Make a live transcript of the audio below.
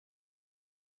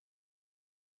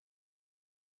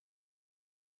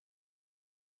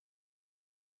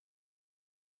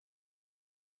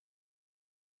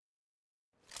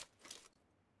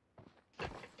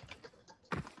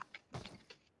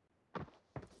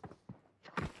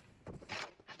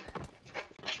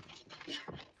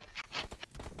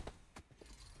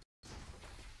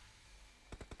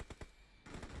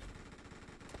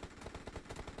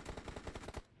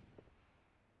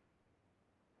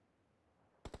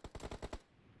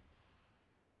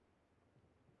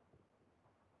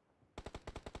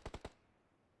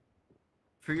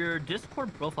For your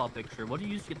Discord profile picture, what do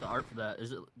you use to get the art for that?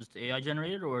 Is it just AI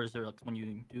generated, or is there like someone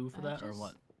you do for that, or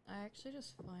what? I actually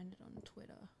just find it on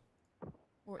Twitter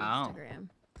or Oh, Instagram.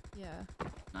 Yeah.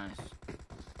 nice.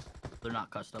 They're not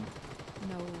custom.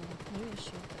 No, maybe I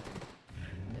should though.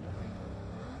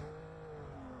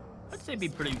 I'd say it'd be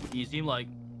pretty easy, like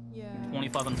Yeah.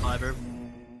 25 on Fiverr.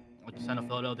 Like you send a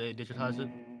photo, they digitize it.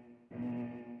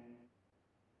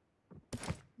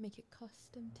 Make it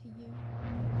custom to you.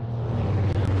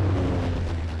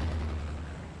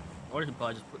 Or you could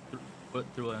probably just put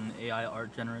through an AI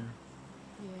art generator.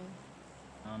 Yeah.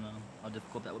 I don't know how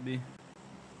difficult that would be.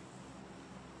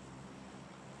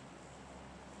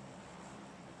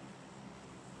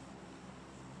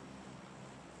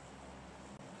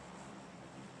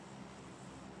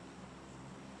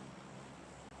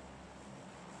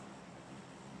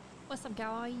 What's up,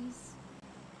 guys?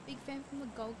 Big fan from the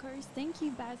Gold Coast. Thank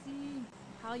you, Bazzy.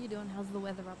 How you doing? How's the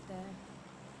weather up there?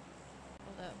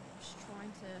 Hold up. Just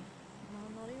trying to... No,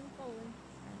 I'm not even following.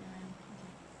 Right now I am.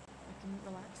 Okay. I can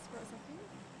relax for a second.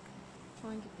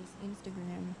 Try and get this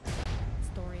Instagram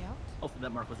story out. Hopefully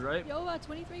that mark was right. Yo,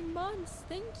 23 months.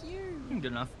 Thank you. Good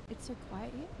enough. It's so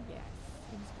quiet here. Yes,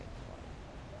 it's very quiet.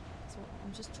 So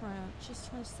I'm just trying to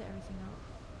set everything up.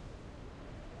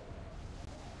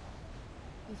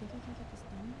 You think I can get this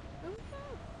done? Oh no!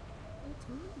 It's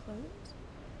in the boat.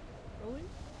 Rolling.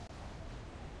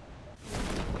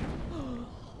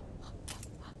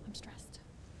 I'm stressed.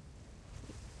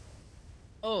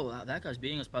 Oh, that guy's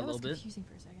beating us by a little bit. That was confusing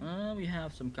for a second. We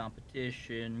have some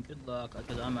competition. Good luck,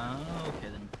 because I'm out. Okay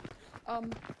then.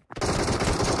 Good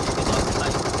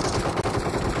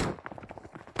luck.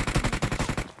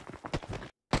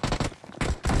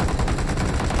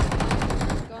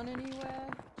 Gone anywhere?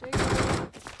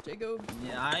 Jacob.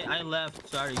 Yeah, I left.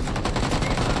 Sorry. Oh,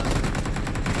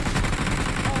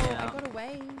 yeah. I got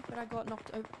away, but I got knocked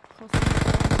across the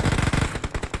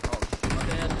Oh, shoot, my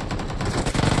bad.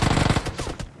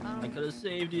 I could have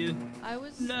saved you. I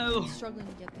was struggling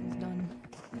to get things done.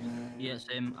 Yeah,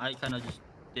 same. I kind of just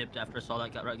dipped after I saw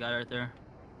that guy right there.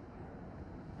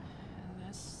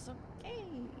 That's okay.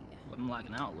 I'm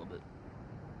lacking out a little bit.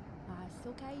 That's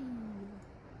okay.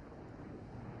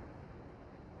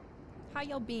 How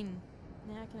y'all been?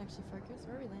 Now I can actually focus.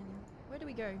 Where are we landing? Where do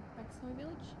we go? Back to Snowy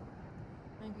Village?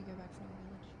 I think we go back to Snowy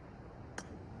Village.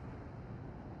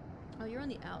 Oh, you're on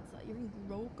the outside. You're in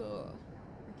Roka. Okay.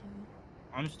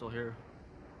 I'm still here.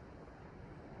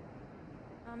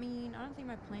 I mean, I don't think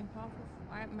my plane path will...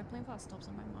 my plane path stops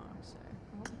on my mark, so I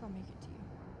don't think I'll make it to you.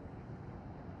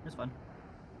 It's fine.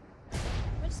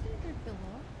 We're just gonna go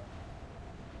below.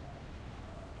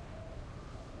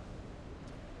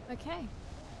 Okay.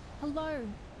 Hello.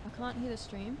 I can't hear the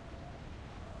stream.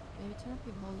 Maybe turn up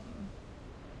your volume.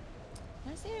 I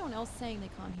don't see anyone else saying they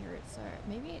can't hear it, so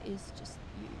maybe it is just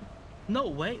you. No,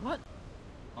 wait, what?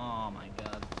 Oh my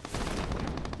god.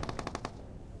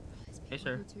 Hey,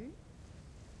 sir. Too?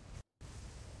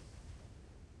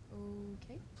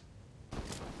 Okay.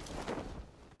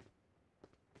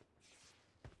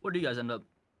 Where do you guys end up?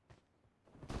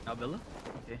 Villa?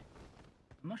 Okay.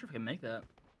 I'm not sure if I can make that. A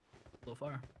little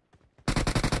far.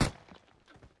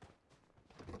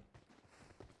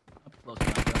 Up close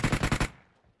enough, though.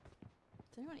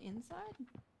 Is anyone inside?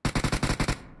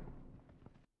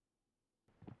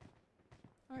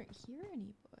 I don't hear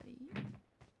anybody.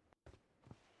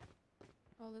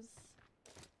 Oh, there's...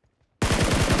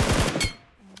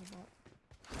 another bot.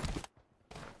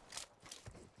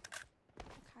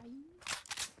 Okay.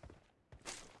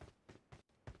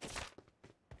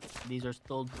 These are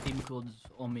still team codes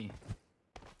on me.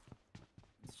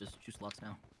 It's just choose slots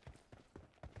now.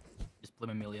 Just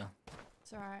blame Amelia.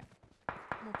 It's alright.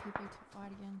 More people to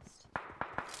fight against.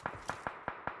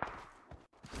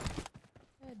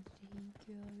 Where did he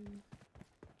go?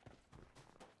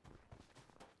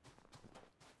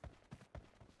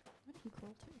 Where did he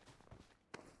crawl to?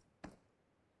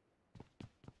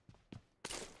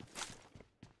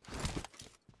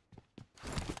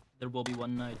 There will be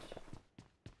one night.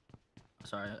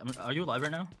 Sorry, are you alive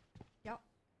right now? Yep.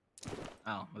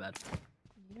 Oh, my bad.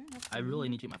 You don't have to I really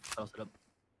mute. need to get my file set up.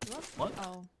 What?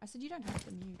 Oh, I said you don't have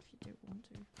to mute if you do want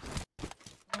to.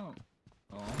 Oh.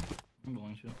 Oh, I'm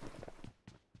going to.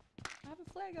 I have a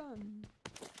flare gun.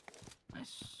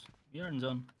 Nice. You're in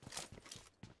zone.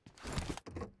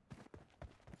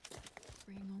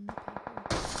 Bring on the people.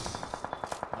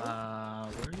 Where are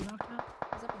you knocked at?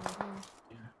 He's up on the hill.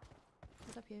 Here.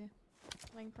 He's up here.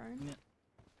 Laying prone. Yeah.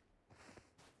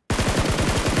 I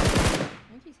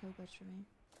think he's hill glitched for me.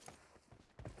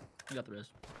 I got the res.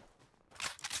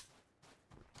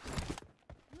 I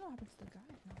don't know what happens to the guy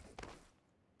now.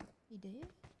 He did?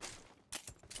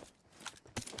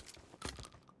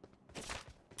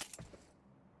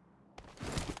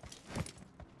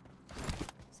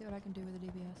 See what I can do with the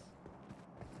DBS.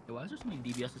 Yo, why is there so many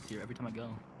DBSs here every time I go?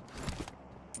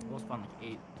 I almost found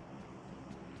like 8.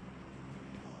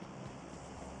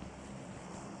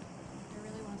 I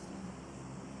really want to see.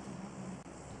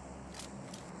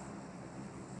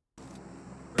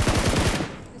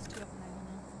 There's 2 up on that one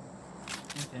now.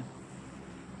 Okay.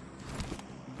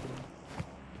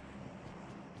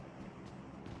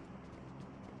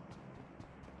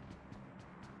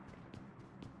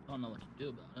 I don't know what to do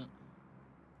about it.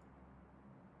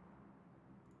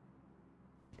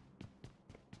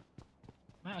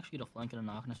 Might actually get a flank and a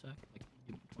knock in a sec. Like,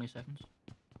 give me 20 seconds.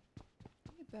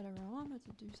 You get better armor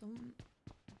to do some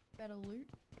better loot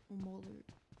or more loot.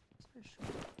 It's for sure.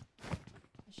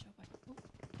 A shot back. Oh,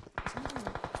 someone's on the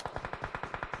roof.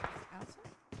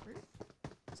 Outside? Roof?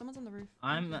 Someone's on the roof.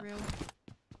 I'm Real.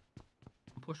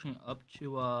 pushing up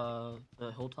to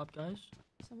the hilltop guys.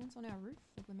 Someone's on our roof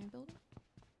of the main building.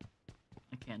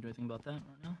 I can't do anything about that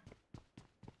right now.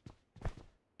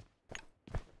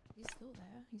 He's still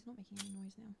there. He's not making any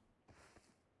noise now.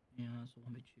 Yeah, it's a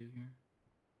 1v2 here.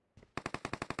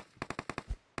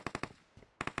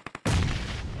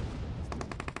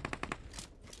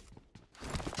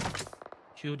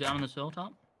 Two down on this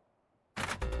hilltop.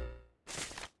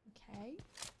 Okay.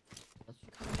 That's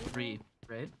Coming over. 3,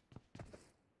 right?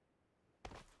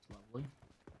 It's lovely.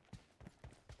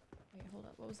 Wait, hold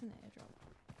up. What was in the airdrop?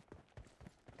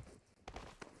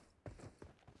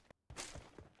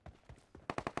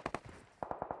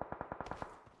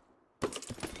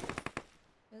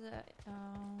 There's a,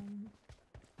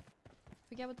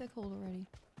 forget what they're called already.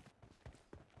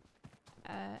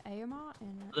 AMR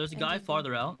and There's a guy NDV.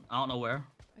 farther out. I don't know where.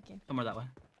 Okay. Somewhere that way.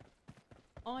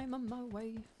 I'm on my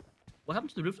way. What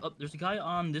happened to the roof? Oh, there's a guy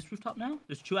on this rooftop now.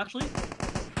 There's 2 actually. Oh.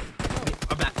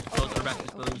 Our back exposed. Our back Okay,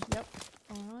 exposed. Yep.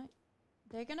 Alright.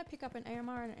 They're gonna pick up an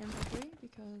AMR and an MP3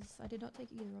 because I did not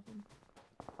take either of them.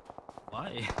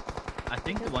 Why? I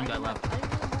think Because the one guy didn't left. have- I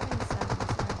didn't really have any settings, so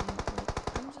I didn't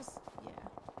put- I'm just, yeah.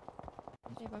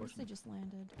 That's They've obviously unfortunate. just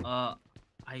landed.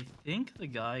 I think the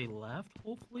guy left.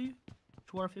 Hopefully,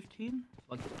 to our 15.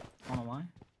 Like, I don't know why.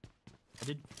 I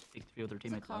did take 3 other There's a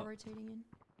teammates car out. rotating in.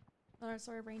 Oh, no,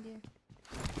 sorry, reindeer.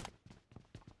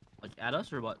 Like at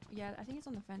us or what? Yeah, I think it's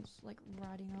on the fence, like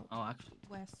riding out Oh, actually.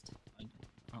 west.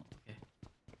 Oh, okay.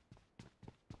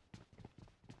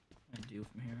 What can I do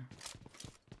from here?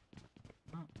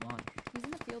 Not much. He's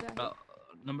in the field out here.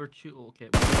 Number 2. Okay.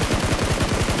 Yep,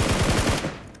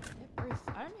 Ruth.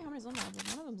 I don't know how many's on that, but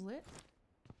one of them's lit.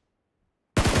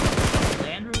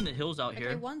 Lander in the hills out Okay,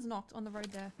 here. one's knocked on the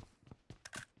road there.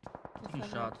 Just Taking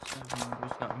further up. shots. We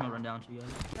just got. I'm gonna run down to you guys.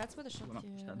 That's where the shot. One up,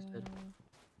 just instead.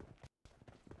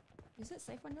 Is it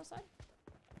safe on your side?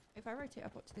 If I rotate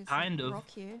up to this Kind of. rock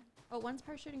here. Oh, one's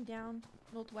parachuting down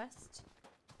northwest.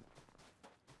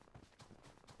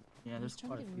 Yeah, I'm there's just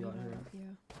trying to quite a get a few out readout here. up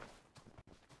here.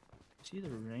 See the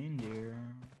reindeer.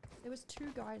 There was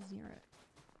 2 guys near it.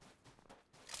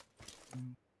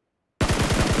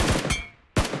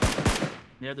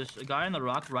 Yeah, there's a guy on the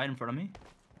rock right in front of me.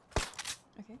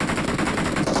 Okay.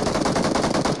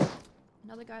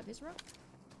 Another guy at this rock.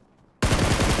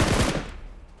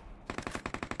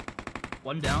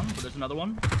 One down, but there's another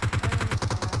one.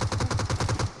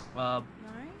 Nice.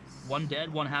 One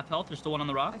dead, one half health. There's still one on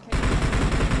the rock. Okay.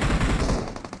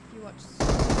 You watch.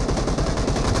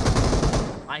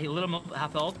 I lit him up at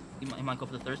half health. He might go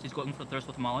for the thirst. He's going for the thirst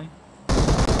with Molly. Okay.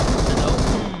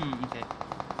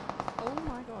 Oh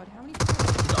my god, how many?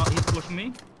 He's pushing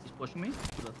me. He's pushing me.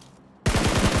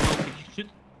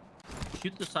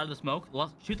 Shoot the side of the smoke.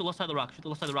 Shoot the left side of the rock. Shoot the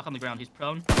left side of the rock on the ground. He's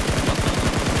prone.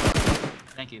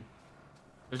 Thank you.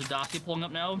 There's a dossier pulling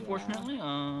up now, unfortunately.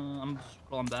 I'm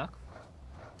scrolling back.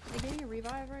 They gave me a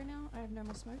revive right now. I have no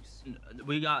more smokes.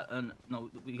 We got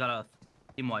we got a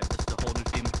team wipe. This is a whole new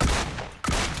team.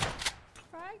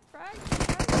 Frag.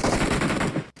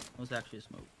 That was actually a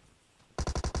smoke.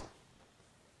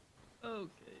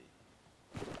 Okay.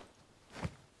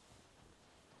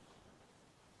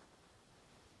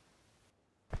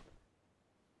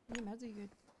 Your meds are good.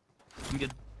 I'm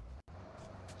good.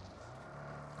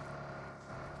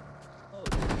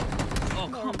 Oh,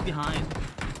 come behind.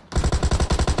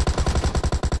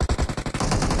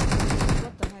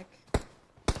 What the heck?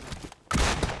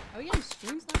 Are we getting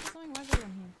stream sniped or something? Why is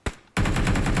everyone here?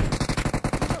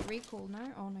 You got recalled, no?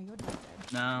 Oh no, you're dead.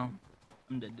 No,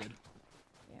 I'm dead.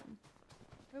 Yeah.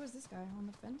 Where was this guy? On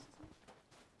the fence or something?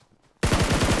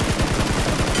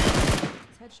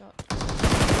 His headshot.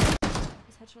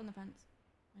 His headshot on the fence.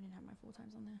 I didn't have my 4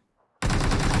 times on there.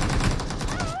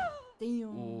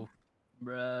 Damn. Ooh,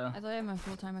 bruh. I thought I had my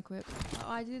full-time equip. Oh,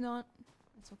 I did not.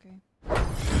 That's okay.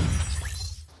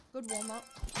 Good warm-up.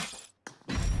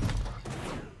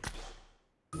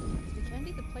 Is the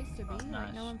candy the place to be? Oh, Like, no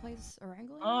nice. one plays a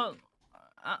wrangler anymore?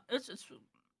 It's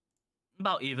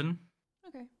about even.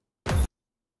 Okay.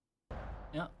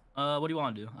 Yeah. What do you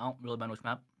want to do? I don't really mind which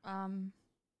map. I'm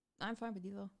fine with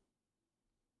either.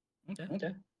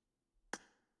 Okay.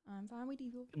 I'm fine with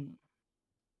either. Can-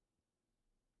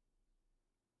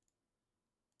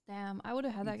 Damn, I would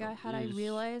have had that guy had I is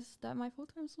realized that my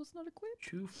full-time was not equipped.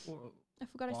 2, 4. I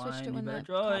forgot I switched it Wine, when you that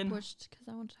better car join. pushed because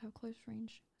I wanted to have close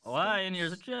range. Wine,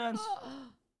 here's a chance.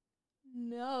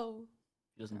 No.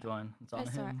 He doesn't join. It's on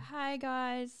That's alright. him. Hi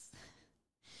guys.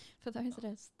 For those that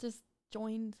have just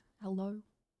joined, hello.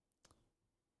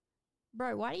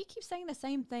 Bro, why do you keep saying the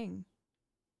same thing?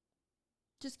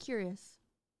 Just curious.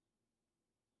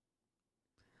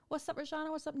 What's up, Rajana?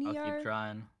 What's up, I'll Neo? keep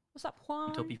trying What's up, Juan?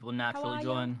 until people are naturally ya?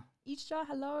 join. Isha,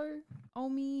 hello.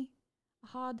 Omi,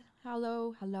 Ahad,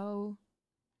 hello, hello.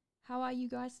 How are you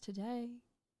guys today?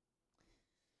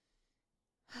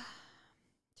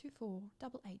 2 4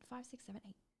 8 8 5 6 7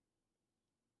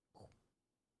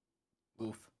 8.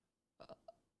 Oof. Okay.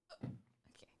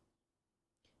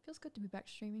 Feels good to be back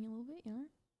streaming a little bit, you know?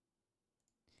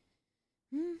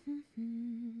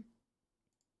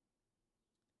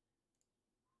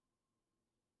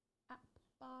 Apple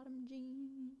bottom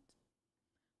jeans,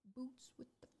 boots with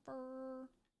the fur.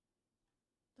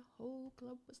 The whole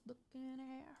club was looking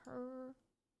at her.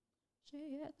 She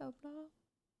hit the floor.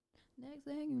 Next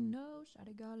thing you know,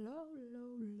 shawty got low,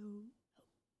 low, low.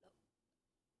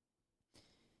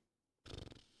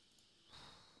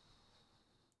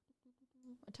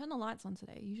 I turned the lights on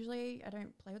today. Usually I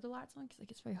don't play with the lights on because it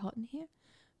gets very hot in here,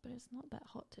 but it's not that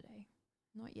hot today.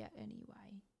 Not yet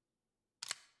anyway.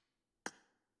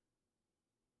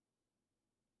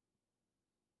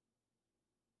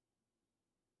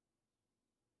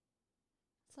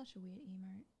 Such a weird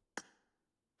emote.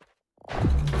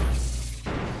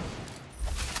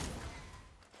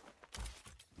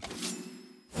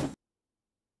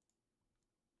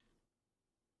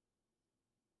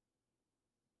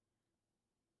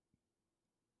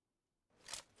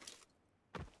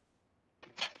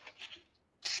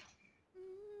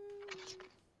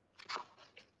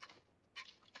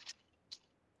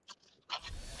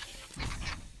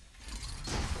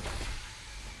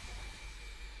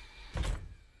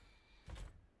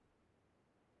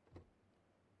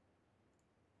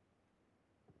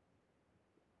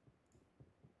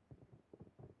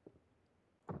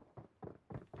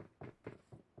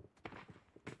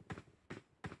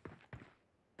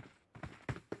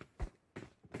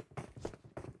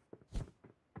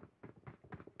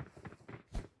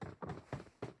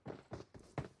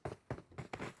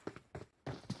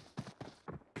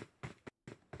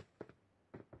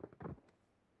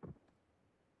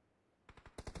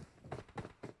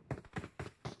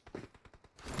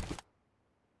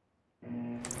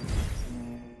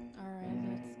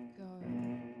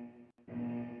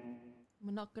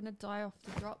 We're not gonna die off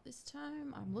the drop this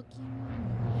time. I'm looking.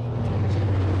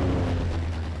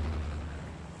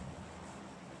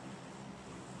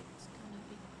 It's gonna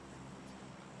be.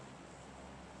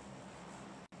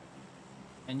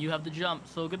 And you have the jump,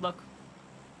 so good luck.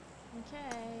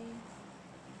 Okay.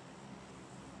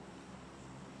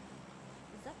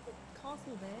 Is that the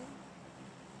castle there?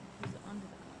 Or is it under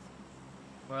the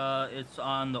castle? It's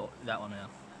on that one, yeah. Okay.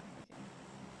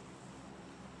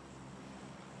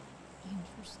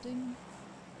 Interesting.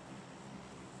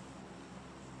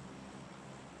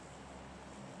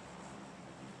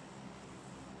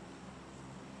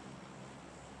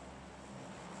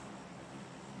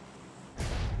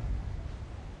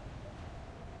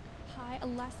 Hi,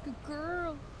 Alaska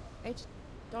girl. It's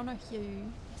Donahue.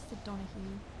 Mr. Donahue.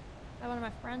 Hi, one of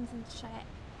my friends in chat.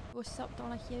 What's up,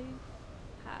 Donahue?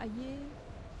 How are you?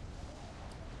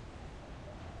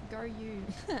 Go you.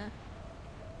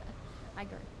 I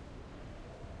go.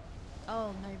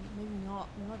 Oh, maybe not.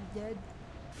 We're not dead.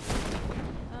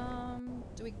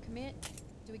 Do we commit?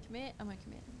 Do we commit? I'm gonna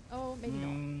commit. Oh, maybe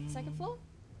not. Second floor?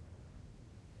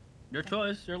 Your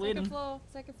choice. You're leading.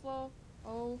 Second floor.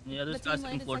 Oh. Yeah, there's the guys team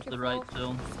second landed floor to the right,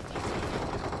 so.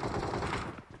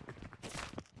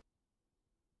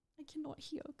 I cannot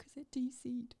hear because it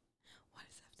DC'd. Why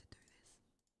does it have to do this?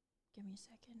 Give me a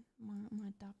second. My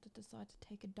adapter decided to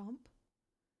take a dump.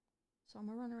 So I'm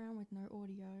gonna run around with no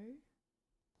audio.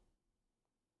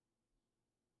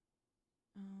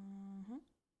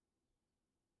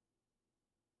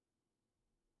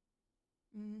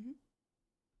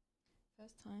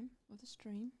 First time of the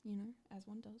stream, you know, as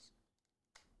one does.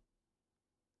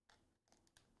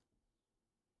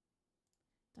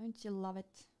 Don't you love it?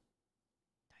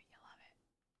 Don't you love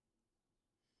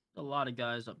it? A lot of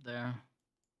guys up there.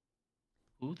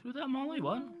 Who threw that molly?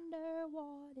 What? Wonder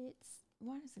what it's.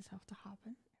 Why does this have to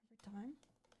happen every time?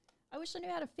 I wish I knew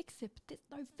how to fix it, but there's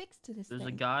no fix to this There's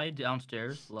thing. a guy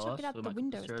downstairs below Chuck us. it out So the we might go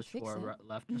windows to upstairs fix to our it.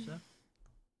 left or so.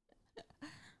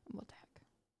 What the heck?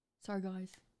 Sorry, guys.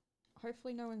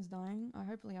 Hopefully no one's dying.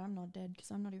 Hopefully I'm not dead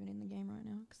because I'm not even in the game right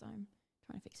now because I'm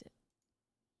trying to fix it.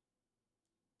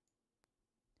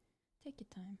 Take your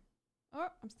time. Oh,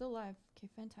 I'm still alive. Okay,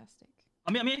 fantastic.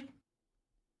 On me.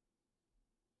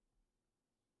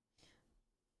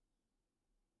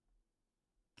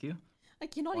 Thank you. I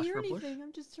cannot Watch hear for a push. anything.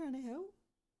 I'm just trying to help.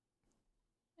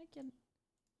 I can.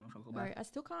 Go back. Alright, I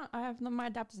still can't. I have no, my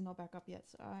adapter's not back up yet,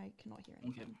 so I cannot hear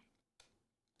anything. Okay.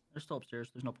 They're still upstairs.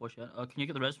 There's no push yet. Can you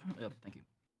get the res? Yeah, thank you.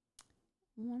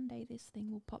 One day this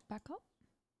thing will pop back up.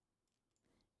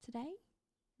 Today,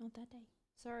 not that day.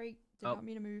 Sorry, did not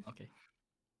mean to move. Okay.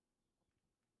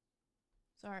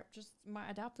 Sorry, just my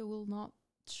adapter will not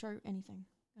show anything.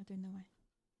 I don't know why.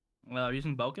 Well, are you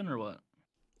using Balkan or what?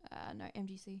 No,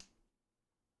 MGC.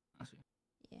 I see.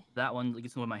 Yeah. That one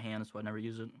gets in with my hand, so I never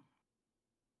use it.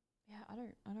 Yeah, I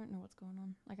don't know what's going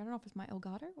on. Like, I don't know if it's my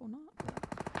Elgato or not.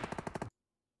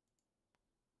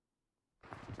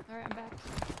 Alright, I'm back.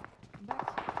 I'm back.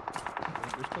 Okay,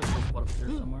 there's still a spot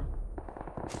upstairs somewhere.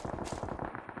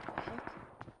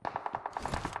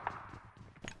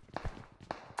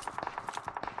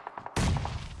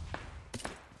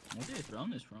 Where did they throw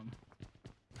this from?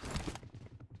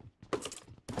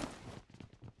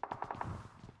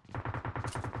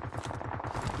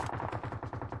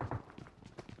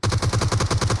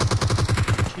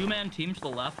 Two-man team to the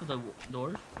left of the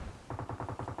doors.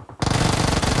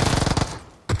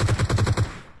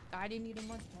 I didn't need a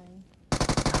much time.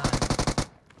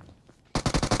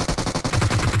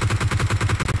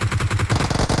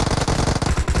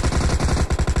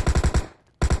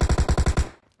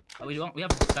 Oh, we have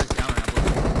guys down right now.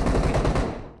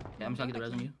 Yeah, I'm just gonna get the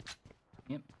res on you.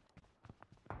 Yep.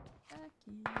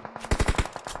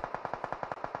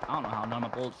 I don't know how none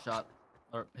of my bullets shot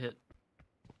or hit.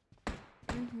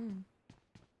 I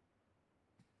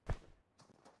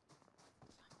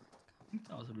think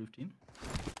that was a roof team.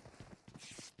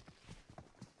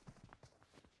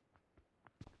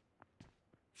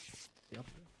 Yep,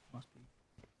 must be.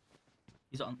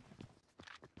 He's on.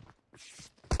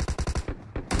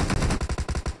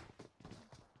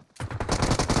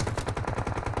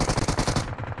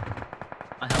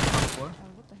 I have him on the floor. Oh,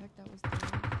 what the heck? That was.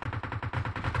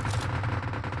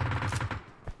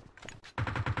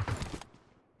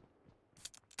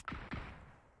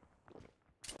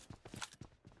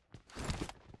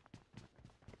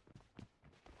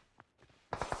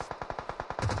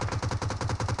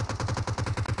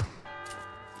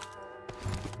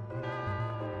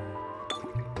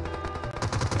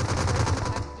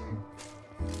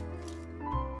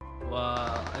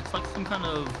 It's like some kind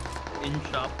of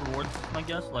in-shop reward system, I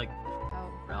guess, like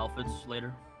for outfits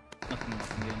later. Nothing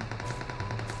in-game.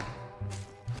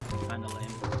 Kinda lame.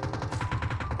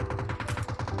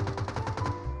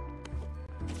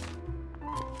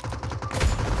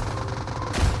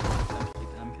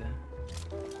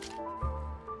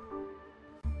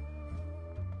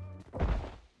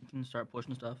 You can start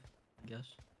pushing stuff, I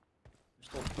guess. There's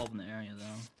still 12 in the area, though.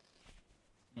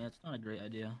 Yeah, it's not a great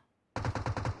idea.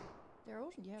 They're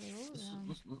all around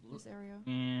this area.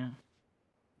 Yeah,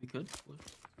 we could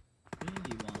push.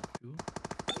 Really want to.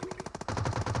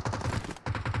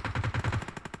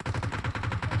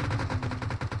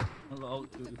 Hello,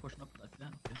 you're pushing up like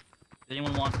that. Okay. If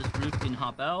anyone wants this roof, can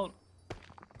hop out.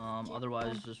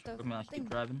 Otherwise, just we're gonna keep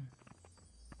driving.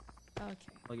 Okay.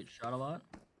 I get shot a lot.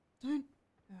 Don't.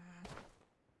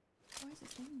 Why is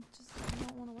this thing just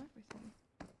not want to work with me?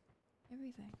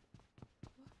 Everything.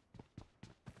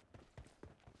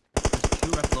 There's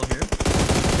two right below here.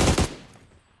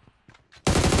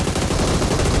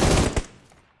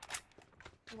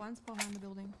 The one's behind the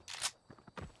building.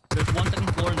 There's one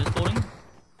second floor in this building.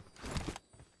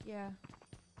 Yeah.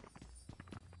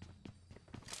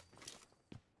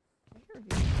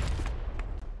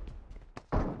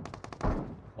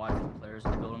 Quite a few players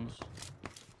in the buildings.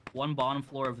 One bottom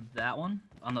floor of that one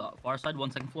on the far side. One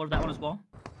second floor of that one as well.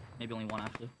 Maybe only one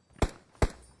actually.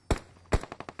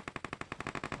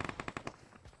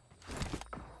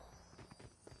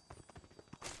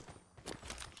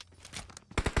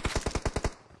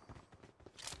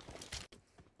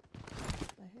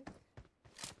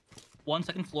 One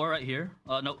second floor right here.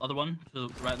 No, other one to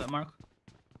the right of that mark.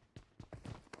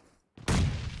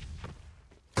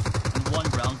 And one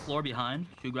ground floor behind.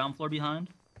 Two ground floor behind.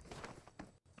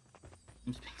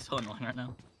 Team's being so annoying right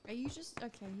now. Are you just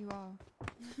okay? You are.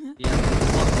 Yeah.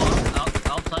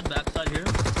 Outside, backside here.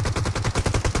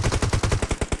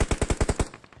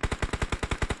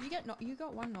 You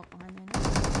got one knock behind there.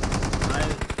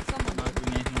 Someone not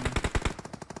doing anything.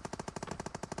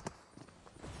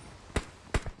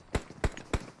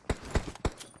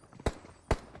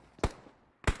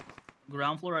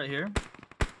 Ground floor right here.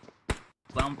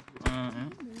 Ground.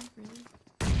 Really?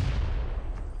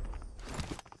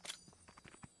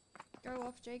 Go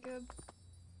off, Jacob.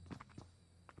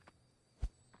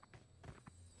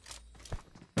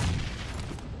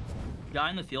 Guy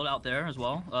in the field out there as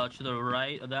well, to the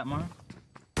right of that mark.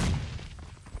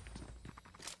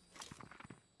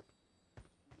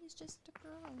 He's just a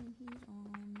girl and he's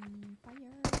on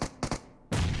fire.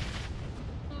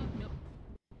 Yep.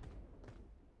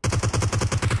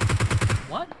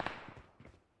 What?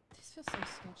 This feels so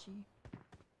sketchy.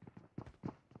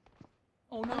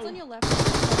 Oh no. One's on your left.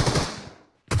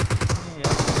 Yeah.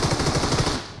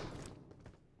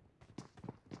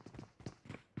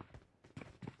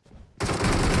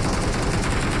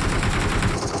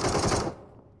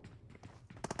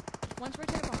 One's right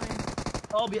there behind.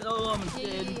 Oh, I'm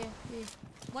dead. Yeah.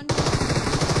 One.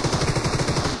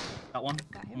 Got one.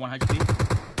 Got him. 1 HP.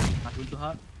 Not doing too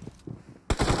hot.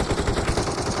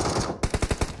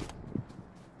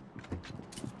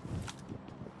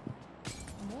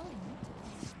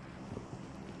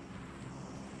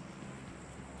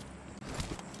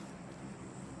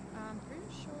 I'm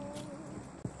pretty sure.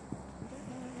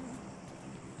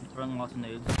 Throwing lots of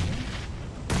nades.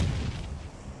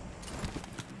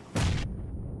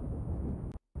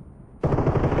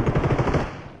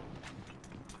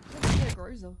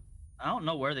 I don't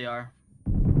know where they are.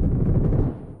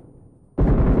 Show me.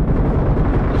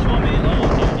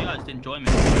 Oh, dude, you guys didn't join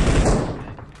me.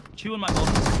 Two in my boat.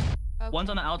 Okay. One's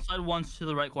on the outside, one's to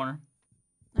the right corner.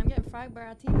 I'm getting fragged by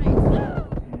our teammates.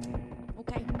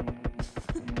 Okay.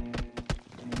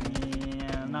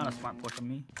 Yeah, not a smart push on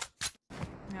me.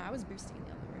 No, I was boosting in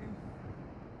the other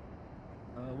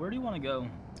room. Where do you want to go?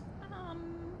 I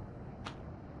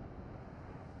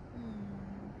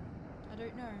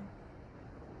don't know.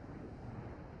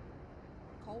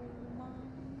 Coal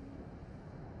mine.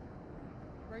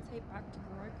 Rotate back to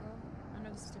Baroka. I know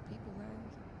there's still people there. You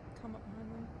can come up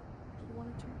behind them if you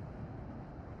wanted to.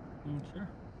 Sure.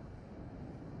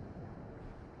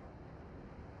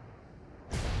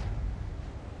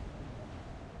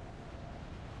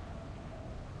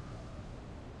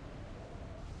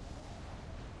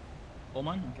 Coal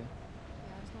mine? Okay.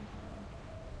 Yeah, it's not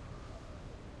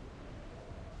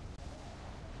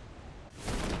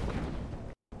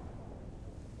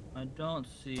I don't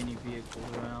see any vehicles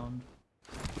around.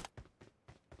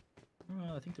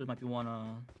 I think there might be one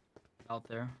out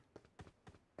there.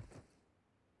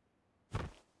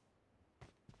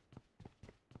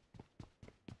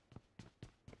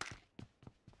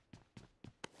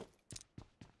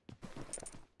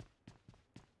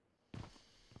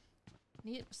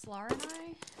 Need Slar and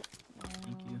I?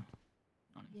 Thank you.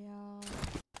 Yeah.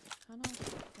 Kinda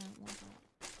don't want that.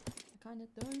 I kinda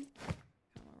don't. Kinda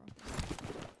rock it.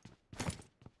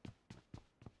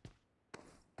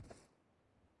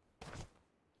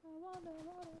 I wonder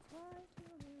what it's like to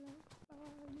live by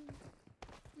you.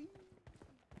 Wee.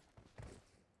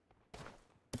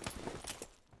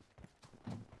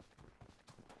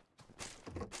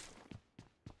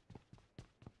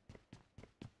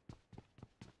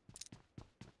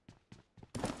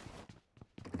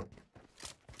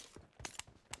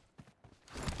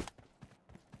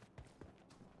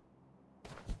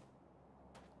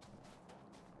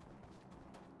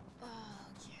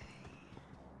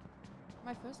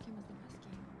 My first game was the best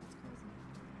game. It's crazy.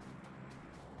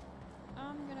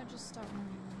 I'm gonna just start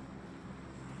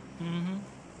running.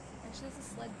 Actually, there's a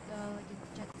sled, like a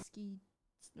jet ski.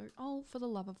 Oh, for the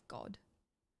love of God.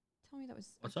 Tell me that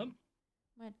was... What's up?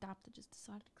 My adapter just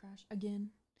decided to crash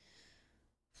again.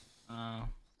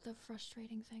 The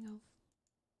frustrating thing of...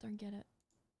 Don't get it.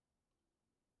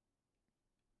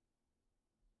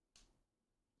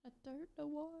 I don't know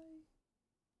why.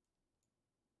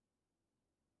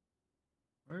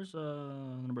 Where's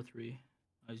number 3?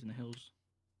 Oh, he's in the hills.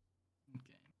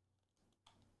 Okay.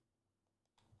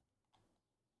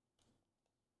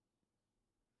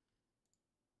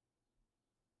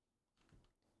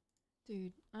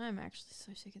 Dude, I'm actually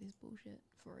so sick of this bullshit.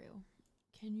 For real.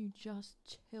 Can you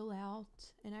just chill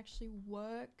out and actually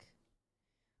work?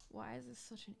 Why is this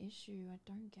such an issue? I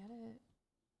don't get it.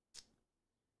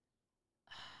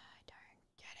 I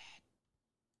don't get it.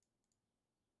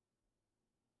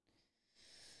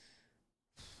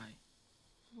 Hi.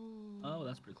 Oh,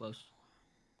 that's pretty close.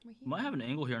 We're here. Might have an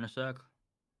angle here in a sec.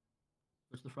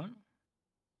 Go to the front.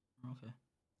 Okay.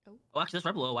 Oh. Oh, actually, that's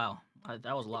right below. Wow,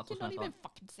 that was a lot You closer than I cannot even thought.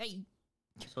 fucking say.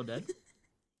 So dead.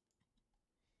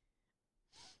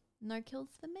 No kills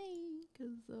for me,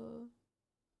 cause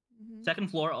Second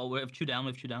floor. Oh, we have 2 down.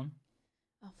 We have 2 down.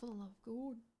 Oh, for the love of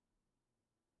God.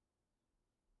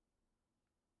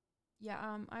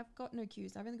 Yeah, I've got no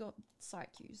cues. I've only got sight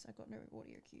cues. I've got no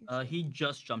audio cues. He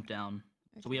just jumped down.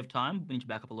 Okay. So we have time. We need to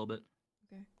back up a little bit.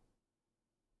 Okay.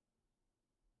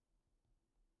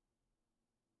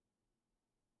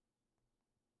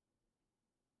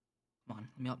 Come on,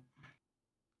 let me up.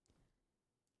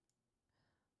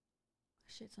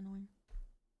 Shit's annoying.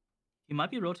 He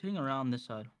might be rotating around this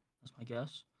side. That's my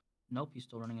guess. Nope, he's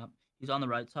still running up. He's on the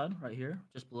right side, right here,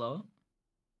 just below it.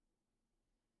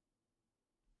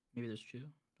 Maybe there's 2. Don't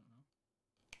know.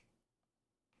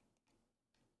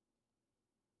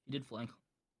 He did flank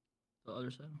the other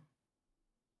side.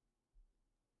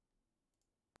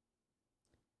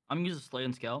 I'm gonna use a sleigh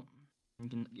and scout.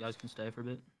 You guys can stay for a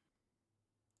bit.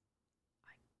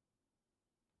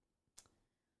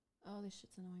 Oh, this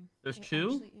shit's annoying. There's It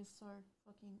 2. actually is so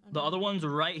fucking annoying. The other one's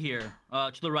right here,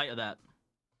 to the right of that.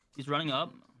 He's running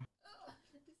up.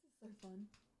 This is so fun.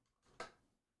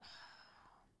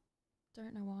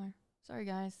 Don't know why. Sorry,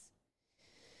 guys.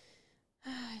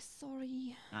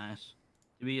 Sorry. Nice.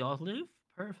 Did we all leave?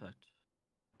 Perfect.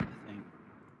 I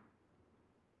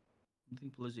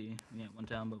think Blizzy, we went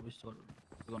down, but we still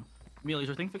got going. Amelia, is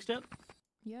your thing fixed yet?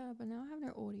 Yeah, but now I have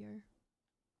no audio.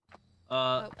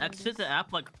 Exit the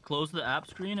app, like close the app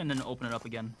screen, and then open it up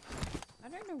again. I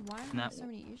don't know why I'm having so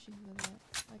many issues with it.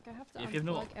 Like, I have to If you have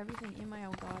unplug everything in my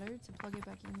Elgato to plug it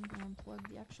back in and unplug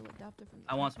the actual adapter from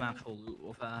the I want some iPhone. actual loot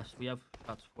real fast. We have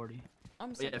shots 40.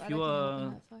 I'm so yeah, glad if you I can help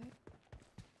in that fight.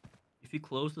 if you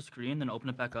close the screen, then open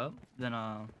it back up, then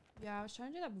Yeah, I was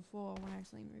trying to do that before when I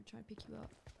accidentally moved, trying to pick you up.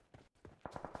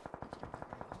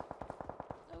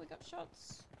 Oh, we got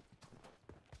shots.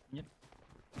 Yep.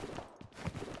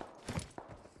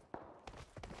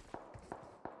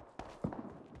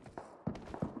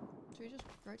 Should we just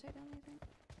rotate down, you think?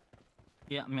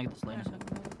 Yeah, I'm gonna get this lane a sec.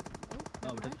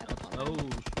 Oh, we took shots. Oh,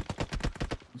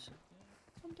 shit.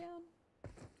 Calm down.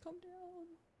 Calm down.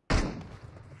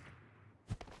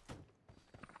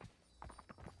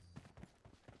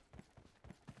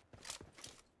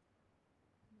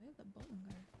 Where'd the button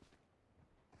go?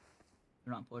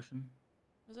 You're not pushing.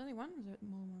 There's only one, or is there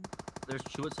more than one? There's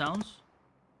 2 it sounds.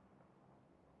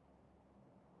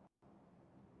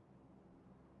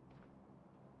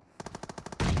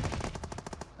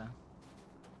 Okay.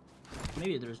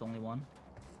 Maybe there's only 1.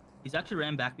 He's actually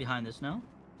ran back behind this now.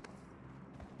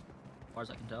 As far as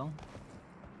I can tell.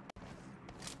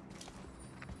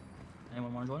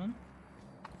 Anyone want to join in?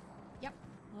 Yep.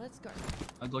 Well, let's go.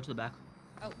 I'll go to the back.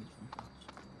 Oh.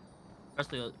 Press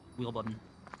the wheel button.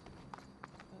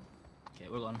 Okay,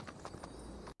 we're going.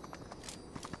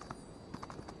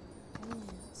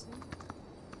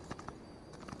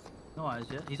 No eyes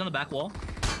yet. He's on the back wall.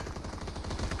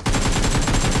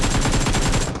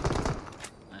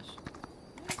 Nice.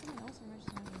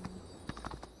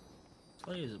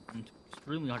 This is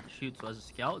extremely hard to shoot, so as a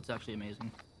scout, it's actually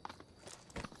amazing.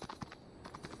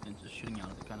 And just shooting out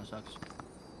of it kind of sucks.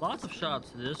 Lots of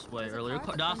shots this way earlier.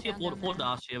 Dacia, full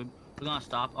Dacia. We're gonna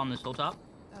stop on this hilltop.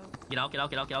 Oh. Get out, get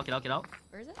out, get out, get out, get out, get out.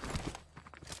 Where is it?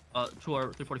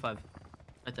 345.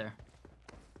 Right there.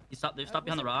 They've stopped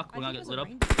behind the rock. We're gonna get lit up.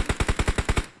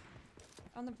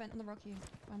 On the vent, on the rock here.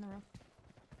 Behind the rock.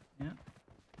 Yeah.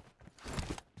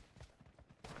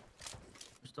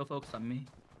 They're still focused on me.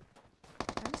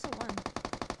 I only saw one.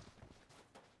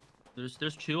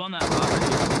 There's 2 on that rock right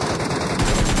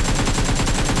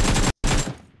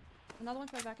here. Another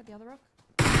one's right back at the other rock.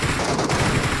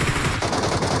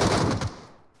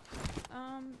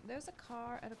 There's a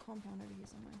car at a compound over here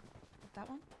somewhere. That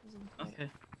one? Okay.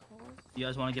 You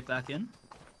guys want to get back in?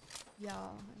 Yeah,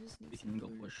 I just need We can go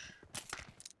push.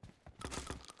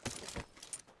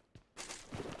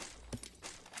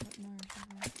 No,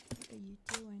 what are you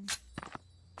doing?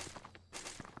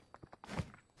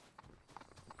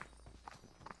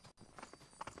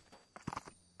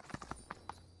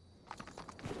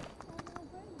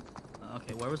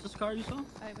 Okay, where was this car you saw?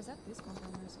 It was at this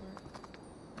compound where I saw it.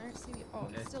 I don't see the. Oh,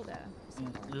 Okay. it's still there. It's Yeah,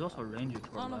 still there's also a ranger I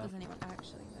toward don't know if left. there's anyone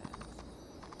actually there.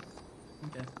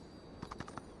 Okay.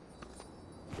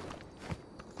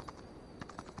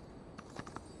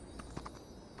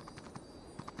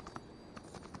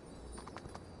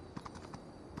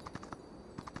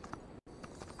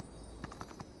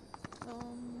 That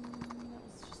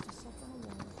was just a sock on a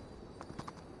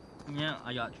wall. Yeah,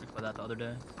 I got tricked by that the other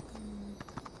day.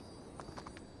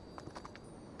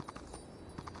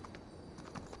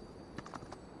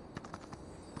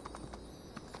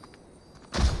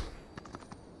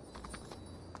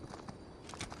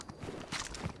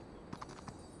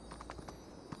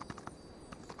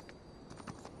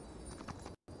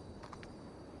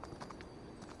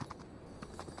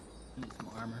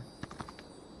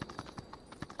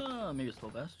 Maybe a slow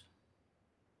vest.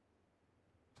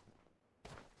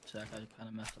 Sec, I kind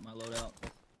of messed up my loadout.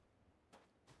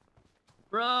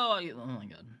 Bro, oh my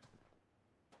god.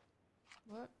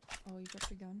 What? Oh, you got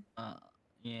your gun?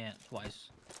 Yeah, twice.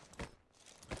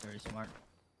 Very smart.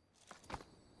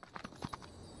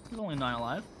 There's only 9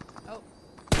 alive. Oh.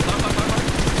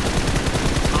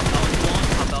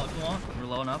 Hop out if you want. We're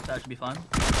low enough, that should be fine.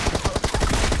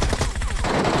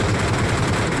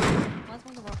 Last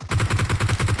one's a rock.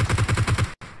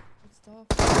 Good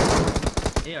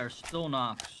stuff. They are still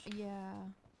knocks. Yeah.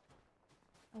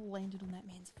 I landed on that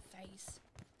man's face.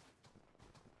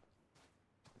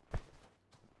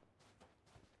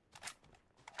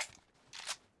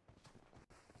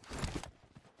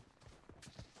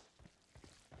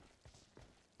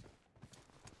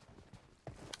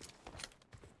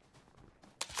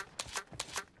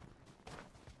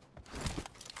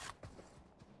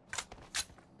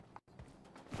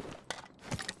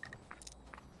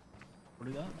 What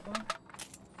do you got?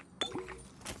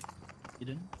 You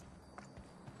didn't?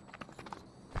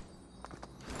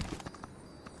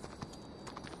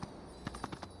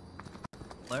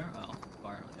 Flare? Oh,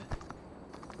 fire, okay.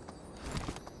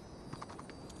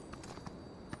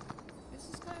 This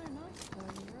is kind of nice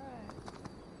though, you're right.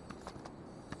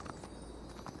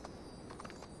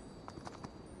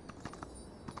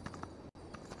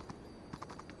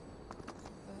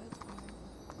 Birds flying.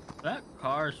 That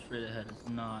car straight ahead is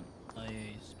not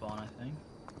a spawn, I think.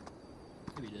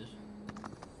 Maybe it is.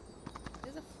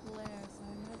 There's a flare, so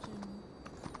I imagine...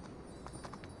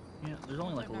 Yeah, there's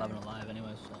only like don't 11 know. alive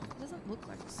anyway, so. It doesn't look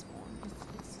like a spawn.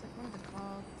 It's like one of the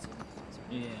car super cars,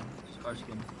 right? Yeah, just car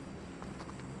skin.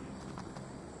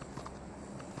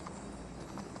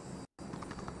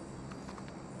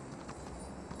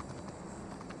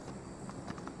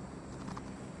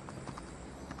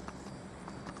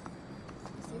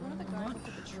 You see one of the guys up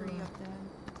at the tree up there?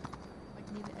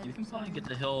 Like near the edge. You can of probably something. get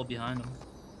the hill behind him.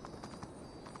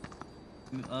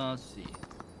 Let's see.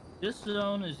 This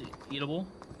zone is eatable.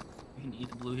 You can eat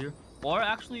the blue here. Or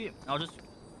actually, I'll just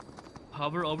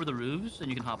hover over the roofs and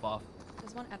you can hop off.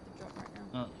 There's one at the drop right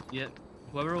now. Yeah.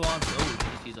 Whoever wants. Oh,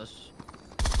 he sees us.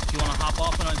 If you want to hop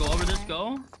off and I go over this,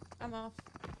 go. I'm off.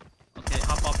 Okay,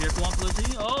 hop off here if you want,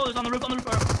 Felicity. Oh, it's on the roof, on the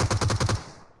roof.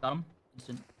 Got him.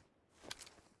 Instant.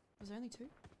 Was there only 2?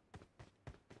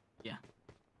 Yeah.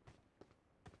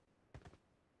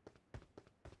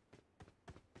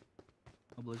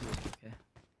 Oh, Blizzy was okay.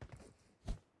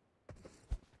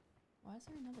 Why is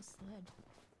there another sled?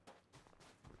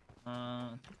 I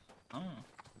don't know.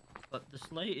 But the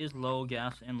sleigh is low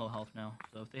gas and low health now.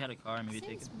 So if they had a car, maybe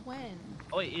take it. Since when?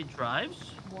 Oh wait, it drives?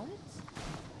 What?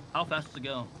 How fast does it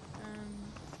go?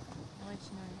 I'll let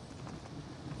you know.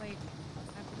 Wait,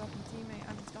 I forgot my teammate.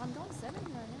 I'm going 70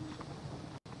 right now.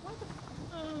 What the?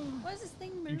 Why does this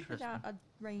thing move Interesting. without a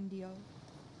reindeer?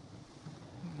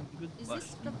 Good Is question.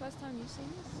 this the first time you've seen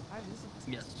this? I've visited this.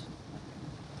 Yes. Okay.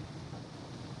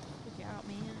 Look out,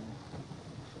 man.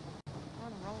 We're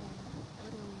on a roll.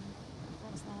 Literally. We're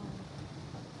on a slide.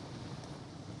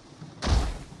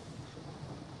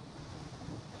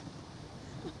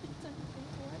 What is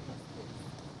this?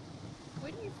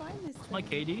 Where do you find this My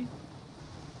thing? KD?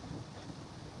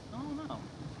 I don't know.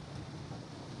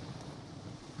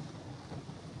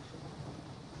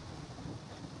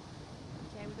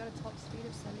 Okay, we got a top speed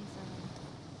of 77.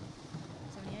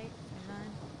 78,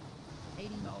 79,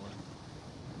 80. No.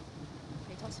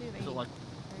 Okay, top speed of Is 80. it like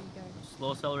There you go.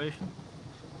 slow acceleration?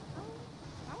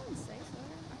 I wouldn't say so.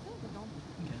 I feel like we're going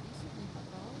Okay. decently fast.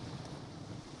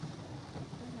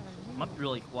 Don't have a It might be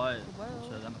really quiet, Well,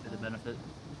 so that might be the benefit.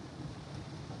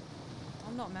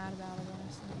 I'm not mad about it,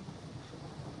 honestly.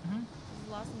 Mm-hmm. This is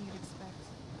the last thing you'd expect.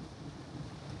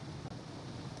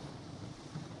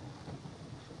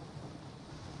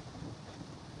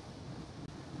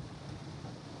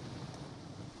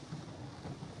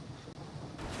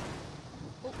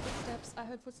 Oh, footsteps. I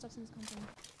heard footsteps in this compound.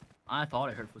 I thought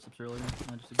I heard footsteps earlier.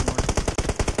 I just ignored it.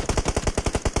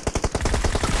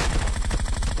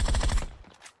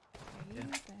 Okay,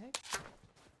 what the heck?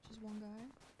 Just one guy.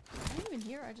 I didn't even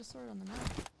hear it, I just saw it on the map.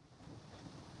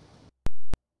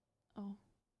 Oh.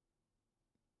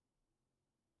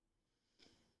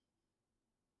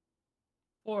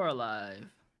 Four alive.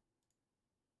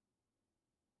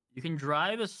 You can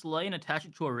drive a sleigh and attach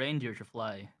it to a reindeer to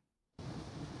fly.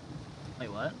 Wait,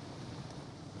 what?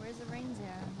 Where's the reindeer?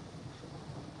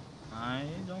 I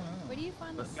don't know. Where do you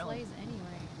find the But go. sleighs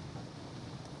anyway?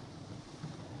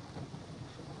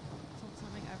 It's not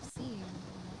something I've seen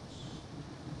very much.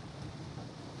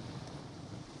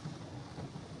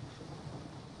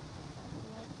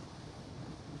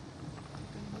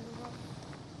 Gonna move up.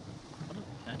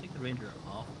 Ranger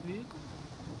off the vehicle?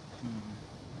 Hmm.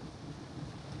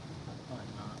 Probably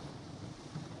not.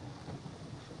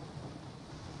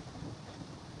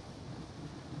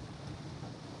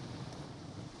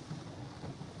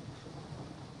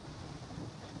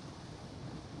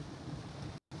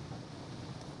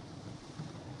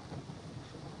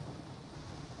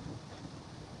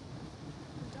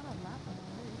 We've done a lap now.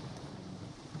 Where is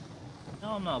everybody?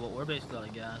 No, no, but we're basically out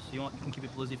of gas. You can keep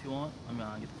it blizzy if you want. I'm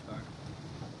gonna get this car.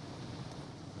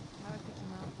 How do I pick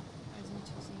him up? Oh, he's in 2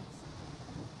 seats.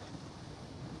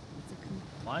 It's a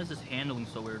coupe. Why is this handling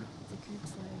so weird? It's a coupe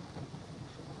sleigh.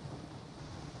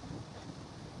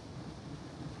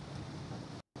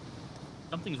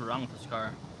 Something's wrong with this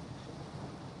car.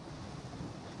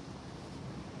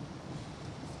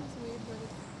 This is weird where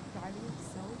it's driving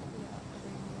itself. Yeah, I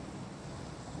think.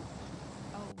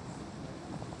 Oh.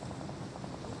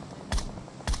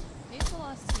 Here's the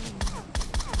last team.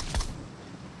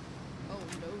 Oh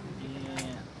no.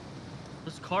 Yeah.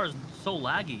 This car is so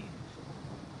laggy.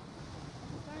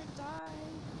 Don't die.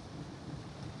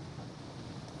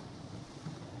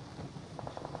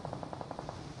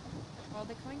 Oh,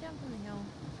 they're coming down from the hill.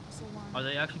 I saw one. Are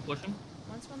they actually pushing?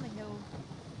 One's from the hill.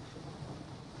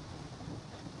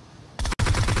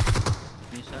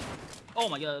 Give me a sec. Oh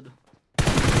my god.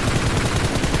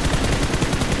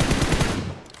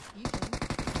 You can.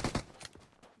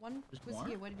 One Just was more?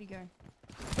 here. Where did he go?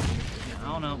 I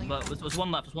don't know, but there's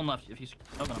one left. There's one left. If he's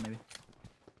stuck on it, maybe.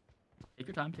 Take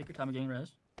your time. Take your time. You're getting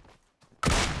res.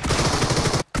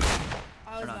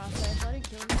 I was not. about to say, if I didn't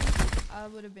kill him, I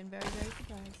would have been very, very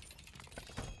surprised.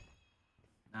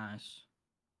 Nice.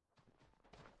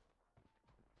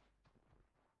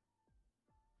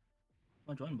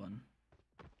 My join button.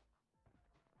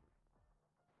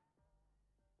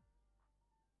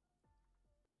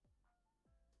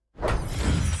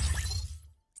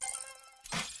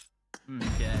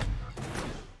 Okay.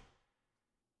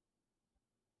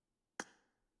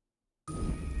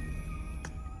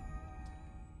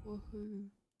 Woohoo.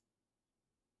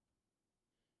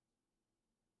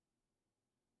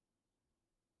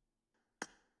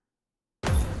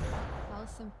 That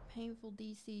was some painful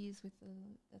DCs with the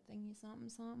thingy something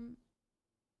something.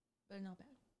 But not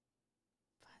bad.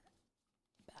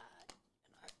 Bad.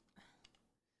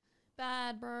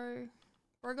 Bad, bro.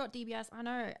 Bro got DBS. I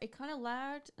know. It kind of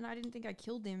lagged and I didn't think I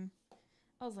killed him.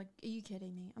 I was like, are you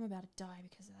kidding me? I'm about to die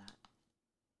because of that.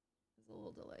 It was a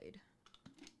little delayed.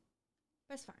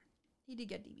 But it's fine. He did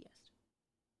get DBS.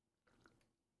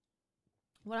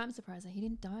 What I'm surprised that he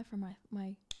didn't die from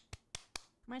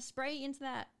my spray into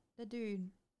the dude.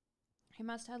 He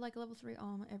must have like level 3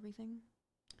 armor, everything.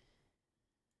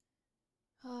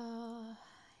 Yeah,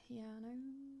 I know.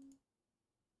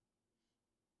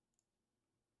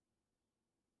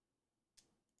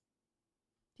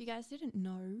 If you guys didn't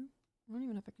know, I don't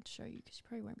even know if I could show you because you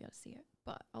probably won't be able to see it.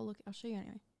 But I'll show you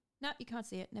anyway. No, you can't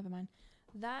see it. Never mind.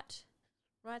 That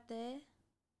right there,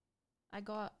 I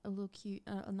got a little cute,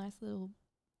 a nice little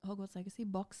Hogwarts Legacy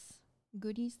box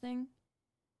goodies thing,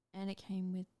 and it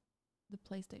came with the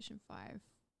PlayStation 5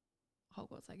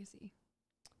 Hogwarts Legacy.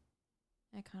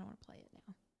 I kind of want to play it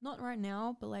now. Not right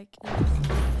now, but like I just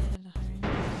play it at home.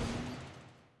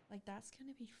 Like that's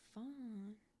gonna be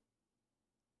fun.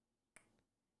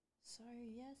 So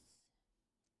yes,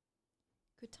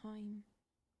 good time.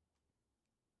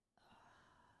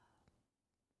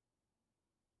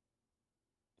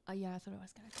 Oh yeah, I thought I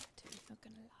was gonna die too. Not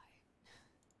gonna lie.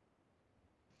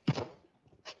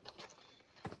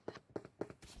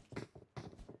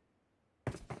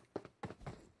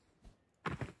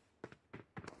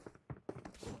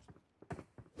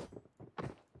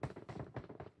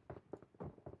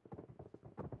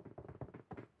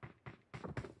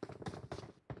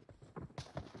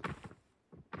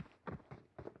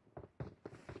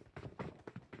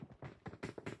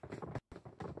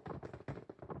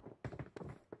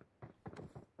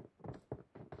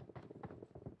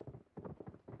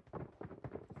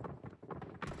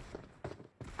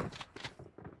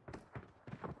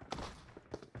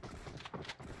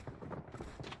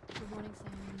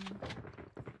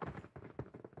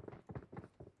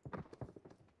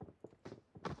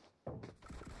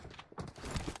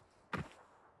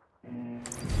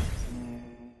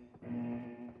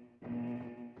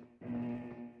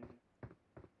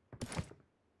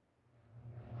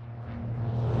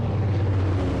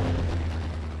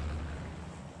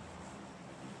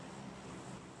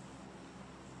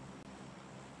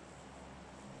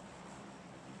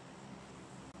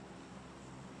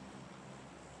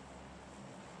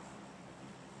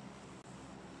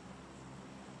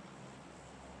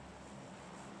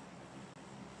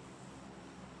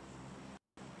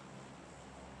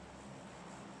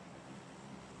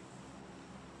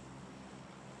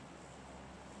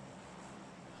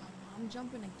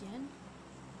 jumping again.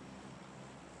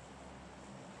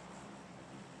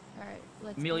 Alright,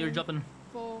 let's Emil, you're aim jumping.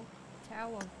 for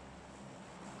tower.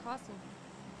 Castle.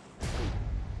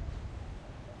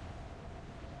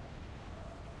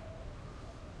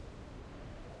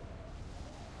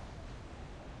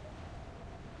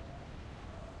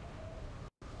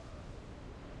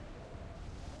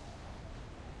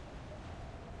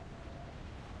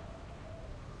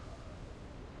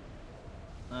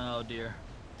 Oh dear.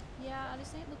 Yeah,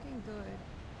 this ain't looking good.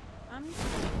 I'm just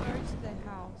gonna go to the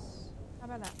house. How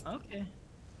about that? Okay.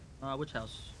 Which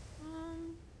house?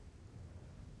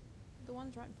 The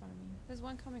one's right in front of me. There's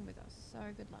one coming with us, so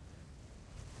good luck.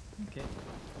 Okay.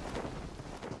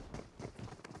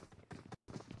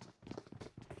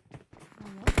 Oh,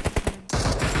 what?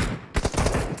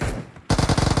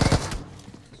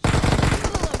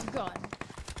 Oh,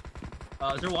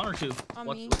 God. Is there one or two? On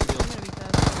What's me. the deal? I'm gonna be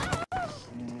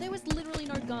dead. There was literally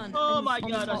no gun. Oh and my on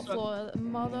God, the I top suck. floor.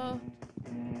 Mother.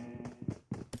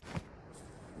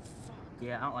 Fuck.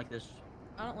 Yeah, I don't like this.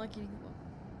 I don't like it either.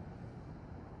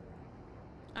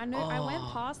 I know. I went Oh.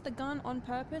 past the gun on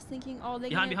purpose, thinking, "Oh, they're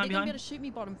Behind, gonna be able behind. to shoot me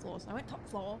bottom floor." So I went top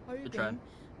floor, Good try. hoping.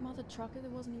 Mother trucker, there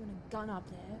wasn't even a gun up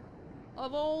there.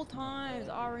 Of all times,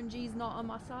 RNG's not on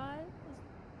my side.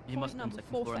 He must have been second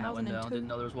floor in that window. Didn't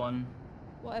know there was one.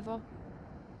 Whatever.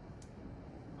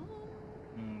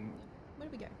 Where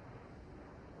did we go?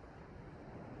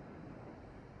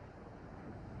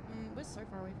 We're so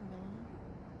far away from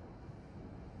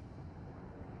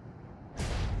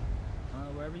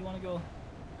Bella. Wherever you want to go.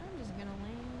 I'm just gonna land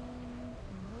in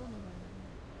the middle of nowhere.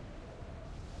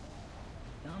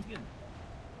 Sounds good.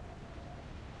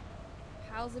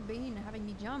 How's it been having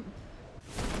me jump?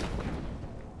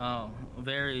 Oh,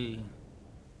 very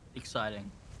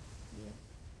exciting. Yeah.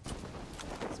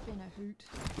 It's been a hoot.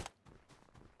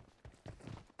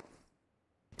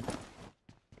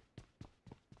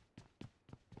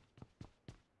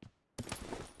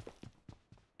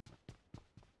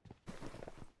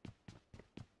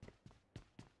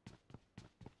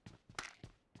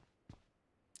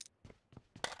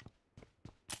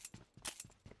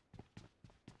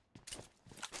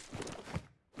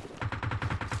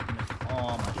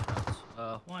 All my shots.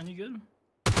 Juan, you good?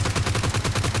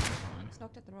 It's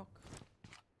knocked at the rock.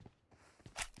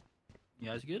 You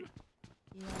guys good?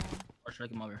 Yeah. Or should I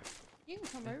come over? You can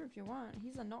come over if you want.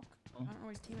 He's a knock. Oh. I don't know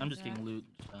his team. I'm just getting loot,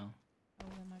 so. Oh,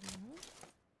 there might be a loot.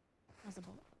 That's a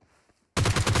bot.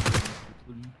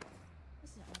 Looting.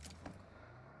 This is a bot.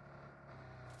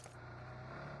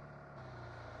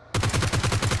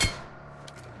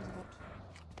 There's a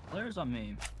bot. Players on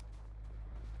me.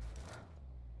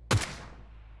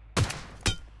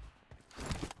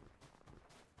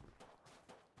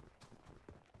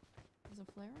 There's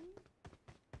a flare on you?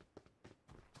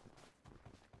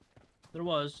 There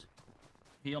was.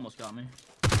 He almost got me.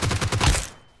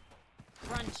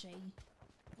 Crunchy.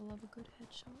 I love a good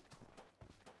headshot.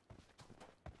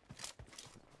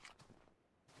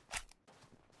 I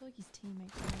feel like his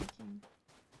teammates are looking.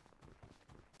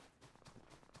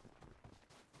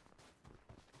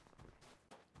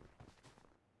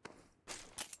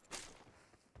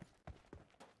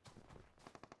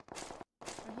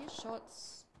 I hear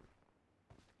shots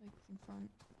like in front.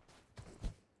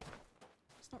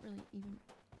 It's not really even.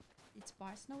 It's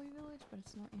by Snowy Village, but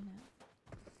it's not in it.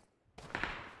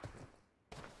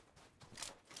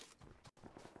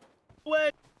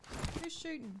 Wait! Who's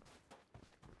shooting?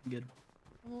 Good.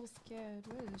 I'm all scared.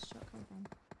 Where did this shot come from?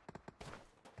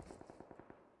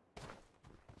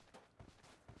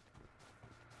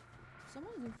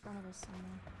 Someone's in front of us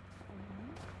somewhere.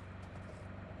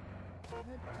 I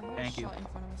heard Thank a you. shot in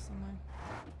front of us somewhere.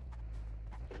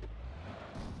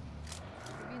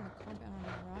 Could be in the compound on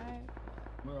the right.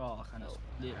 We're all kind of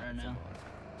split right now.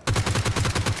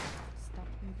 Stop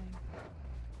moving.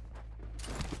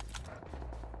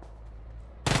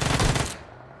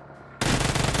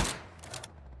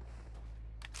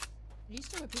 Do you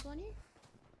still have people on you?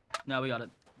 No, we got it.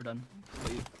 We're done.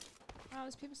 What you? Oh,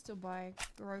 there's people still by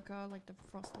Goroka, like the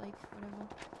Frost Lake, whatever.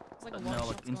 There's like a No, lot of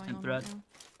like shots instant going on threat. right now.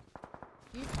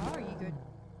 You are you good?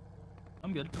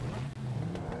 I'm good.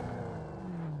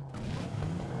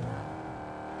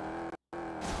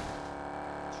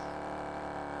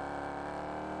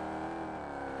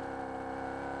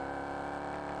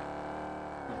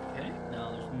 Okay,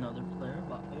 now there's another player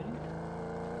bot waiting.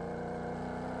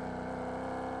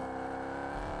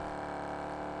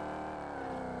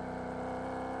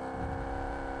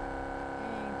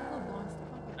 Dang, people are blowing stuff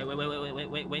up.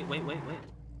 Wait.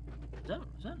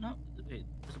 Is that not? Wait,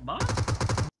 is it a bot?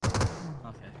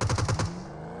 Okay.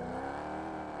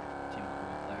 Team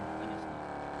cool player. I guess not.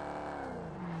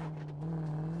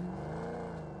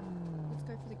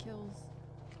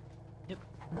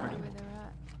 I don't know where they're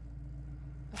at.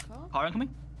 A car? Car incoming?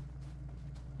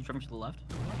 He's driving to the left.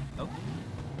 Oh.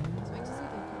 So wait to see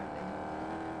the car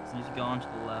there. He's gone to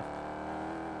the left.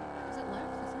 Is it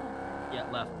left? It's not right. Yeah,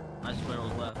 left. I swear it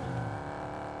was left.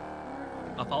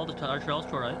 I'll follow the trails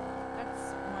to our right.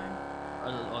 That's mine.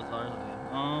 Oh, it's ours. Okay.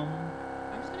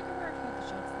 I'm just gonna go where I can get the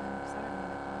shots then, because I don't know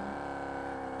the car.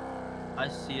 I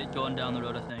see it going down the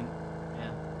road, I think.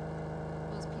 Yeah.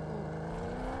 Those people,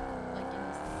 like, in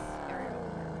this area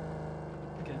over here.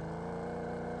 Okay.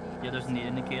 Yeah, there's an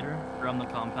indicator from the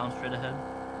compound straight ahead.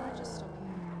 I might just stop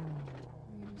here.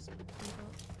 Or you just leave up.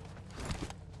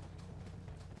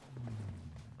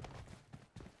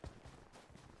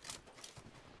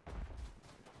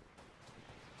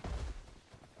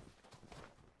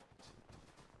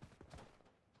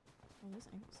 Oh, this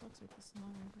angle sucks with the snow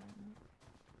right now.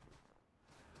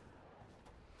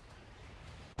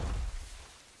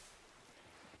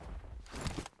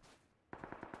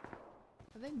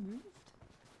 Have they moved?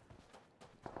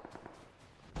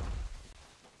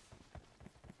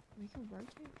 We can rotate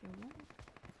if you want.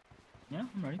 Yeah,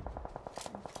 I'm ready.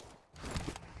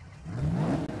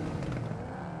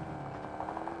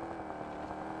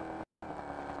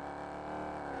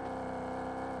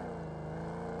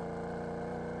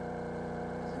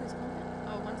 Isn't this compound?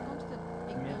 Oh, one's gone to the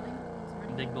big Yeah. building. One's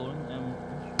running. Big building. I'm not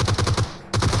about to get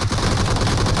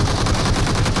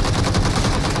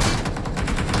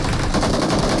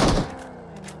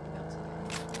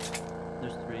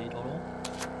There's 3 total.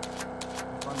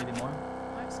 Or maybe more.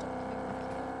 I'm still giving rock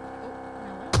here. Oh,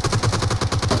 now left.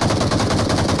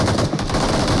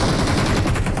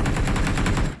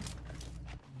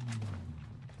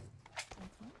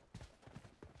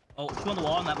 Oh, 2 on the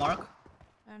wall on that mark.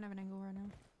 I don't have an angle right now.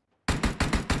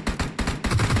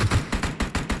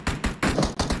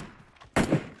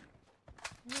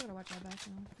 Maybe I gotta watch our back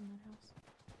now from that house.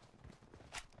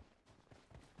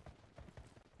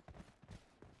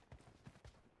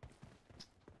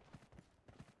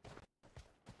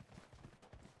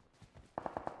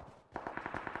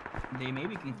 They may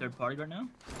be getting third party right now.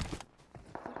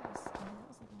 I thought it was, oh, that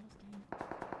was the last game.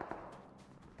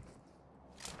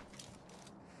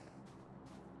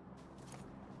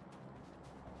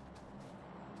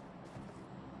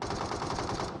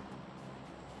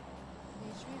 Yeah,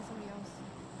 he's shooting at somebody else.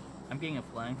 I'm getting a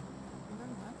flank. I'm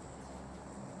going left.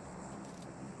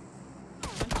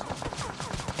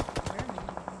 Where am I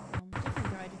getting from?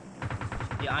 Different guy,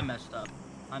 different guy. Yeah, I messed up.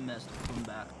 I missed coming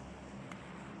back.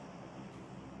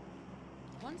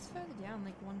 One's further down,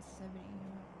 like 170.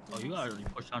 Oh, you gotta already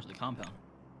push down to the compound.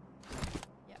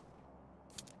 Yeah.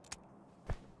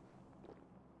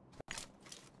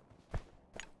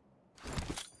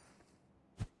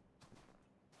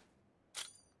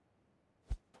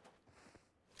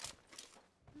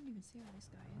 I don't even see how this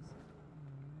guy is.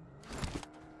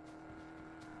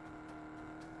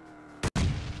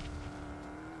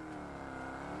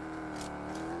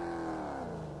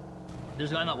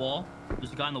 There's a guy on that wall.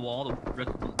 There's a guy on the wall, the brick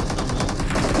stone wall.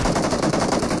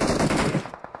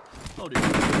 Oh, dude.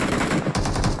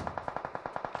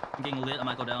 I'm getting lit. I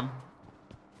might go down.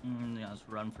 Yeah, let's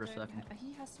run for a second.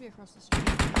 He has to be across the street.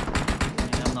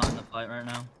 Yeah, I'm not in the fight right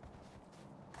now.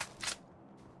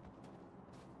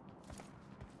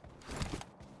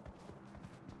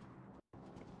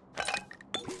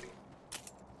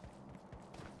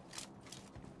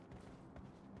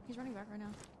 He's running back right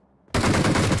now.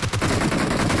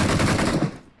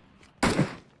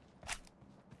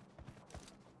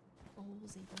 Oh,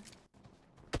 zebra.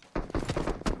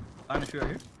 Find the tree right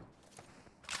here.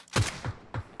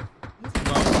 He's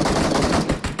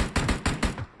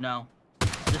No.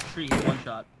 This tree hit 1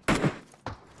 shot.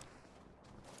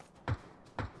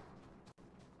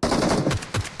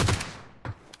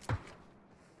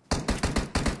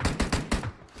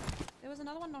 There was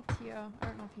another one knocked here. I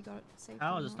don't know if he got it safe.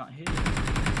 How or is this not hitting?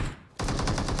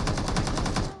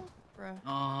 Oh, bruh.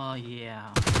 Oh,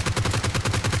 yeah.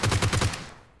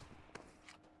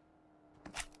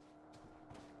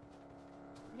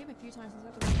 I hit him a few times. Is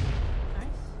that the one?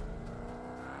 Nice.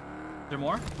 Is there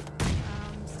more?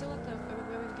 Still at the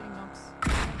where we were getting knocks.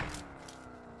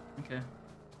 Okay.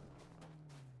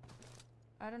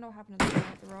 I don't know what happened to the guy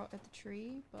at the rock at the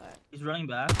tree, but He's running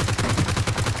back.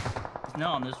 He's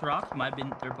now on this rock. He might have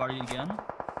been third party again. So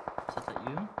that's at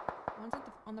you. one's at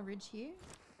the on the ridge here.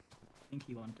 I think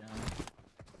he went down.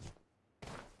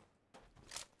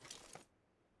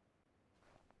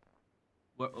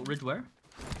 Where, ridge where?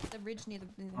 The ridge near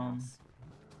the Um, house.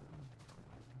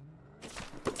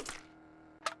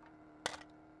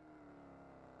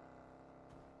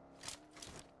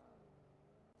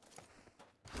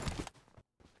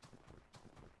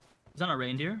 It's on a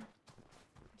reindeer.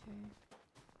 Okay.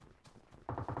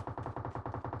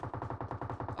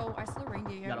 Oh, I saw the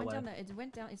reindeer. Yeah, Got it went away. down. It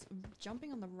went down. It's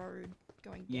jumping on the road,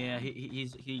 going down. Yeah,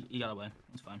 he got away.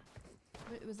 It's fine.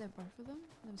 Wait, was there both of them?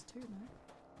 There was two,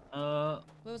 no?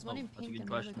 There was one in That's a pink good and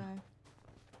question. the other guy.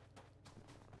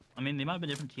 I mean, they might have been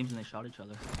different teams and they shot each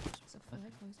other. It's a flare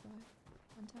close by.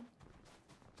 110.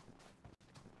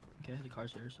 Okay, the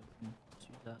car's here, so we can just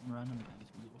use that and run and we can get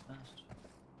some loot real fast.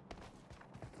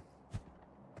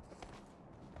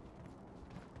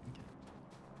 Okay.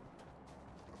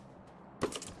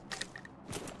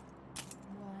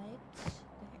 What the heck?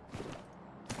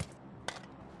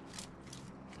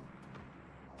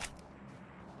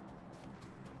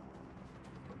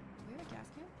 We have a gas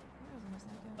can? Where was almost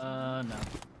that gas can? No.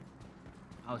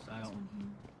 I This don't. one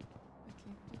here.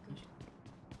 Okay, we're good.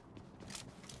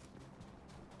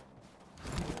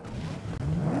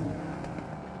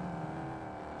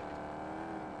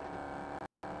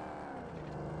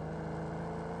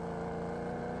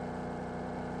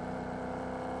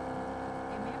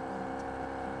 They may have gone into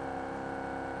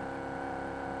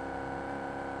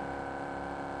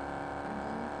I'm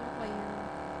going for the player.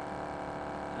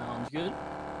 Sounds good.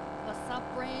 What's up,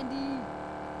 Brandy?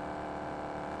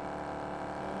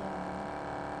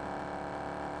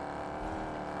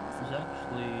 There's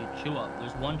actually two up.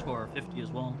 There's one to our 50 as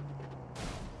well.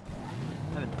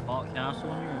 I haven't bought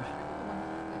castle in years.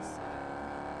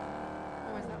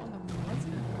 Oh, is that on the what's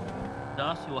it?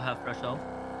 Dust, you will have fresh health.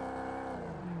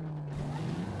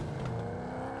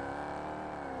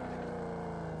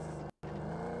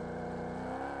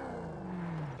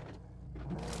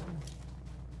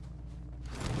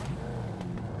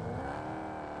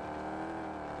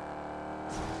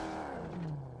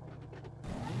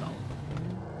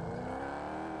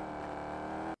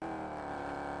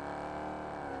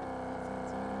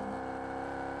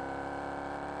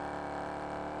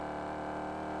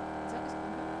 Is that this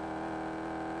compound?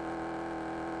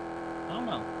 I don't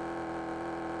know. Oh, no?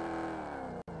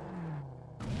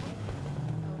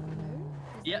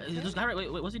 Is Yeah, that a this thing? guy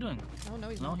right. Wait, what's he doing? Oh, no,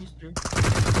 he's No, not. he's here.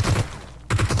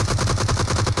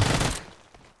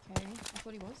 Okay, I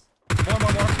thought he was.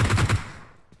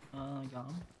 More. Got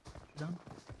him. Done.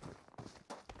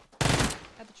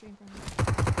 At the tree in front of me.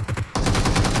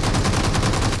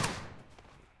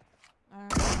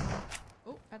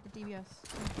 Oh, at the DBS. In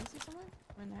the fence here somewhere?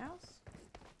 Or in the house?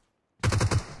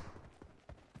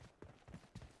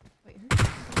 Wait, who?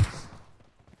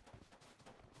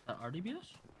 That RDBS?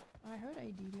 I heard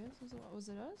a DBS. Was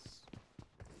it us?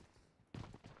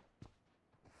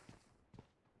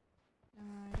 I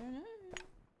don't know.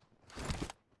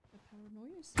 The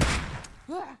paranoia.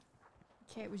 Ah!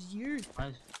 Okay, it was you.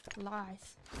 Nice.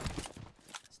 Lies.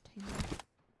 It's teamwork.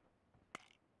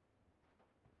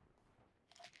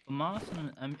 Famas and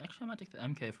an M. Actually, I might take the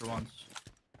MK for once.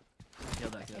 See how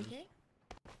that goes.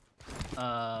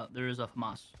 AK? There is a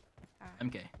Famas. Ah.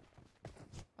 MK.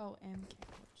 Oh, MK.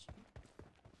 Gotcha.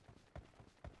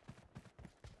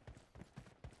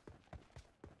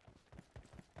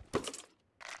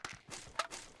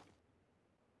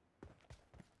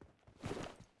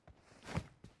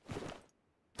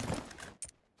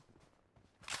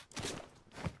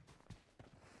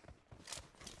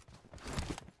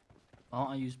 Well,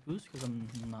 I use boost because I'm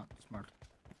not smart.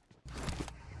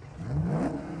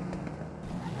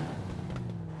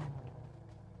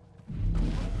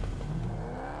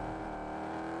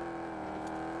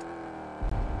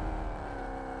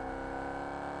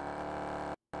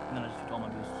 And then I just use all my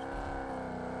boosts.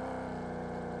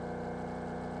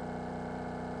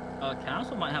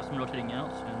 Castle might have some rotating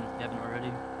out soon if they haven't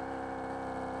already.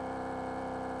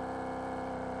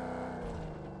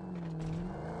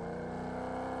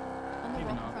 On the Maybe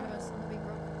rock not. in front of us, on the big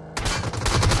rock.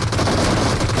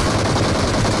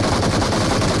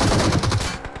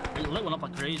 They lit one up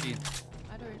like crazy.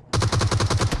 I don't.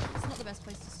 It's not the best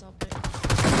place to stop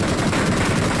it.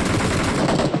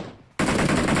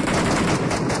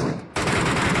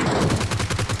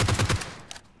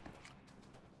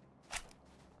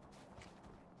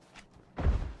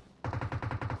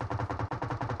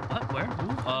 What? Where?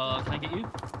 Who? Can I get you?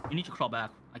 You need to crawl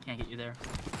back. I can't get you there.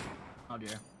 Oh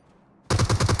dear. He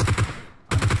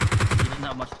doesn't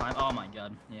have much time. Oh my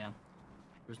god. Yeah.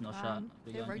 There's no shot.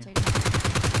 Big They're on you. rotating.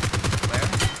 Where?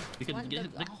 You can One-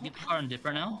 get the- the car and dip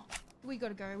right now. We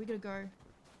gotta go. We gotta go.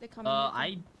 They're coming.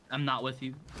 I'm not with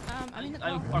you. I'm in the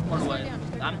I'm car. far Just go away. down,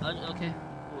 just go I'm down. okay.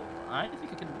 Well, I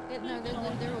think I can. No, they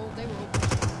were all.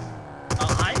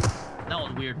 That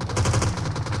was weird.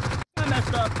 I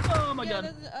messed up. Oh my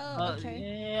god. Okay.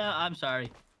 Yeah, I'm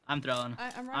sorry. I'm throwing.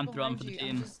 I'm right I'm throwing behind for the you.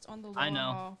 team. I'm just on the lower I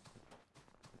know. half.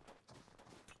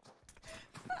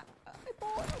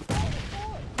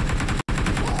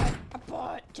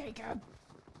 Jacob!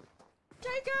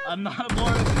 Jacob! I'm not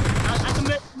aborting. I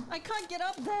commit. I can't get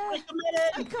up there! I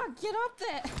committed. I can't get up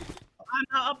there! I'm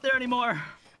not up there anymore.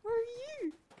 Where are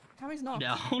you? How many's knocked?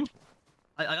 Down.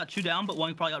 I got 2 down, but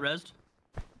 1 probably got rezzed.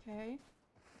 Okay.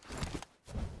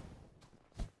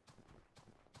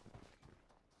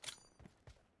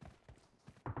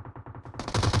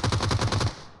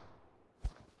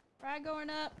 Right, going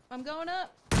up. I'm going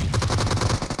up.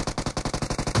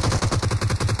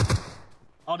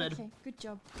 All dead. Okay, good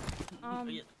job.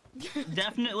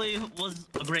 Definitely was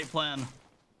a great plan.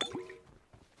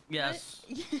 Yes.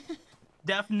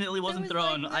 Definitely wasn't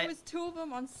thrown. There was 2 of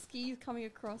them on skis coming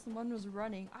across and one was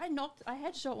running. I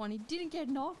headshot one. He didn't get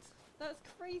knocked. That's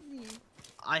crazy.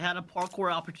 I had a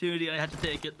parkour opportunity and I had to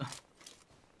take it.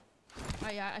 Oh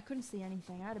yeah, I couldn't see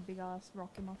anything. I had a big ass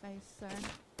rock in my face, so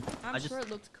I'm sure it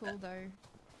looked cool though.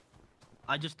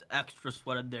 I just extra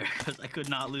sweated there because I could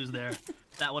not lose there.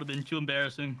 That would have been too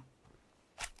embarrassing.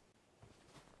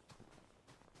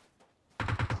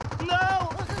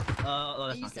 No!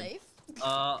 Are you safe?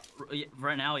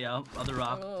 Right now, yeah. Other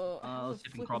rock. Let's see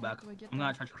if we can crawl back. I'm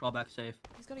gonna try to crawl back safe.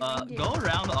 Go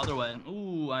around the other way.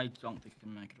 Ooh, I don't think I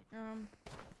can make it.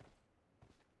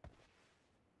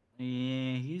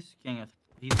 Yeah, he's king of.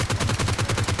 He's.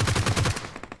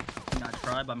 Not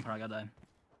try, but I'm probably gonna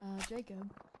die.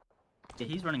 Jacob. Yeah,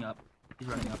 he's running up. He's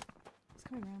running up. He's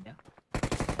coming around. Yeah.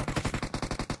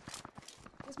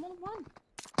 There's more than one.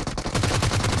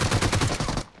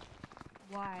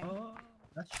 Why?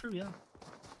 That's true, yeah.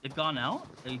 They've gone out?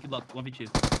 Yeah, you could look, 1v2.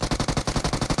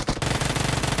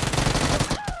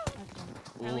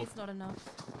 Okay. At least not enough.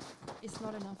 It's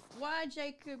not enough. Why,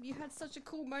 Jacob? You had such a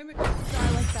cool moment to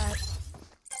die like that.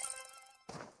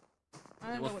 I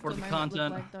don't know what the moment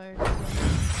looked like, though.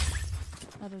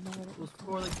 I don't know what it was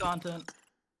for the content.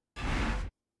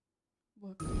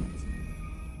 What content?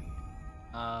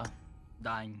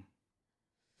 Dying.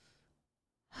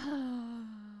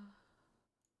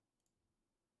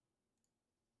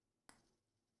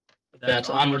 That's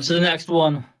onward to the next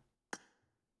one.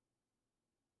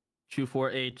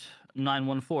 248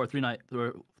 914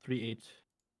 3938.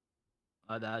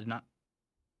 I did not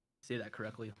say that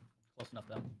correctly. Close enough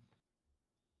though.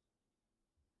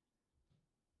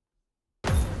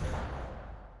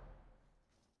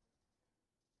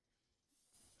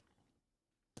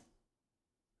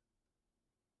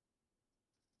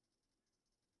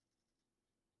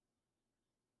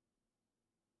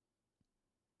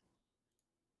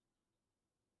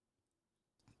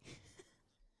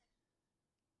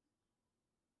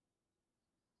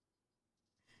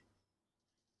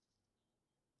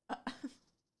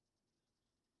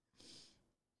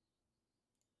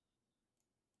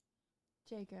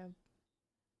 Jacob.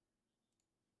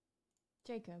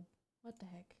 Jacob, what the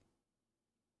heck?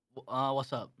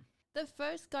 What's up? The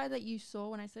first guy that you saw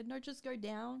when I said no, just go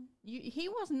down. He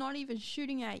was not even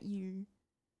shooting at you.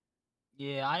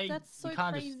 Yeah, That's so we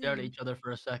kind of crazy. just stared at each other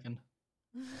for a second.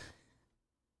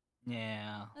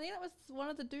 Yeah. I think that was one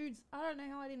of the dudes. I don't know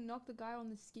how I didn't knock the guy on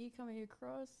the ski coming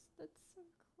across. That's so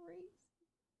crazy.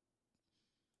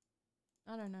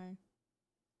 I don't know.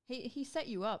 He set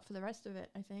you up for the rest of it,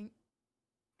 I think.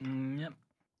 Yep.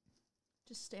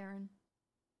 Just staring.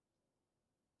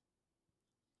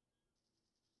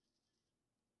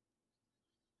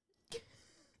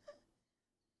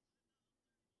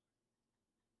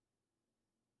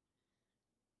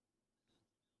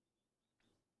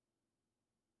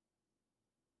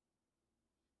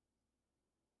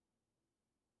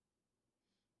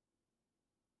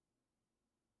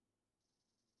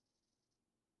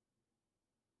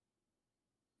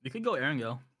 We could go air and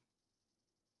go.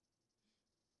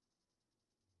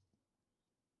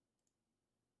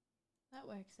 That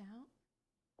works out.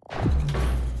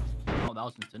 Oh, that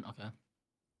was instant. Okay.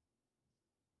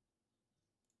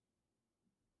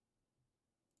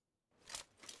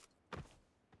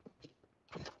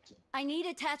 I need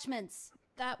attachments.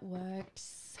 That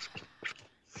works.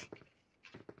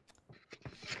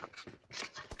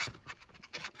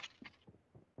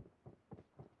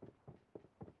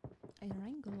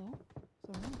 Erangolo.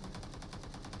 Sorry.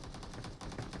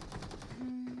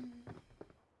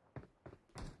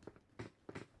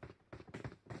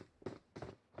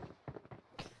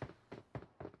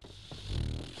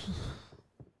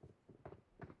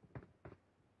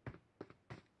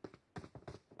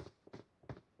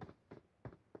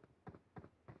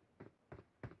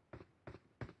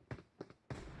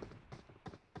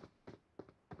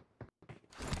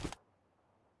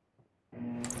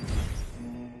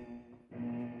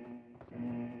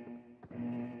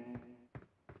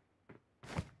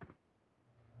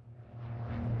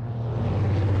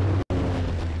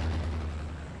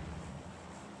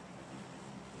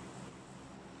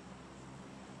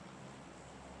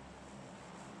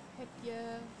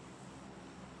 Yeah.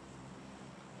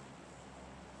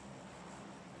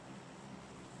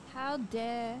 How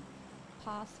dare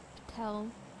Patel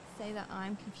say that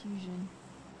I'm confusion?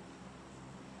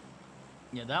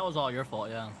 Yeah, that was all your fault,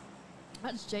 yeah.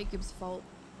 That's Jacob's fault.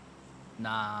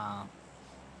 Nah.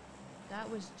 That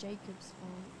was Jacob's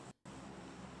fault.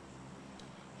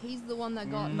 He's the one that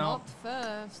got Nope. knocked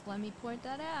first. Let me point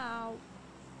that out.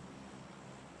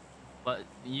 But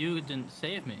you didn't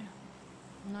save me.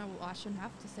 No, well, I shouldn't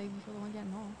have to save you for the one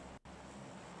getting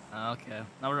knocked. Okay.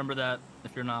 I'll remember that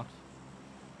if you're knocked.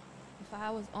 If I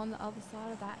was on the other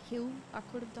side of that hill, I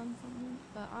could have done something,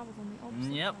 but I was on the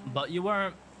opposite Yep, side. but you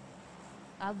weren't.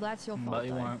 That's your fault, But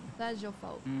you though. weren't. That is your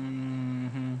fault.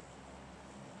 Mm-hmm.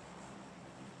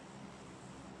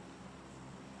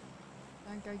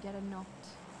 Don't go get a knocked.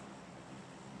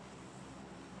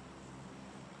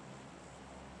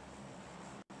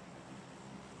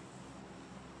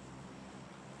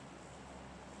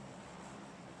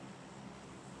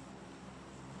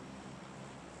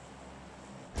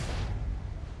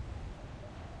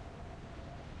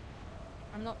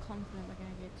 I'm not confident we're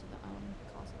gonna get to the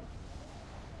castle.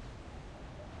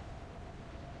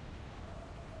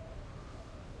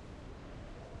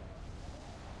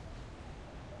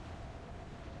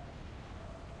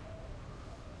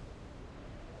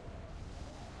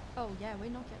 Oh yeah, we're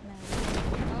not getting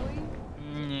there. Are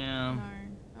we? Yeah. No.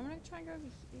 I'm gonna try and go over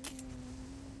here.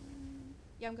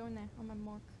 Yeah, I'm going there on my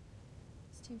mark.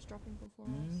 This team's dropping before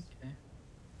us. Okay.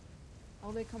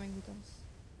 Oh, they're coming with us.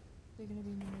 They're gonna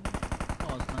be in the middle.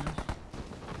 Oh, that's nice.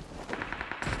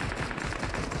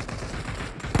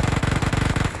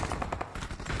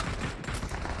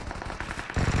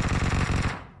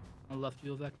 I left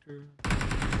you a vector.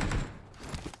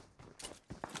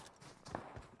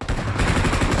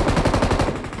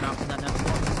 Not from that next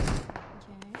one.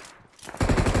 Okay.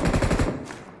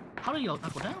 How did you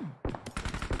not go down?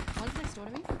 One's next door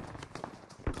to me.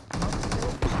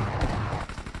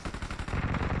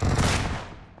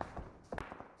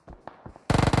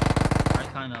 I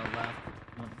kind of left.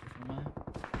 Went a different way.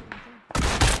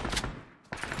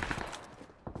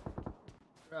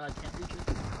 I can't reach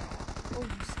it. Oh,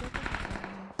 you skipped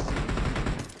it.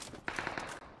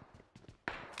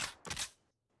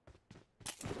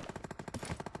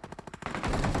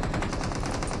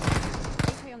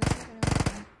 Okay, on the second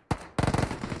one.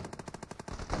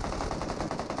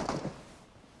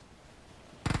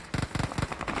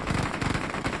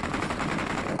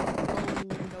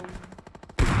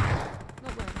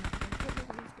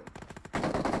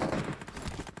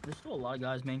 There's still a lot of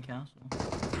guys main castle. There's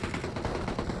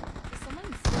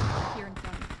someone still here in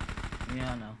front.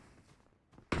 Yeah, I know.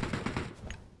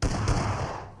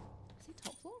 Is he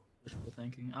top floor? Wishful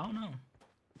thinking. I don't know.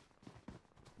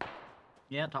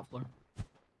 Yeah, top floor.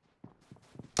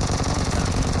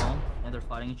 And they're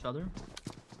fighting each other.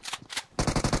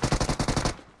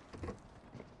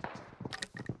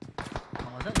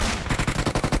 Oh, is that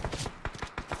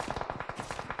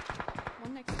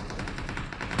One next to me.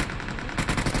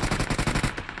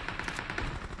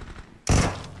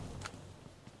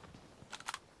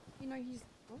 You know, he's...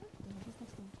 What? No, he's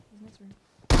next door. He's next room.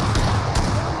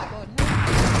 Oh my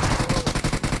god,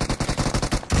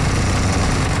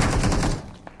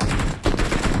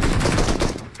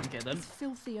 okay then? It's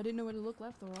filthy. I didn't know where to look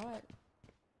left or right.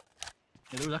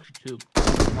 Yeah, there was actually two.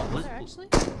 Oh, Was there actually?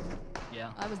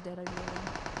 Yeah. I was dead over there.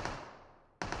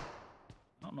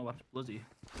 I don't know what's Blizzy.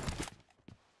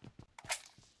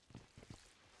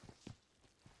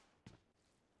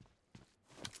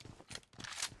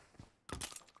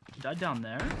 He died down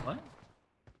there? What?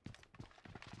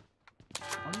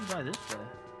 How did he die this way?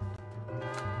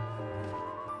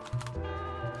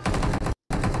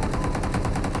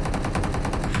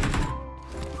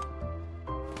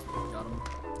 Got him.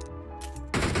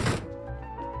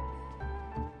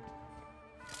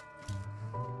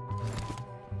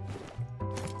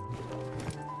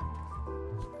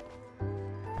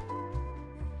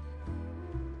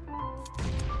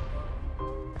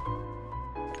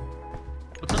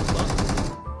 What's up, boss?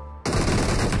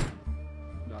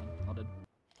 Got him. All dead.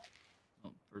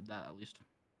 Oh, for that at least.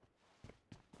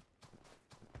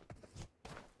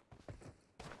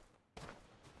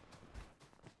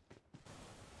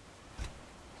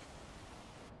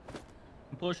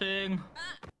 I'm pushing.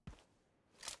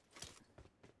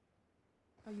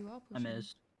 Oh, you are I pushing.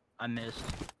 missed. I missed.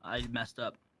 I messed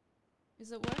up.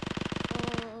 Is it work?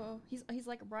 Oh, he's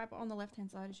like right on the left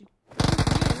hand side as you.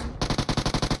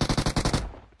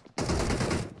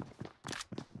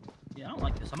 Yeah, I don't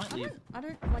like this. I might leave. I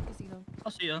don't like this either.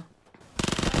 I'll see ya.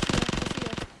 I'll see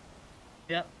ya.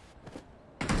 Yep.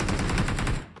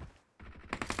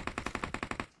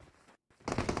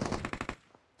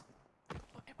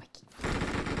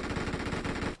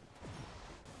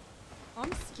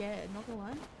 scared, not gonna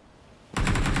lie.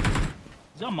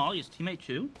 Is that Molly his teammate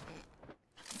too?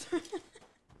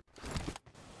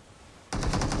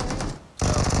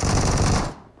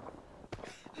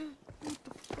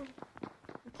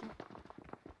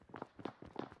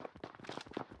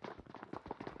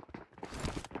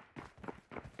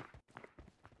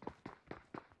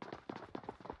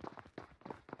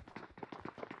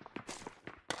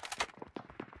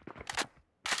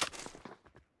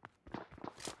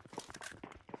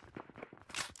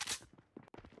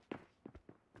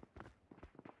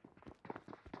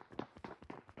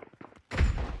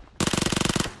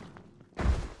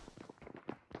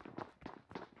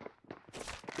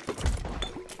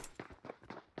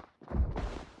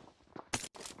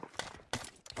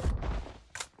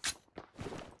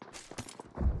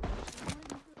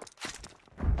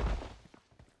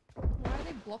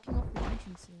 Blocking off the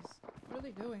entrances. What are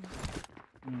they doing?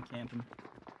 Camping.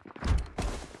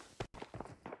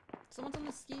 Someone's on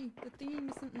the ski. The thingy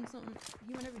missing something.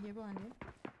 He went over here behind you.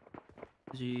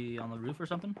 Is he on the roof or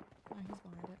something? No, he's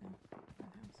behind it now.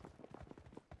 Behind the house.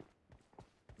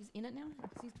 He's in it now? I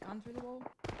can see his gun through the wall.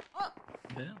 Oh!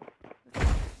 Yeah.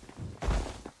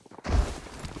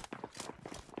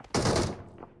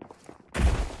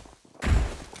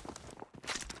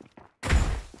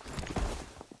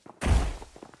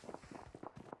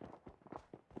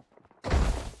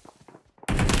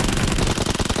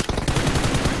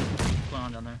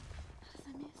 Down there.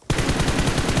 How did I miss?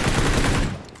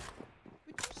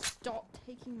 Would you stop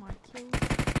taking my kills?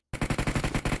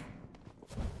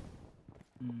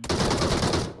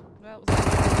 Well, it was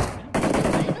I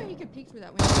didn't know he could peek through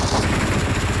that window.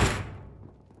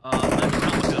 That's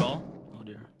not good at all. Oh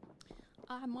dear.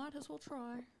 I might as well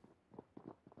try.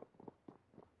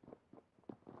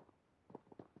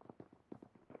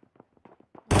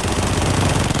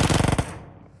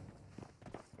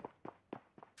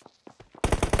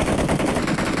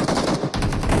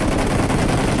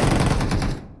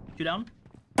 Two down.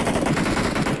 Is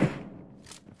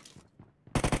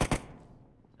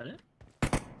that it?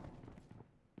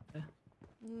 Okay.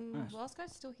 Nice. Last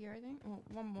guy's still here, I think. Well,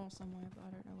 one more somewhere, but I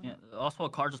don't know where. Yeah. Also, a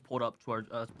car just pulled up to our.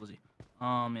 That's Blizzy.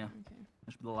 Yeah. Okay.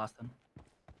 That should be the last then.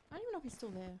 I don't even know if he's still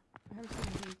there. I haven't seen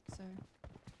him leave, so.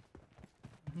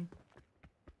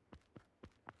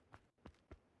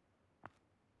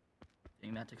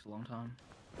 Dang, that takes a long time.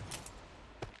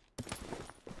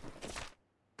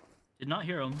 Did not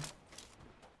hear him.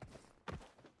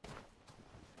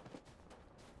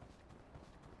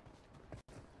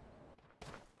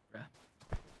 Bruh.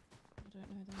 I don't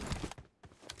know that.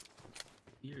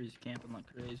 Here he's camping like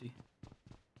crazy.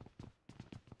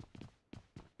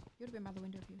 He would have been by the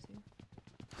window if he was here.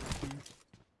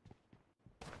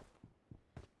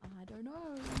 I don't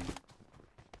know.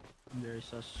 I'm very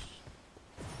sus.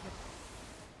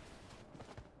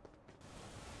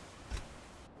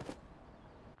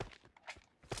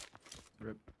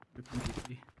 Rip and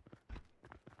GP.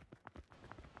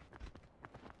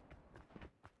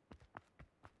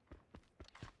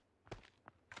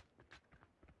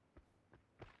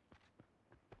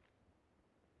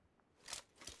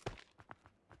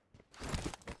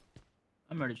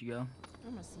 I'm ready to go.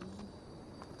 I'm gonna see.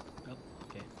 Oh,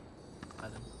 okay. Bye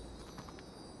then.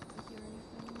 If you're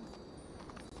anything.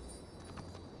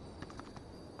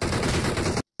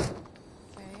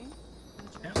 Okay.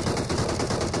 Yeah.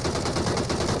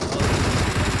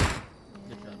 Good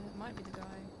Yeah, job. it might be the guy.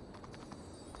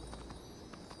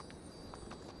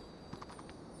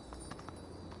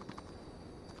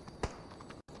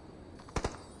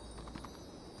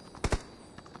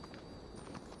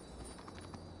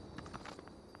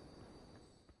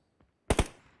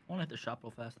 I want to hit the shop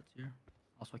real fast. That's here.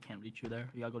 Also, I can't reach you there.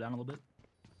 You gotta go down a little bit.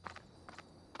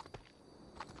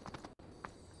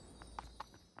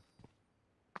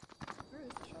 Where is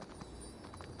the shop?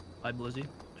 By Blizzy,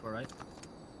 to our right.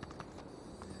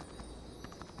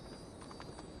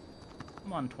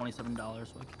 I'm on $27,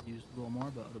 so I could use a little more,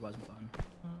 but otherwise I'm fine.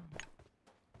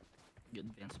 Get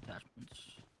advanced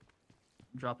attachments.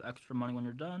 Drop extra money when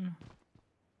you're done.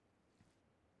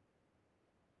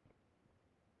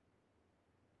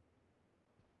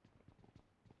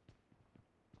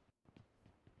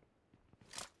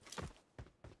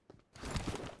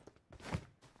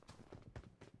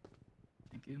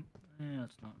 Thank you. Yeah,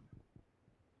 it's not.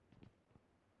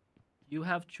 You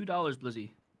have $2, Blizzy.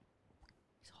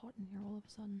 It's hot in here all of a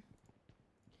sudden.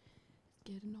 It's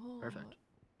getting hot. Perfect.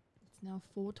 It's now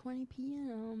 4:20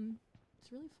 p.m.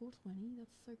 It's really 4:20.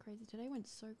 That's so crazy. Today went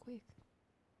so quick.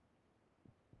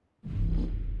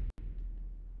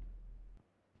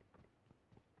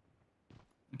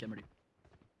 Okay, I'm ready.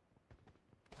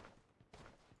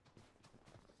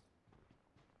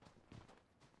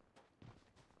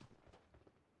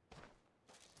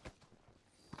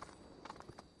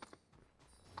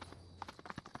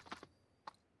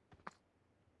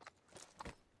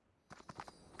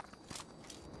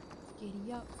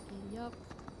 Giddy up, giddy up.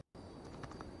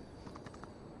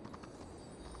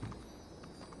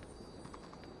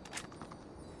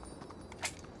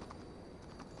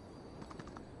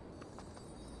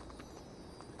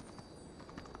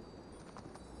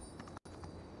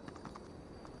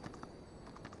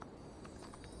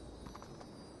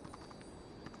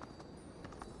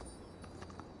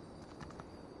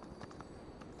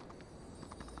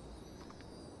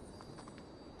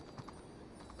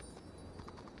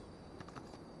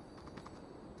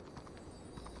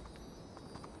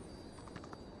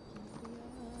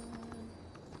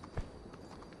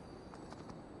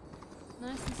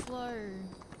 Nice and slow.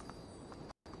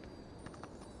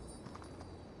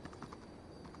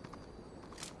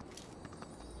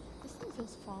 This thing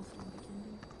feels faster than the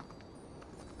Kindle.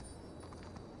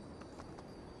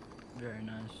 Very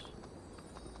nice.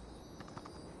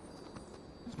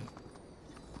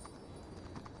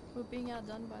 We're being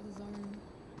outdone by the zone.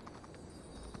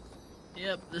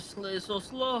 Yep, this sleigh is so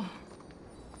slow.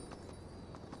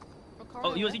 Ricardo,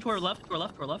 Oh, USD to our left, to our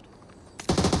left, to our left.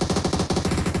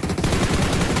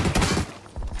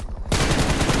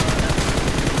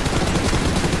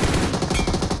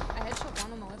 I headshot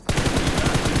one on the left side.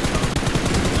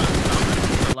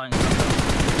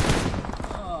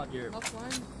 Oh dear. Knocked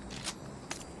one.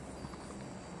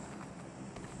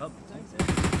 Oh, Zone's it.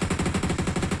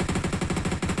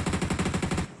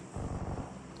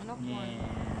 I knocked one.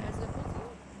 yeah. Is it full team?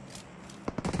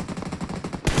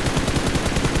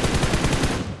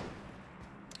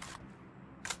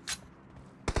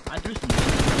 I threw some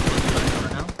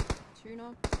right now. Two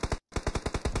knock.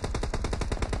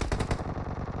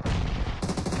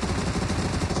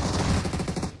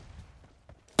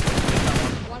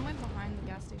 One went behind the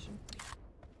gas station.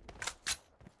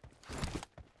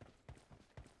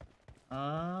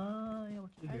 Yeah,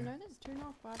 what to do I here? know there's two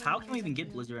knock, but I don't How know can we even get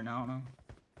exactly. Blizzard right now? I don't know.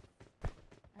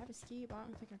 I have a ski, but I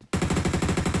don't think I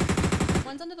can.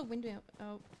 One's under the window.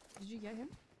 Oh, did you get him?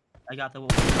 I got the.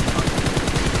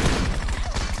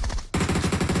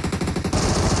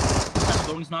 That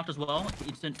building's knocked as well.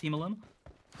 Instant team elim.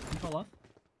 Control off.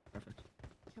 Perfect.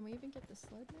 Can we even get the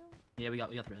sled now? Yeah, we got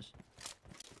the res.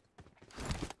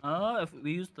 If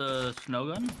we use the snow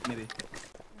gun, maybe.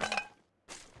 I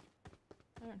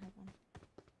don't have one.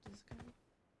 Does this guy have?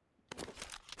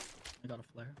 I got a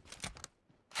flare.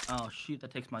 Oh shoot,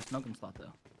 that takes my snow gun slot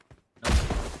though. Nope.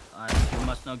 I don't give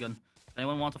my snow gun. If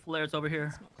anyone wants a flare, it's over here.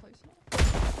 It's not close enough.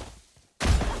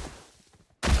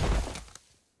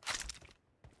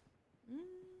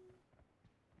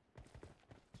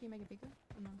 Can you make it bigger?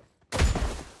 Or no?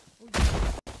 Oh, yeah.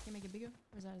 Can you make it bigger?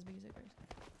 Or is that as big as it goes?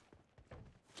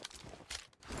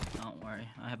 Don't worry,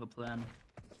 I have a plan.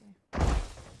 Okay.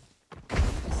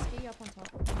 Just ski up on top.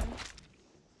 You know?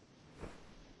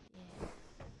 Yeah.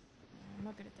 I'm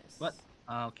not good at this. What?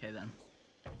 Okay then.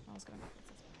 I was going back.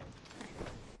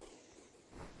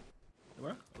 Did it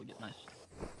work? Oh, get nice.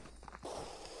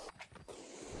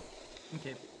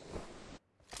 Okay.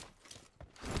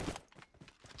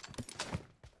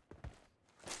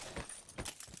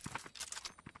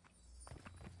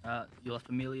 You left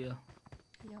Amelia.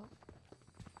 Yep.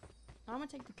 I'm gonna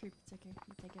take the coupe. It's okay.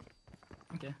 You take it.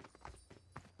 Okay.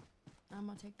 I'm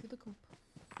gonna take the coupe.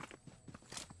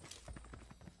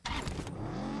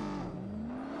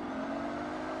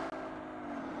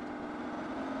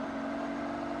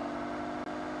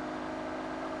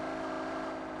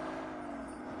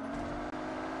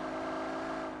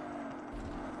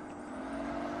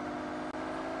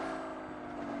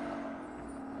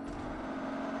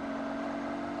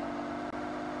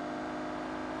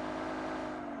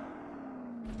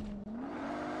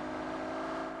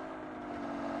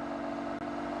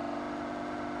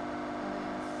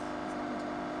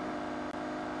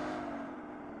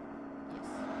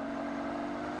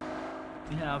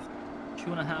 We have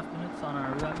 2.5 minutes on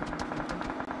our revive.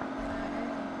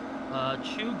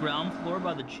 Chew ground floor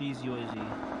by the cheese UAZ.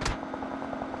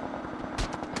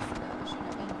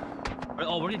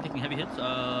 Oh, we're taking heavy hits.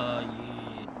 Yeah.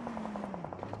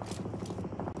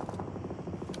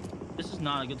 This is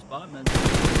not a good spot, man. I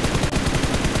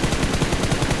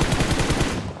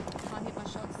hit my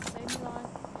shots to save me life.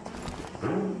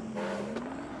 Move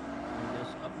this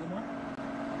up a little more.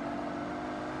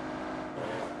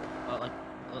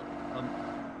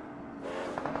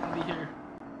 Be here.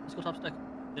 Let's go top stick.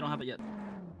 They don't have it yet.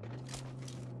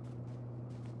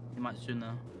 They might soon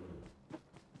though.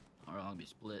 Or I'll be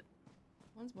split.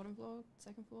 One's bottom floor,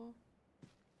 second floor.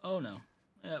 Oh no.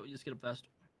 Yeah, we just get up fast.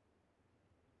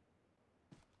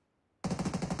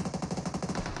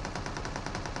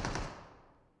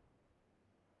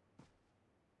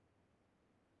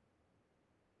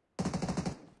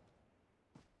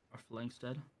 flank's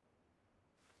dead.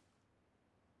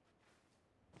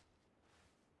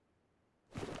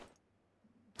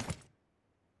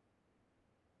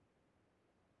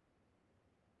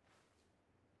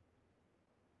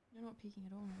 You're not peeking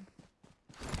at all, man.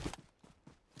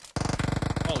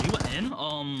 Oh, you went in?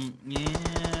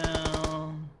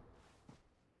 Yeah.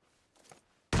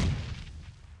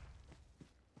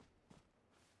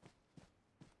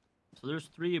 So there's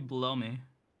 3 below me.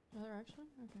 Oh, there actually?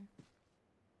 Okay.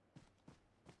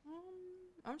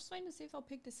 I'm just waiting to see if they'll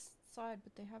pick this side,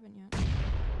 but they haven't yet.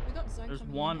 We got zone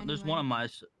coming in There's anyway. one on my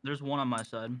there's one on my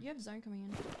side. You have zone coming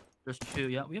in. There's 2.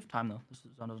 Yeah, we have time though. This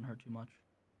zone doesn't hurt too much.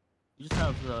 You just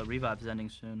have the revives ending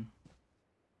soon.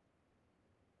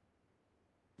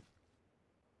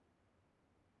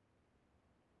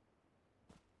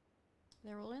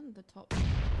 They're all in the top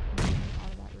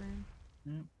out of that room.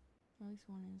 Yep. At least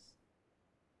one is.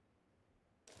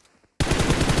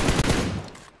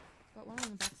 Got one on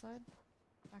the back side.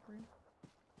 Back room.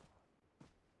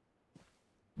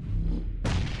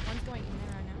 One's going in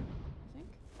there right now, I think.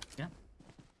 Yeah.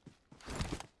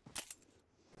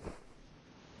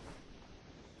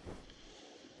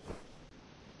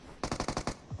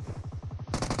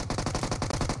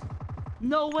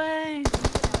 No way! Out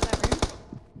of that room?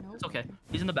 Nope. It's okay.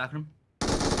 He's in the back room.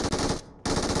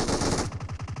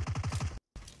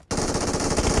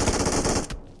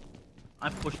 I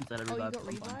pushed instead of Oh, you revive. got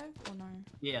revive or no?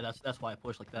 Yeah, that's why I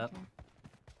pushed like that. Okay.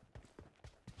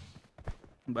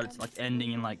 But it's like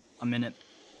ending in like a minute.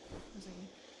 One second.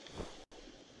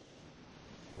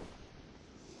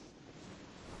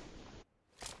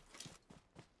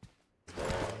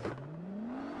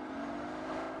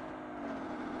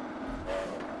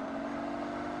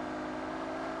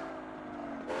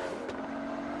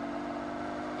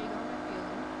 Are you going back for your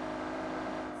loot?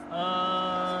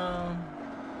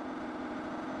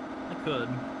 I could.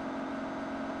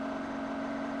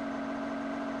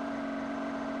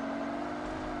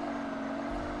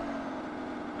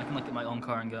 I can like get my own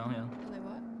car and go. Yeah. Are they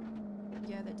what?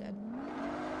 Yeah, they're dead.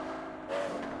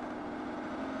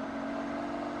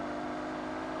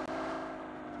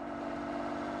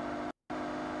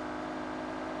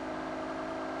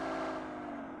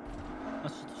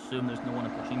 Let's just assume there's no one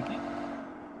at Pochinki.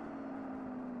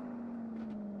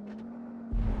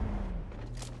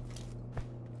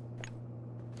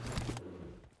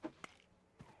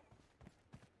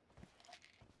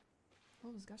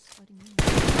 Oh, this guy's fighting me.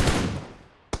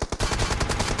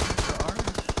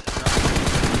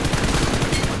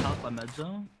 My house by med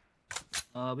zone.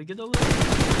 We get over there.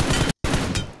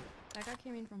 That guy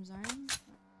came in from zone. I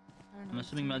don't know. I'm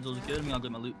assuming med zone's good. I'll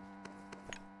get my loot.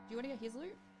 Do you want to get his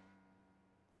loot?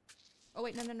 Oh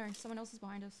wait, no. Someone else is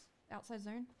behind us. Outside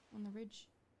zone on the ridge.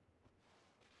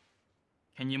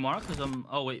 Can you mark? Cause I'm.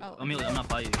 Oh wait, Oh, Amelia, I'm not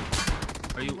by you.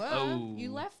 Are you? were. Oh.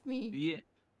 You left me. Yeah.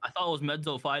 I thought it was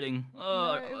Medzo fighting.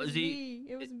 No, it was is he? me.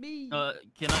 It was me.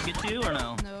 Can I get you or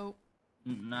no? No.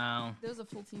 No. There was a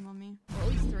full team on me. Or at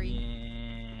least 3.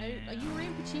 Yeah. You were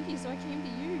in Pochinki, so I came to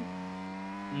you.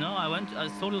 No, I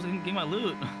told you I was gonna get my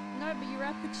loot. No, but you were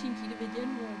at Pochinki to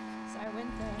begin with, so I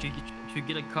went there. To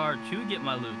get a car to get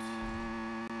my loot.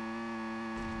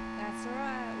 That's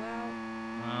alright.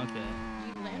 Well, Okay.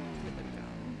 you landed with a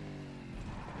gun.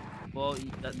 Well,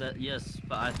 yes,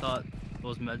 but I thought it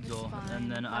was Medzo,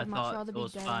 and then I thought it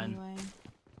was fine. Anyway.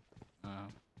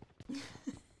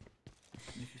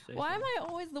 Why am I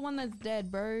always the one that's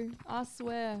dead, bro? I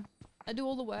swear. I do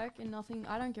all the work and nothing.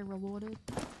 I don't get rewarded.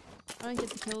 I don't get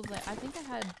the kills. Like, I think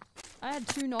I had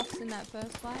 2 knocks in that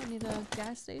first fight near the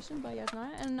gas station by Yas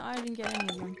Night, and I didn't get any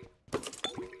of them.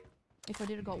 If I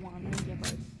did, I got 1. I didn't get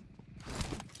both.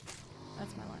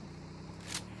 That's my life.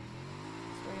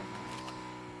 Story of my life.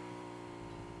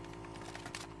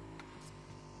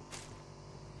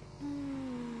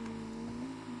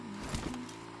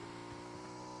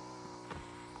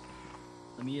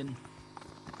 Let me in.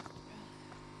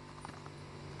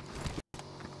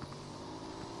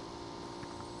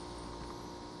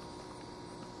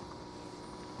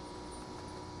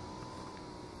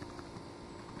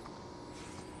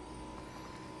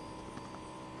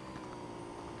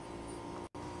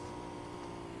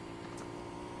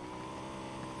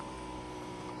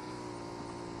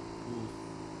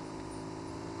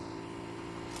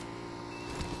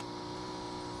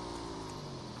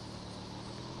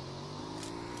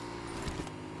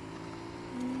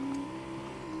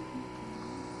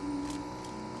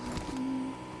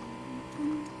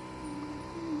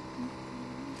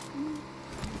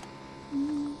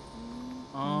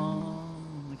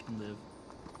 I can live.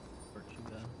 Not too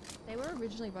bad. They were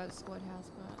originally by the squad house,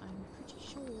 but I'm pretty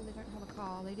sure they don't have a car.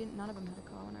 car. They didn't. None of them had a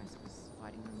car when I was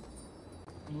fighting them.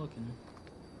 I'm looking.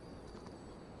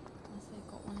 Unless they've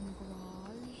got one in the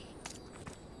garage.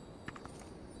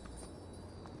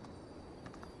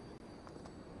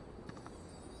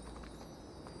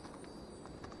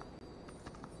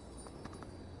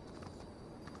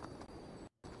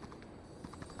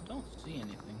 I don't see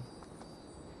anything.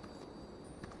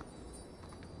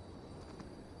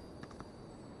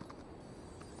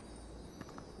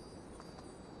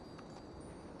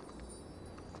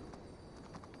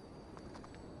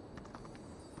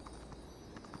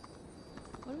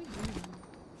 What are we doing?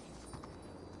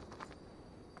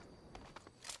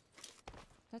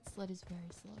 That sled is very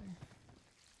slow.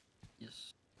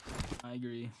 Yes, I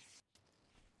agree.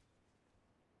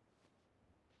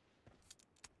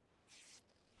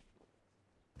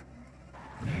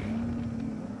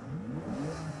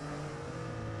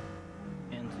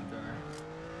 Fancy car.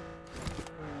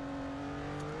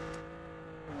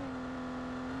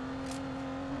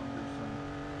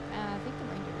 I think the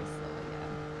reindeer is slower, yeah.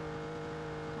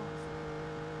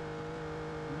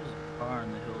 There's a car in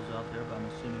the hills out there, but I'm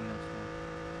assuming that's not.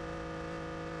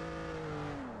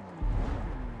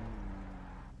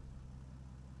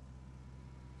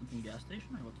 Something gas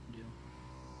station or what's the deal?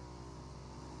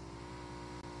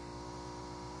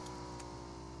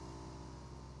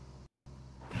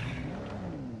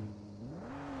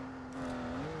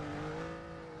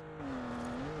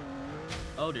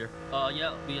 Oh dear.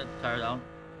 Yeah, we got the tire out.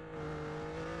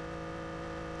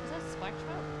 Is that a spike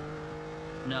trap?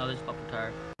 No, there's a couple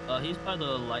tire. He's by the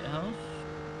lighthouse.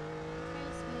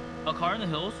 Spaceman. A car in the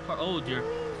hills. Car. Oh dear.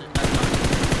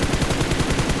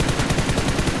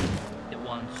 Hit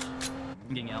once.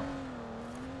 I'm getting out.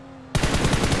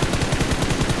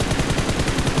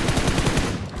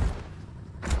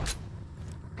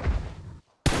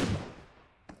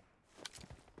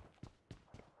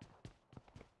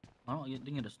 Oh, you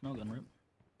didn't get a snow gun, Rip.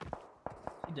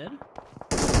 Is he dead?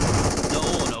 No,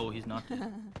 no, he's not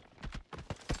dead.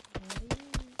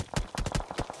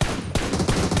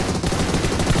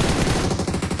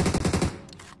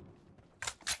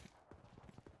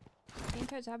 Game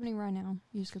code's happening right now.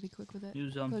 You just gotta be quick with it.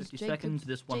 Use 50 seconds.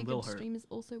 This one will hurt. Stream is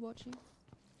also watching.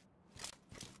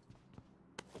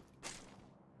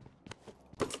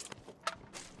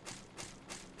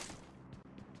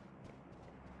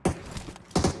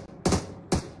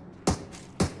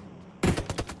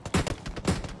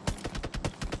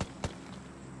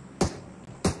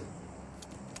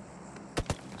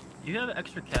 Do you have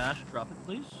extra cash? Drop it,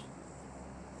 please.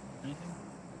 Anything?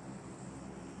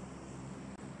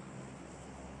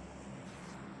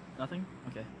 Nothing?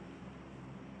 Okay.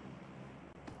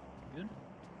 Good.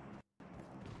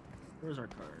 Where's our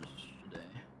cars today?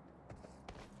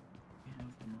 We have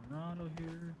the Murado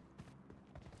here.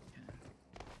 Okay.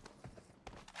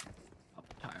 Pop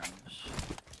the tire on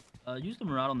this. Use the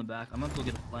Murado on the back. I'm gonna go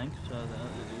get a flank. So ooh,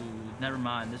 never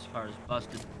mind. This car is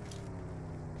busted.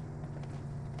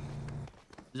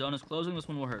 The zone is closing. This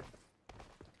one will hurt.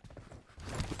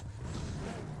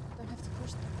 Don't have to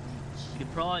push the bench. You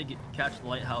could probably catch the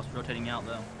lighthouse rotating out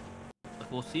though.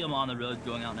 Like we'll see them on the road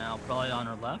going out now. Probably on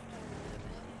our left.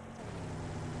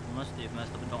 Unless they've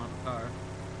messed up and don't have a car.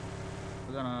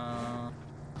 We're gonna...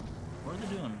 What are they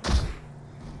doing?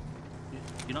 Do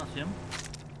you not see them?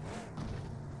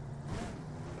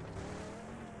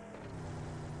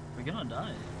 We're gonna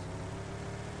die.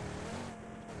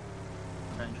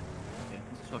 Range. Okay,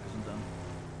 let's focus on them.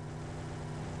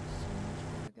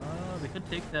 We could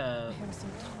take the My hair is so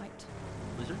tight.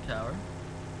 Lizard Tower.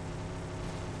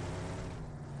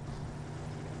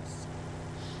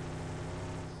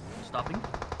 Stopping.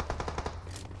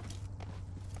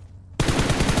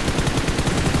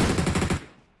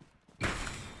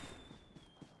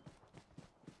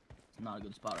 It's not a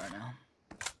good spot right now.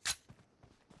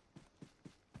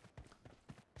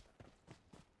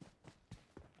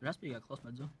 There has to be a close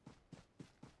med zone.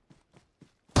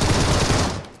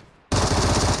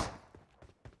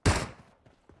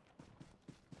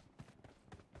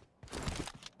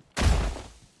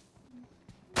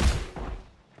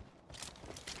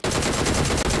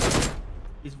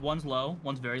 One's low,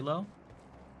 one's very low.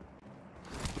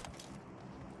 Oh,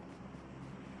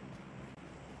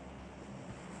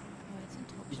 it's in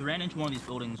top. He's ran into one of these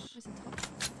buildings. It's in top.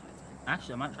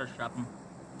 Actually, I might try to trap him.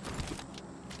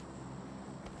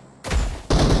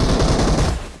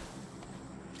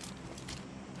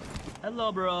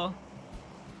 Hello, bro.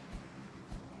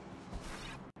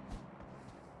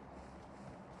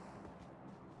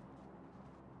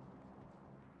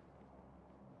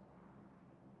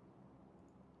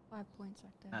 Points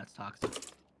right there. That's toxic.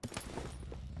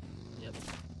 Yep.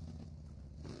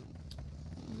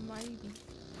 maybe.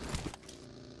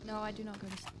 No, I do not go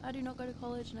to. I do not go to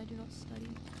college, and I do not study.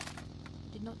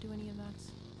 I did not do any of that.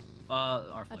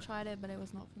 Our I tried it, but it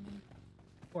was not for me.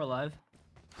 We're alive.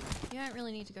 You don't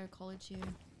really need to go to college here.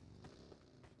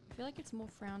 I feel like it's more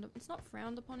frowned. It's not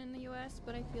frowned upon in the US,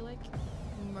 but I feel like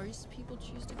most people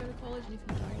choose to go to college, and if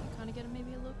you don't, you kind of get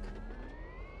maybe a look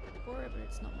for it. But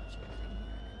it's not much of a thing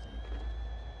here, I don't think.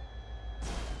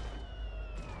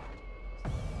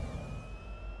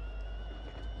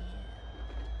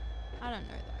 Yeah. I don't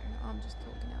know though. I'm just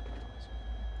talking out loud.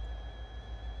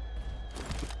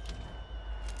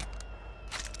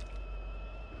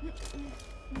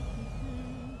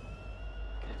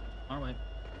 Alright.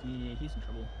 Yeah, he's in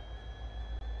trouble.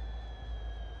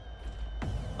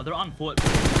 Oh, they're on foot.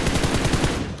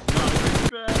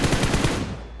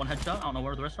 One headshot. I don't know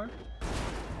where the rest are.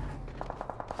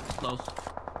 Close.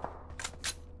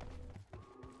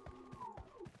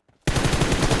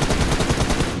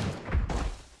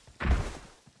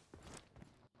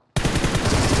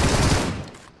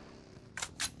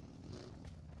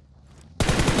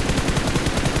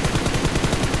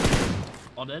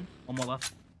 All dead. One more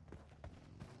left.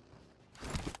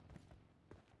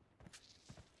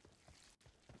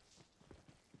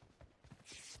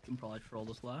 Can probably troll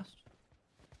this last.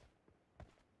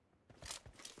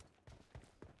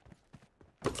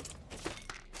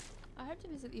 I hope to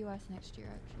visit the US next year,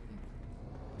 actually.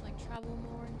 Like, travel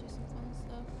more and do some fun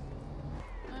stuff.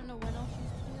 I don't know when I'll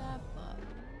choose to do that, but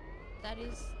that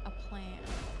is a plan.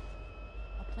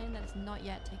 A plan that is not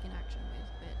yet taken action with,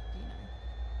 but, you know,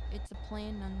 it's a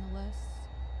plan nonetheless.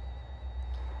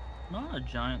 Not a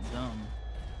giant zone.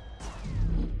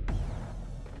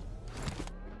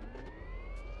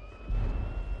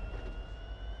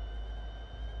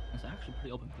 It's actually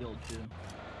pretty open field too.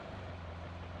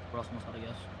 For us, almost out, I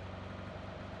guess.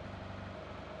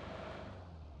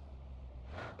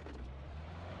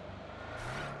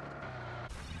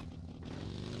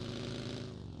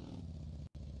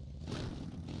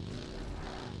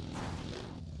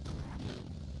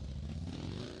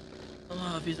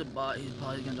 If he's a bot, he's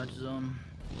probably gonna touch his own.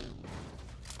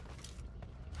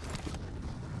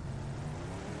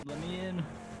 Let me in.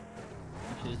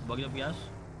 Actually, is the buggy up gas?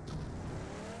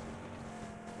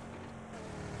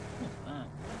 What's that?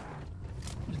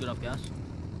 It's good enough gas.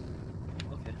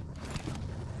 Okay.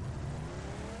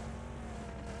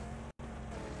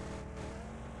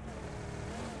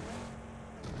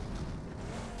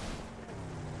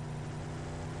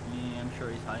 Yeah, I'm sure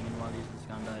he's hiding in one of these. This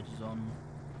guy died his own.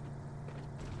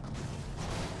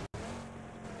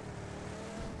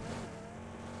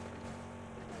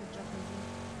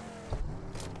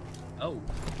 Oh,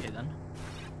 okay then.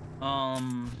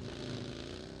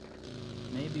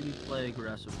 Maybe we play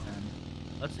aggressive then.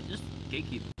 Let's just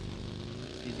gatekeep.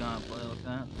 He's gonna play like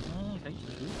that. Oh, okay,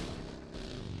 just shoot.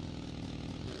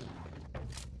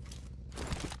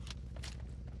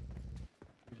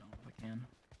 I don't know if I can.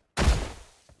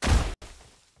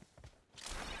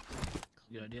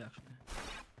 Good idea, actually.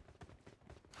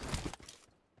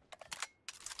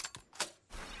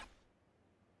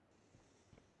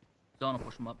 Still wanna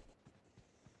push him up.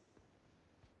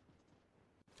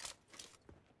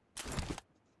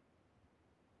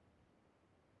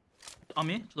 On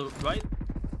me, to the right.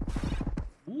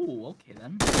 Ooh, okay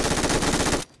then.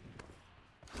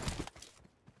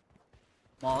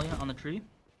 Molly on the tree.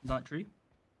 He's on that tree.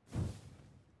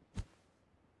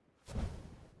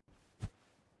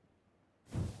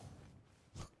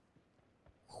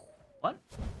 What?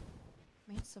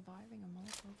 Man, surviving a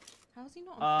Molotov. How is he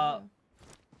not on fire?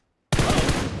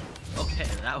 Oh. Okay,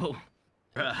 that will.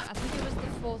 I think it was the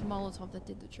fourth Molotov that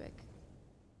did the trick.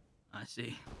 I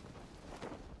see.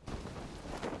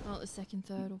 Not the second,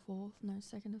 third, or fourth. No,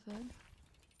 second or third.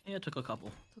 Yeah, it took a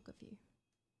couple. Took a few.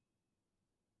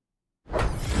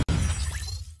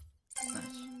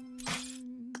 Nice.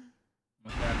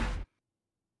 Okay.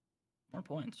 More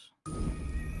points.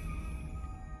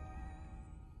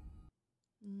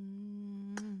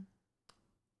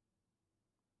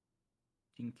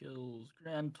 Team kills.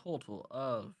 Grand total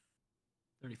of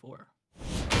 34.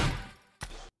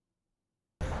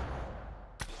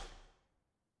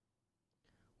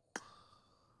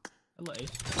 Hello,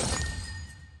 Ace.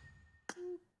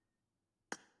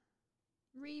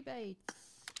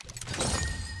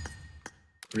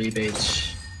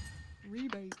 Rebates.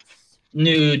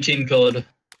 New team code.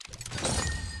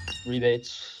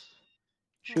 Rebates.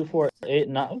 248.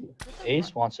 No,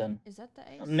 Ace wants in. Is that the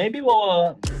ace? Maybe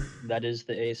we'll. That is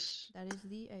the ace. That is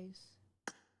the ace.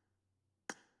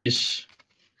 Yes.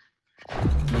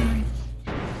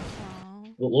 Oh.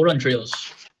 We'll run trios.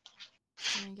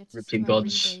 I get to Rip see team my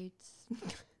codes. rebates.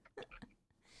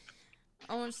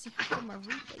 I want to see how my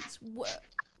replays work.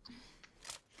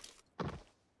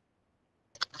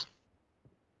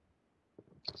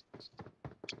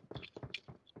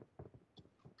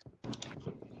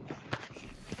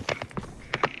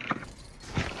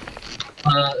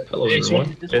 Hello, Ace, you everyone.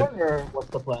 want Discord or what's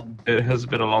the plan? It has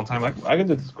been a long time. I can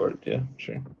do Discord, yeah,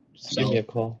 sure. Just give me a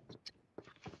call.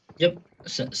 Yep,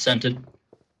 sent it.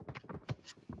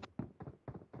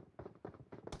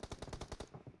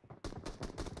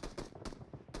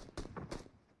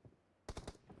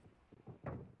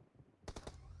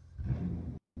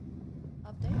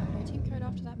 Update, no team code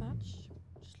after that match.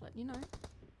 Just letting you know.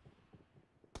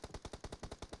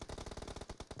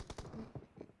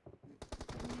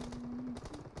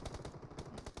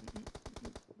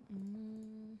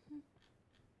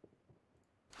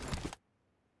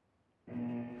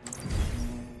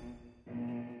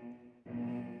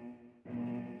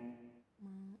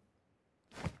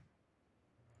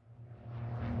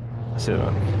 That's it,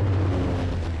 man.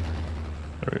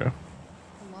 There we go.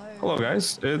 Hello. Hello,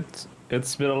 guys.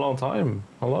 It's been a long time.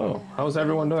 Hello. It has How's been a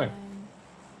everyone long doing? time.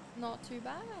 Not too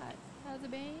bad. How's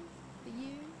it been for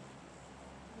you?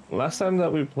 Last time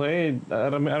that we played, I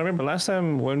remember last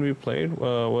time when we played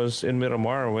was in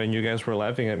Miramar when you guys were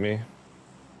laughing at me.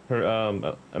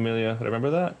 Amelia, remember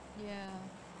that? Yeah.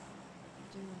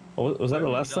 I do remember. Oh, was that Where the are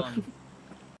we last going? time?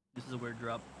 This is a weird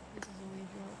drop. This is a weird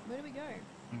drop. Where do we go?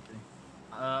 Okay.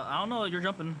 I don't know. You're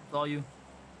jumping. It's all you.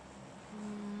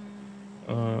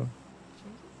 Uh, Tree?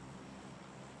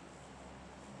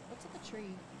 What's at the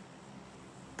tree?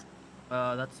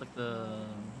 That's like the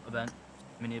event,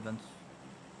 mini events.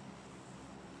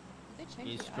 Did they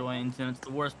change Ace the joins, and it's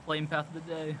the worst playing path of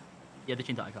the day. Yeah, they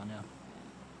changed the icon. Yeah.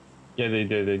 yeah, they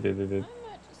did. I might just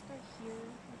go here,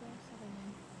 I guess. I don't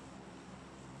know.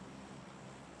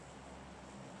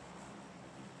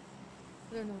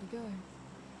 I don't know where to go.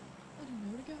 I don't know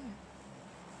where to go.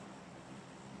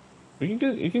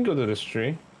 You can go to this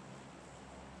tree.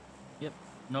 Yep.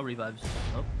 No revives.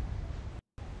 Oh.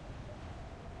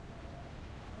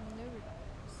 No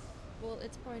revives. Well,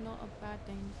 it's probably not a bad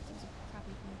thing. It's a crappy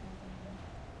thing.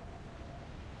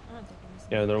 I don't think I'm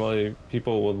missing. Yeah, normally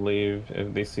people would leave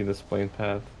if they see this plain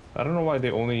path. I don't know why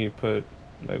they only put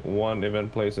like one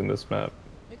event place in this map.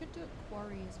 You could do a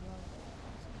quarry as well.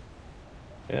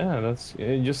 Yeah, that's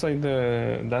just like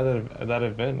that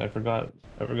event. I forgot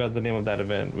the name of that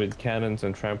event with cannons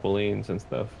and trampolines and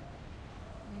stuff.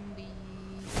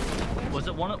 Was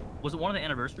it one of the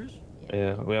anniversaries?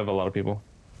 Yeah, we have a lot of people.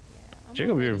 I'm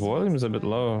Jacob, not your really volume is a bit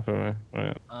surprised. low for me.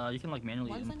 Right. You can like manually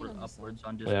Mine's input only on this upwards side.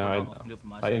 on Discord. Yeah, I can do it from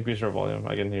my I side. increased your volume.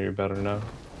 I can hear you better now.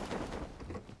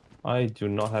 I do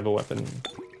not have a weapon.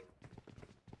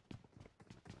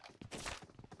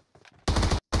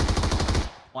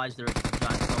 Why is there a giant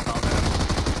profile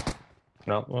there?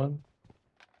 Not one.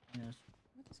 Yes.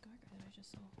 Where'd this guy go that I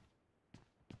just saw?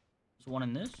 There's one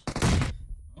in this.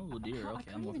 Oh dear. I Okay,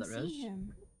 can't I'm even over that res. see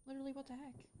him. Literally, what the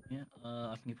heck? Yeah.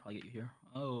 I think probably get you here.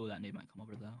 Oh, that nade might come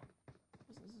over though.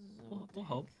 What the We'll heck?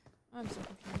 hope. I'm so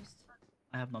confused.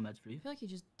 I have no meds for you. I feel like he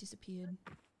just disappeared.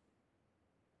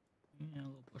 Yeah, a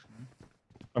little push. Man.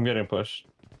 I'm getting pushed.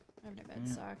 I have no beds,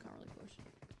 Yeah. so I can't really push.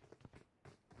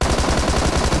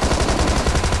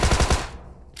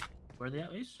 Where are they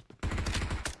at, Ace?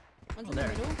 One's Oh, in there.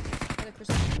 the middle. By the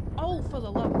crystal. Oh, for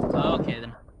the love of Oh, God. okay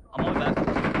then. I'm on my back.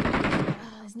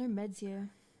 Ah, there's no meds here.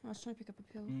 I was trying to pick up a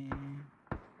pill.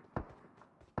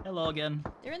 Hello again.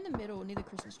 They're in the middle, near the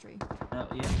Christmas tree. Yeah.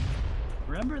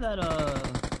 Remember that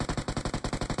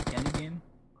candy game?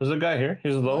 There's a guy here.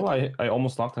 He's low. I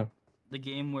almost knocked him. The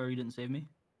game where you didn't save me?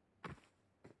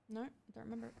 No, I don't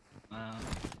remember it.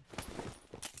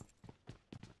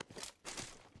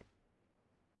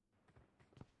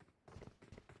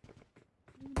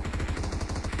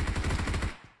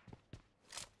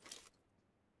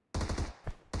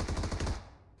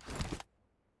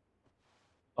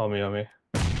 On me.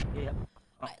 Yeah.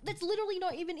 That's literally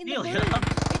not even in the Really? room.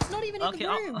 It's not even in Okay, the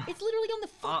room. It's literally on the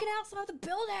fucking outside of the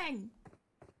building.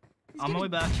 This On my game way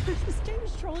is- back. This game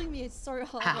is trolling me. It's so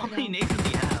hard. How right many now. nades does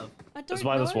he have? I don't Just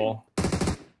behind this know. wall.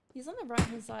 He's on the right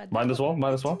hand side. Behind this wall.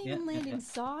 Behind this wall. It didn't even Yeah, land yeah.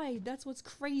 inside. That's what's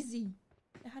crazy.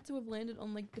 It had to have landed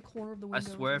on like the corner of the I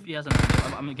window. or swear if something. he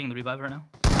hasn't... I'm getting the revive right now.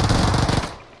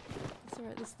 It's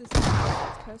alright. This is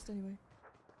cursed anyway.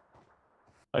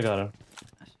 I got him.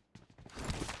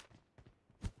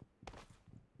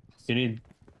 You need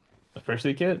a first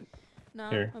aid kit? No,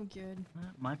 Here. I'm good.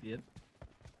 That might be it.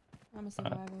 I'm a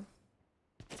survivor.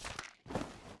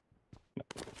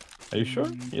 Are you sure?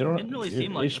 You don't. Didn't really your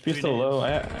seem like HP three still low.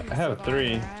 nades. I I'm a have survivor,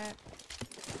 3. alright?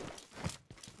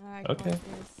 I got Okay.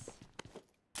 this.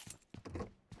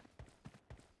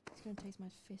 It's gonna taste my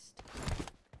fist.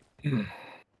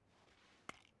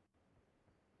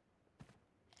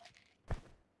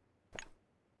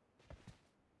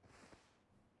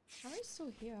 How are you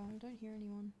still here? I don't hear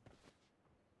anyone.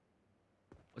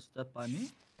 What's that by me?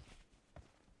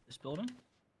 This building?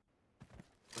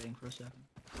 Waiting for a second.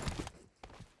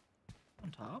 On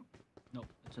top? Nope,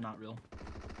 it's not real.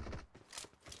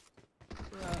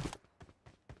 Bruh.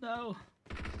 No.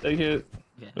 Take it.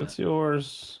 Okay, It's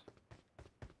yours.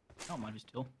 I don't mind if you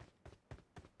steal.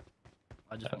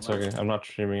 I just That's won't let okay. I'm not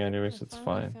streaming anyways. I It's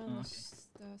finally fine. found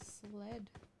Okay. the sled.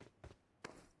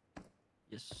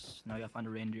 Yes, now you gotta find a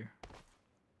reindeer.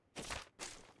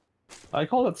 I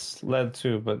call it sled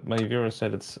too, but my viewer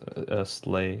said it's a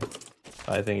sleigh.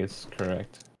 I think it's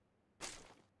correct.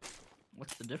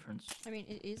 What's the difference? I mean,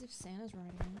 it is if Santa's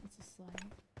riding it. It's a sleigh.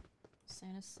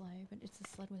 Santa's sleigh, but it's a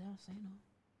sled without Santa.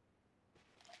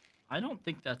 I don't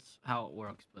think that's how it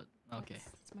works, but okay.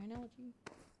 That's my analogy.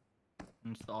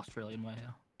 It's the Australian way,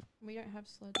 yeah. We don't have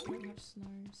sleds, we don't have snow,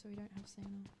 so we don't have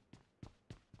Santa.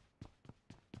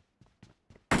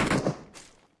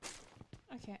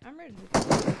 Okay, I'm ready to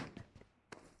go.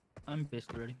 I'm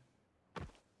basically ready.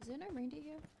 Is there no reindeer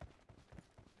here?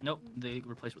 Nope, they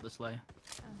replaced with the sleigh.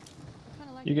 Oh, I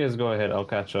kinda like You guys go ahead. I'll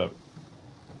catch up.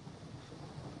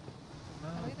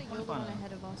 I like that you're the one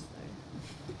ahead of us, though.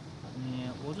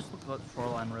 Yeah, we'll just look at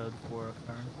Shoreline Road for a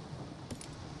car.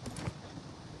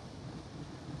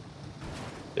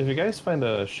 If you guys find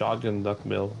a shotgun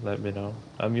duckbill, let me know.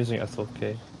 I'm using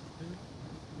SLK.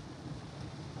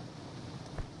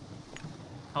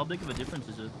 How big of a difference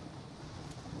is it?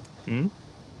 Hmm?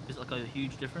 Is it like a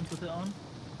huge difference with it on?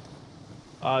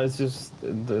 It's just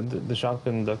the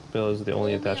shotgun duckbill is the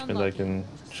only attachment I can.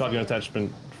 Shotgun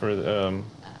attachment for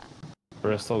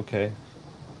SLK.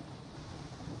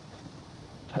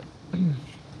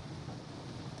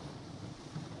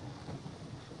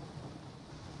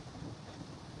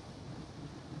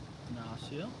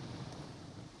 Nasia?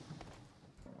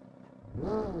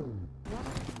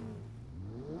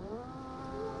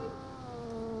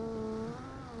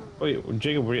 Wait,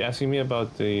 Jacob, were you asking me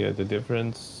about the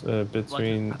difference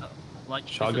between Like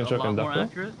shotgun is it a choke and lot more duckbill?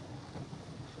 accurate?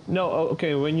 No,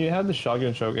 okay. When you have the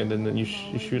shotgun choke and then you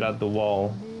shoot at the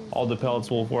wall, all the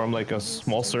pellets will form like a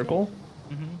small circle.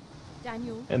 Mm-hmm.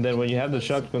 Daniel. And then when thank you have for the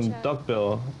super shotgun chat.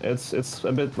 duckbill, it's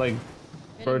a bit like And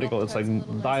it vertical. knocked It's like Toads a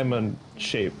little less diamond now. Thank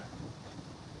shape.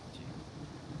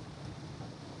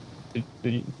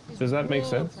 you. Does that make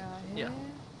sense? Yeah. I'm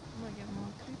gonna get more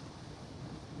coop.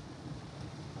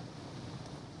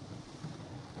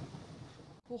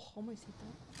 Oh, almost hit that.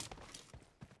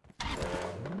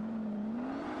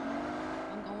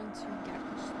 I'm going to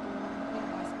Gatwick store. I'm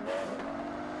gonna buy some food.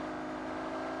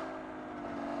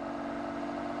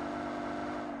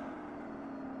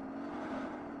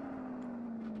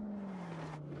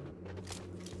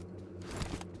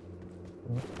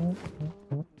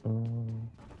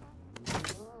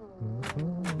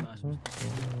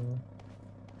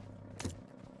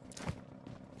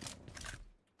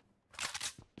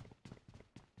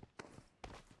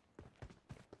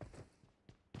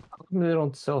 How come they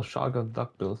don't sell shotgun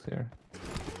duckbills here?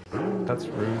 That's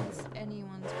rude. It's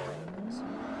anyone's preference.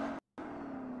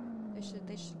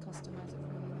 They should customize it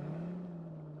for you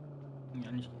though. Yeah,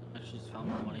 I just found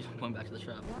more money, so I'm going back to the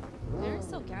shop. They don't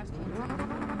sell gas cans anymore. I feel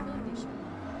like they should.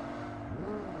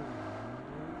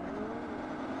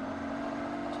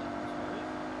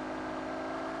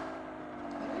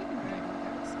 How do we even go? Do we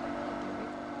go to somewhere like the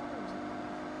vehicle car or is it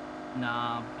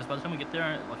Nah, because by the time we get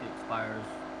there, like it expires.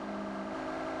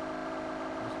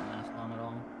 It doesn't last long at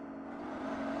all.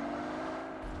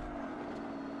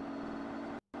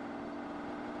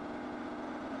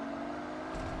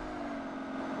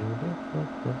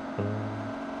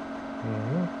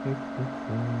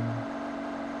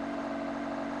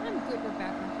 I'm good,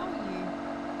 Rebecca. How are you?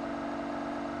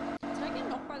 Did I get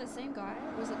knocked by the same guy?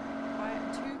 Was it by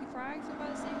two frags were by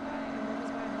the same guy and one was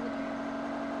by another dude?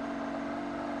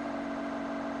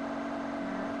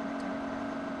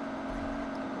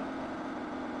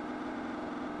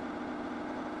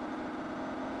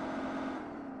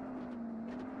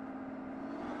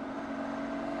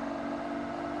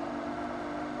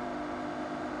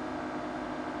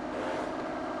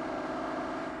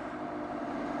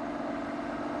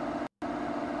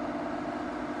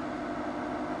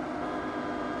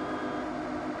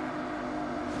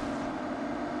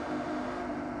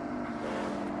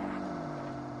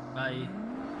 Bye. Don't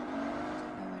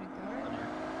know where to go. Oh, dear.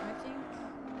 I think.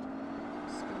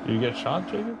 Do you get shot,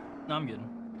 Jacob? No, I'm good. Wait,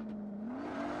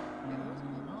 where was it? I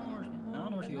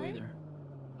don't know where to go Okay. either.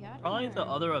 Yeah, I don't Probably the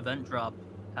know. other event drop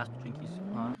past Chinky's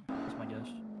spot. That's my guess.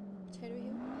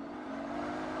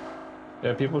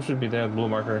 Yeah, people should be dead. Blue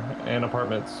marker and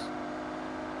apartments.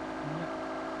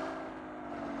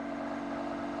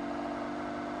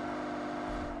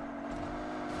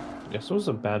 Yes, it was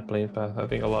a bad plane path. I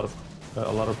think a lot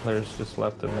of players just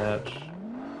left the match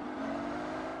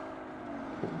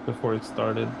before it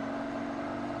started.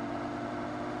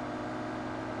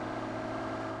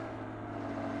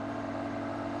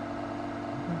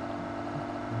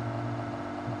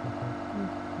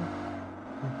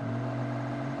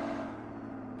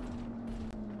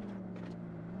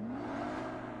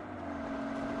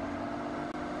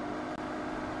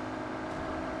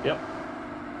 Yep.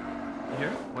 Here?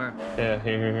 Where? Yeah,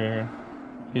 here.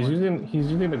 He's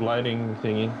using the gliding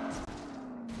thingy.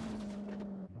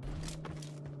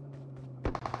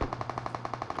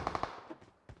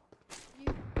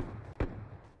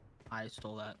 I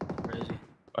stole that. Crazy.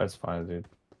 That's fine, dude.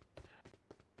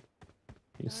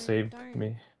 You saved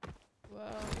me. Whoa.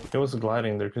 It was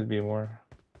gliding. There could be more.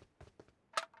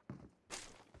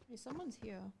 Hey, someone's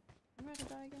here. I'm ready to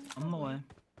die again. I'm on the way.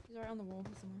 He's right on the wall.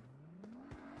 He's somewhere.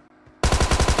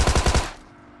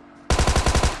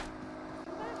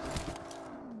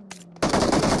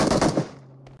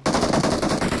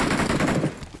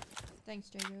 Thanks,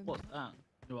 Jacob. What's that?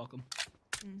 You're welcome.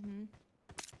 Mm-hmm.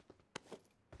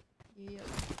 Yep.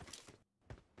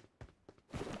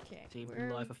 Okay. Saved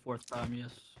your life a fourth time,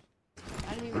 yes.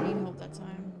 I didn't even need help that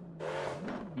time.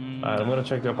 Alright, I'm gonna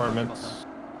check the apartments.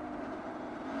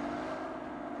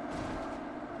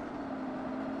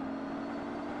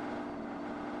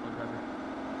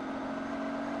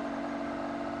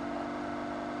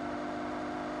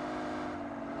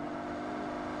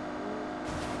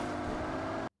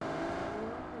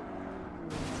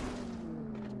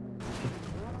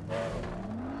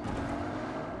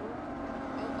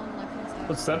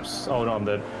 Footsteps? Oh no, I'm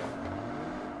dead.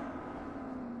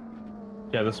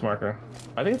 Yeah, this marker.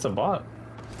 I think it's a bot.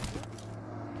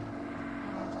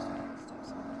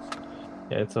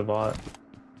 Yeah, it's a bot.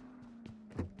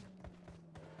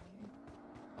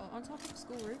 Oh, on top of the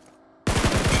school roof.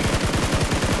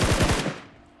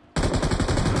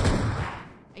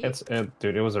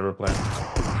 Dude, it was a replay.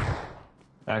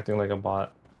 Acting like a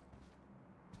bot.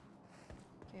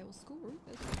 Okay, well, school roof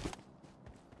is.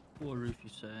 School roof, you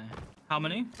say? How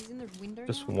many? He's in the window.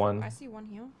 Just now. one. I see one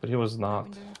here. But he was not.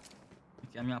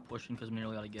 Okay, I'm not pushing because I'm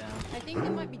nearly out of gas. I think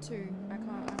there might be two. I can't.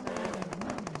 I don't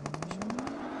know.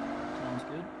 Sounds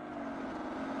good.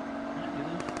 Can I do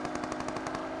this?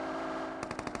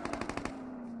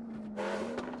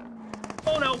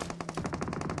 Oh no!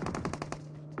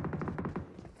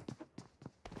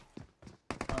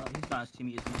 He's not his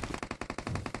teammate, is he?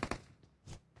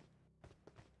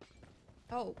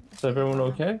 Oh. Is everyone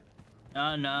okay?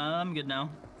 No, I'm good now.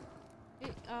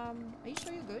 Hey, are you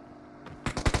sure you're good?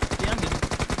 Yeah, I'm good.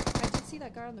 I did see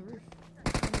that guy on the roof.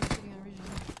 When he was shooting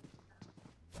originally.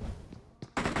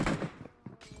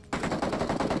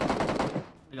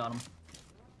 I got him.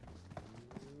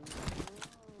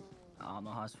 I don't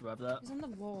know how I survived that. He's on the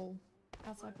wall.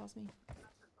 Outside past me.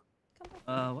 Come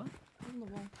back. What? He's on the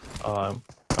wall.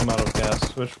 I'm out of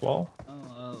gas. Which wall?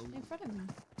 In front of me.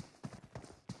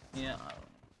 Yeah.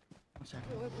 One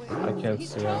second. Wait. I can't He's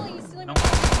see trolling. him. He's stealing I my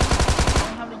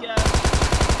don't have any gas.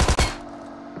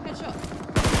 headshot.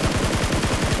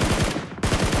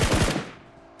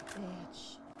 Bitch.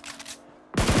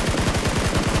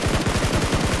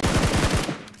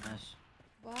 Nice.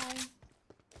 Bye.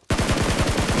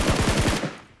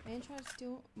 Man tried to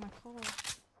steal my car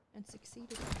and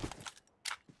succeeded.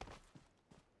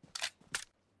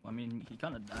 I mean, he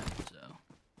kind of died, so. I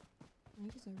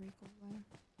think he's a recall there.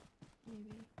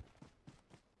 Maybe.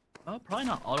 Probably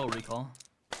not auto recall.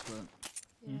 But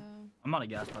Yeah. I'm out of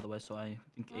gas, by the way, so I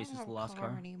think I Ace don't is have the a last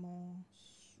car. anymore.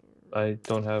 I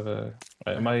don't have a.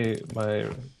 My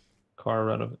car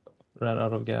ran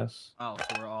out of gas. Oh, so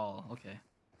we're all okay.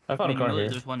 I found a car here.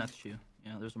 There's one next to you.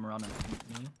 Yeah, there's a Murano.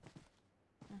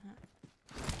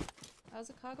 How's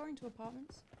the car going to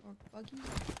apartments or buggy?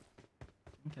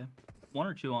 Okay. One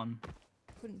or two on.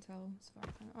 Couldn't tell. As far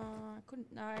as I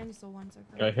couldn't. No, I only saw one so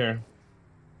far. Right here.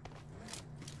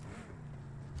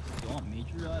 You want me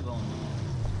to drive on?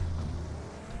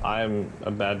 I'm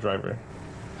a bad driver.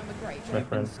 I'm a great My driver.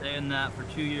 friend. Been saying that for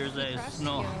 2 years, He Ace. crashed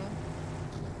No. here.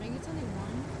 I think it's only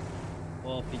one.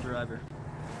 Well, be driver.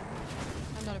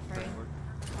 I'm not afraid.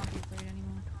 Can't be afraid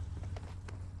anymore.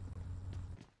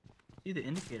 See the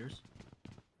indicators.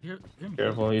 Hear me.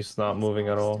 Careful, he's not moving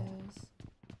at all.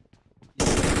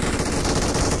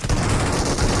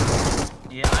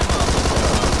 Yeah, I'm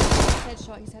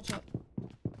Headshot. He's headshot.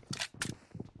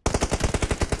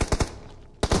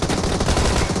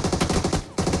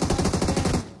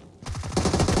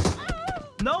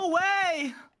 No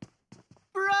way!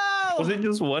 Bro! Was it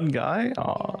just one guy?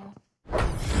 Aw. Yeah.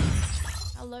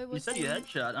 Hello, You what's said you up?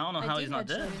 headshot. I don't know how he's not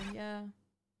dead. Him, yeah.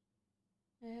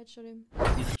 I headshot him.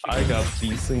 He's a I chicken. got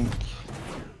desync.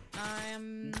 I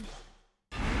don't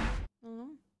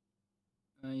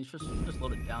know. You just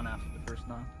load it down after the first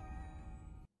knock.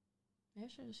 Maybe I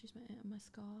should just use my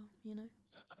scar, you know?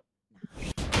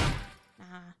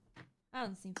 Nah. That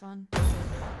doesn't seem fun.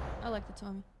 I like the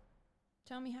Tommy.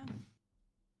 Tell me how.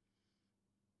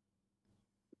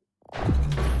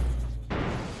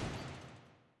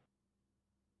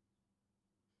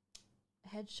 A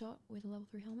headshot with a level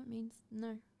 3 helmet means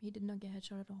no, he did not get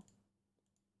headshot at all.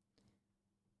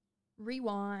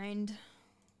 Rewind.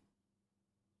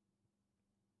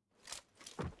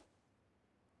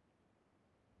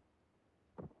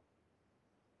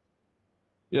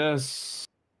 Yes.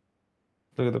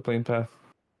 Look at the plane path.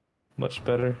 Much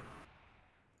better.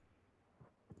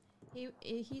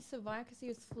 He survived because he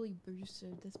was fully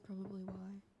boosted. That's probably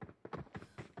why.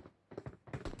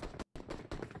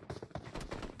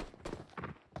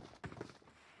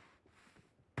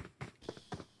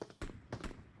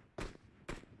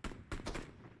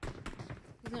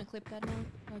 He's gonna clip that now.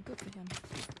 Oh, good for him.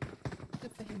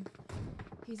 Good for him.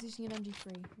 He's using an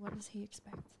MG3. What does he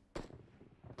expect?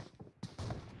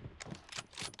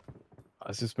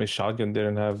 It's just my shotgun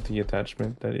didn't have the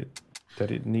attachment that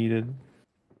it needed.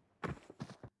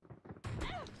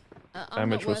 I'm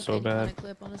Damage not was worth so any kind bad. of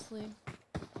clip, honestly.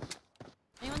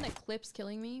 Anyone that clips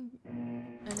killing me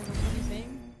and doesn't do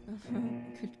anything,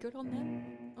 good on them.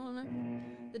 I don't know.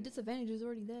 The disadvantage is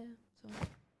already there, so.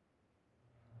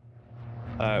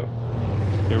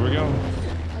 Here we go.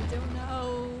 I don't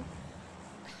know.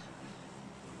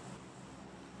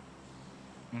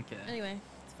 Okay. Anyway,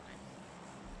 it's fine.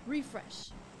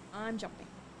 Refresh. I'm jumping.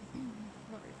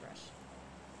 Not refresh.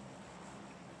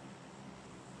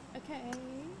 Okay.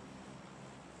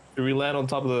 Did we land on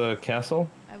top of the castle?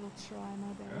 I will try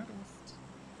my very Sure. best.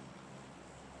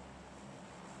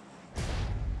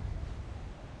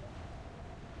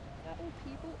 Oh,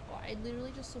 people. Oh, I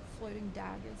literally just saw floating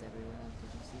daggers everywhere.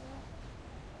 Did you see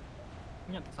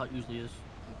that? Yeah, that's how it usually is.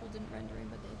 People didn't render in,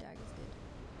 but their daggers did.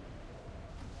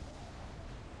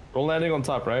 We're landing on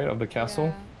top, right, of the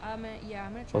castle? Yeah, I'm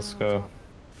gonna try. Let's and land on go. top.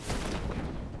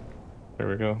 There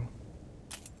we go.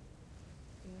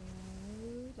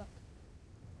 Good luck.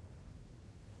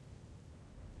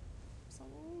 So.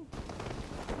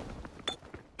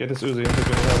 Get this Uzi. I think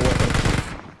we don't have a weapon.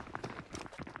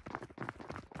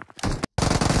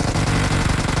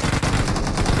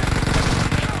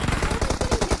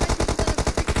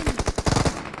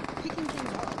 Picking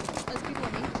things up. There's people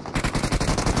on me.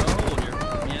 Oh dear.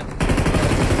 Yep.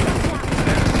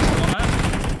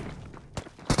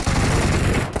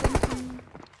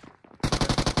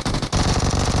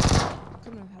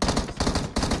 Couldn't have had this.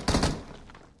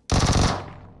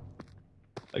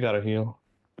 I gotta heal.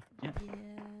 Yeah.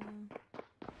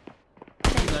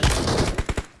 You guys.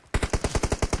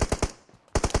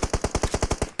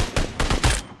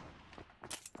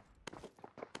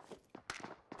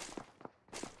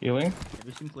 Healing?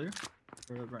 Everything clear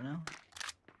for right now?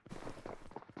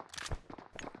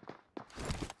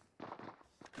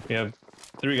 We have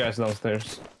 3 guys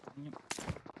downstairs. Yep.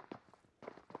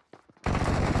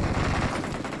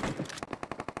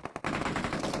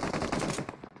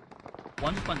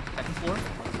 One just went second floor.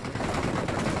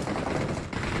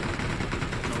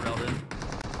 No doubt in.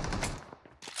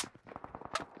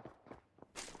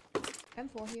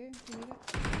 M4 here. You need it?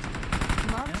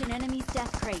 Marked an enemy's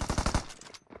death crate.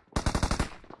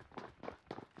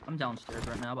 I'm downstairs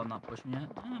right now, but I'm not pushing yet.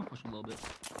 I'm pushing a little bit.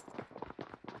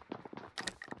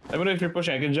 Even if you're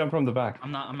pushing, I can jump from the back.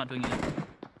 I'm not doing it yet.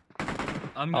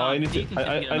 I'm Oh, I need to. peeking to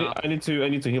get enough. I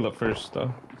need to heal up first,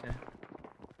 though. Okay.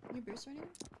 Can you boost right now?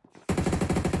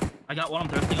 I got one. I'm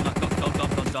thrifting. I'm not.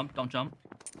 Don't jump. Don't jump.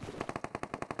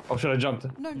 Oh, should I jumped?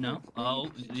 No. Oh,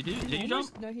 you did? Did you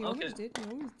jump? No, he Okay. almost did. He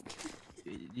almost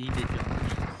did. He did jump.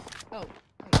 Oh.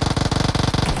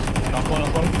 Knock one.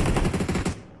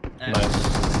 Nice.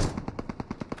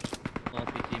 Well,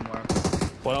 teamwork.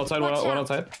 One outside. Watch One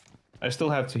out. outside. I still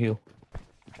have to heal.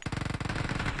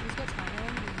 He's got time.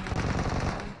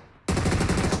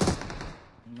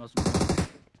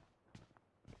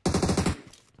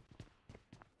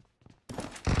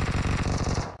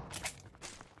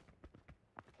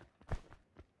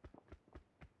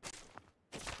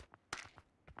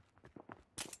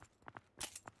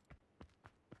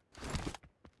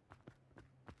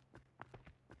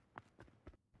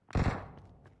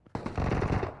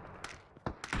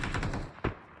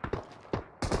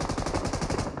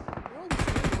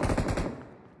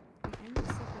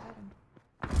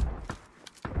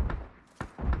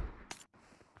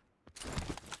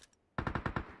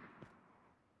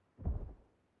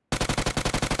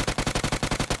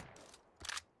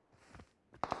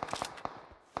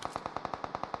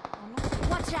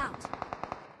 Watch out!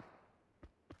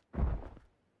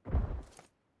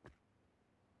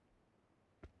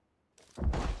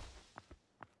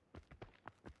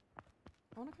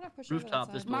 I want to kind of push over that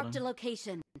Rooftop, this side. building. Marked a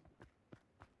location.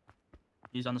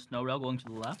 He's on the snow rail going to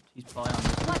the left. He's probably on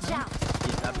this roof Watch now. out!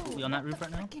 He's absolutely on that roof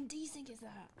right now. Freaking desync is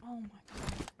that? Oh my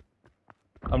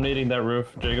god. I'm needing that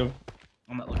roof, Jacob.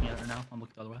 I'm not looking at it right now. I'm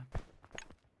looking the other way.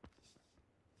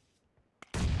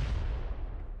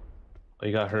 Oh,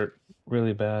 you got hurt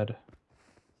really bad.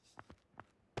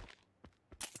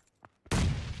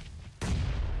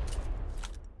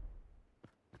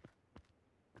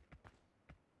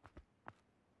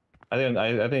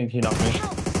 I think he knocked me.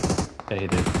 Yeah, he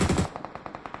did.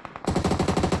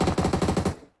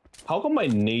 How come my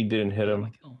nade didn't hit Oh, my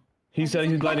him? kill. He said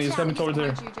he's gliding. He's Watch coming out, towards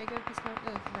there. Behind you, Jacob. He's coming.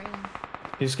 Railing.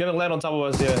 He's gonna land on top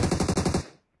of us. Yeah.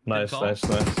 Nice, call. nice,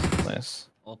 nice, nice.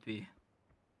 OP.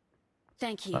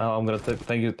 Thank you. I'm gonna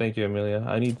thank you, Amelia.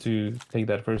 I need to take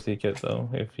that first aid kit though,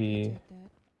 Take that.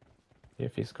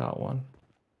 if he's got one.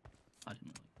 I didn't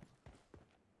really.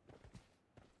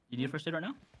 You need a first aid right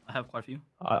now? I have quite a few.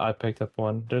 I picked up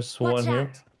one. There's Watch one here.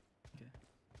 out!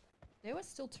 There was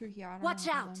still two here. I don't Watch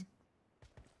know out!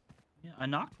 Yeah, I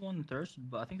knocked one thirst,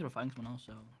 but I think they were fighting someone else,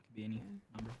 so it could be any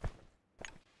number.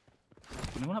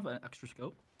 Anyone have an extra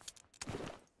scope?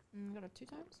 Got it 2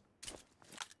 times.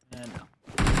 And no.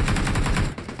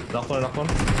 Knock one, knock one.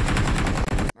 My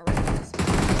right hand is-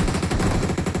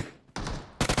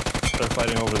 They're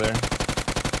fighting over there.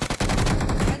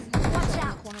 Watch Watch on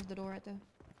out. the corner of the door right there.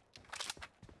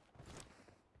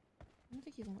 I don't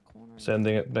think he's on the corner.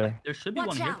 Sending it there. There should be Watch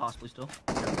one here, out. possibly still.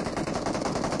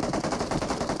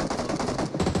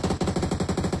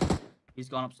 He's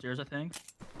gone upstairs, I think.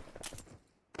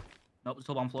 Nope,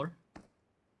 still on floor.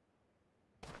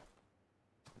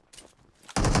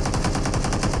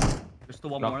 There's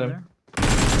still one Knocked more in him. there.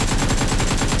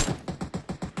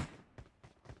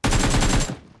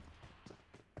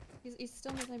 He's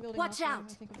still in the same building. Watch last out. row,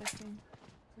 I think of this team.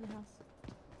 In the house.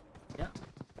 Yeah.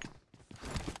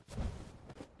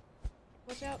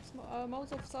 Watch out.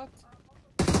 Molotov sucked.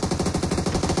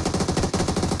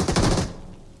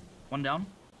 One down.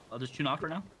 Oh, there's 2 knocked right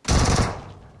now.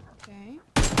 Okay.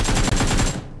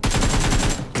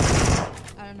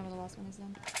 I don't know where the last one is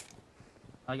then.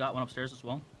 I got one upstairs as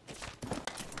well.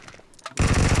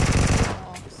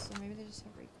 Oh, so maybe they just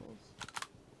have recalls.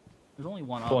 There's only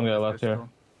one. One guy upstairs left here. still.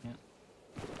 Yeah.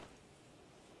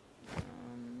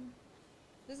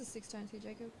 This is 6 times here,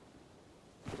 Jacob.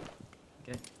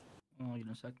 Okay. I'll get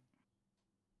in a sec.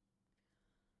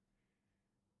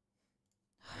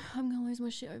 I'm gonna lose my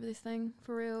shit over this thing.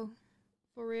 For real.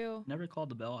 For real. Never called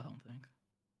the bell, I don't think.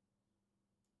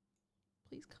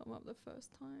 Please come up the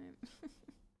first time.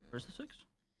 Where's the 6?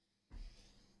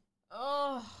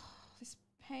 Oh, this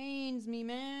pains me,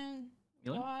 man.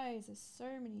 Amelia? Why is there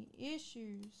so many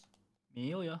issues?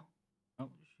 Amelia. Oh,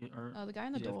 shit. Or Oh, the guy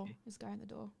in the he's door. AFK. This guy in the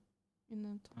door. In the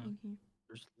in here.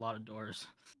 There's a lot of doors.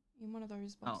 In one of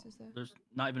those Oh, boxes there. there's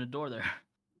not even a door there.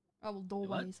 Oh, well,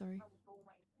 doorway, sorry.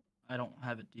 I don't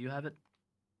have it. Do you have it?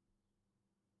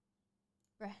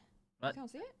 Bruh. What? You can't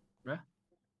see it?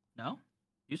 No?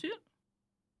 You see it?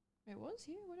 It was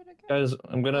here. Where did it go? Guys,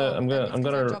 I'm gonna It's 'cause I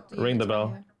gonna dropped ring the it's right bell.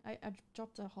 here. I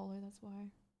dropped a hollow, that's why.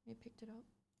 It picked it up.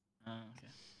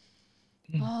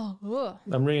 Okay. Oh, ugh.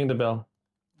 I'm ringing the bell.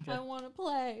 Okay. I want to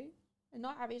play and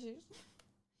not have issues.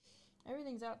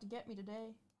 Everything's out to get me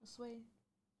today. I swear.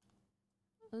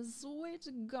 I swear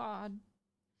to God.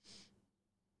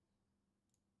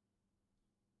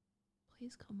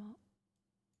 Please come up.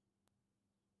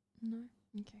 No?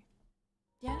 Okay.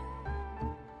 Yeah?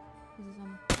 This is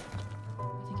I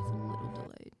think it's a little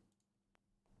delayed.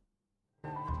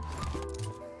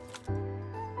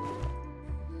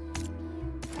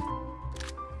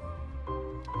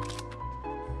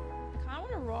 I kinda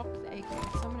wanna rock the AK,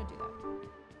 so I'm gonna do that.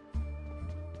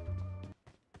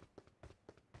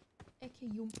 AK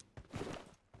yum.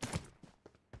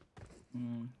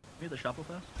 Maybe the shop real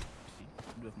fast. See,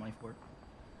 I do have money for it.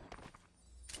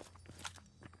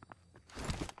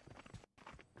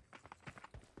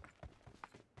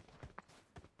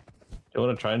 Do you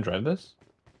want to try and drive this?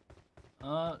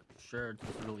 Sure. It's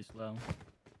just really slow.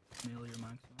 Nearly your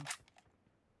max.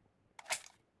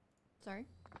 Sorry.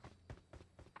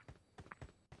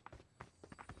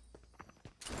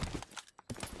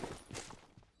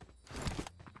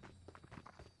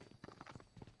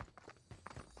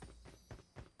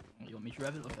 You want me to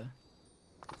drive it? Okay.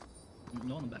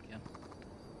 No on the back, yeah.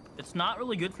 It's not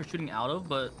really good for shooting out of,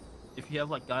 but if you have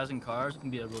like guys in cars, it can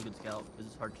be a really good scout because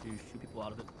it's hard to shoot people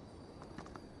out of it.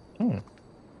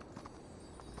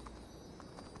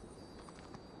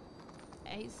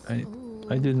 Ace. I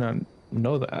Ooh. did not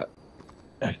know that.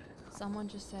 Someone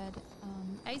just said,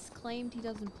 Ace claimed he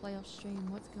doesn't play off stream.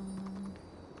 What's going on?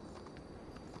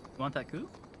 You want that coup?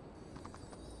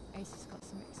 Ace has got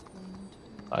some explaining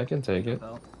to do. I can take it. Jump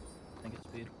out. Think it's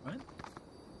speed, right?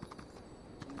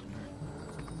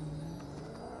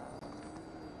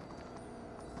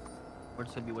 We're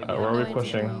just gonna be waiting. Where are No we answer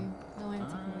pushing? for you. No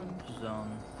answer for you.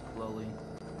 Zone slowly.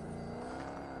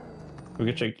 We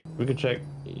could check. We could check.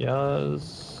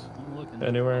 Yes. I'm looking.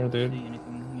 Anywhere, I don't dude. see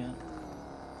anything yet.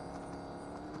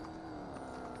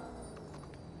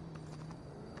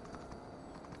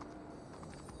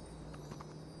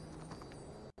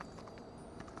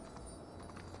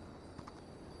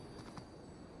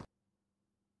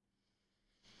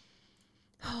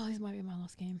 Oh, this might be my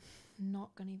last game.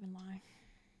 Not gonna even lie.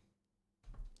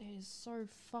 It is so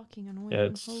fucking annoying. Yeah,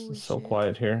 it's Holy so shit.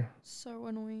 quiet here. So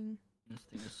annoying. This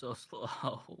thing is so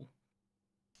slow.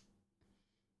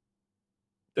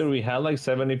 Dude, we had like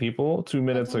 70 people 2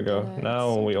 minutes don't ago. get it. It's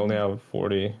Now so we only dumb. have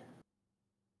 40.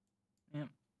 Yep.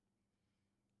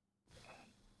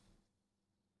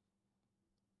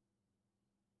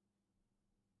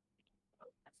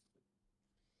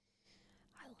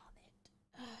 I love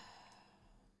it.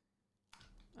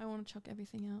 I want to chuck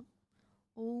everything out.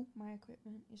 All my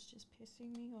equipment is just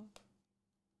pissing me off.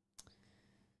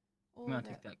 All I'm gonna of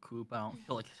take it. that coupe. I don't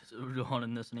feel like doing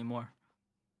in this anymore.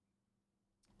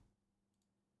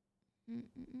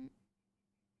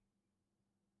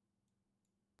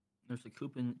 There's a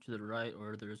coupe in to the right,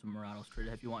 or there's a Murano straight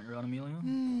ahead if you want your own, Emilio.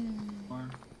 Or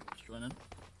just join in.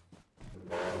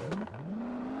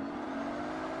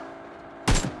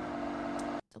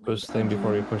 First thing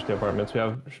before we push the apartments, we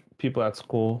have people at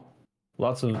school.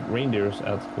 Lots of reindeers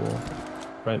at school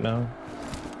right now.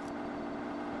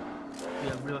 We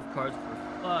have real cards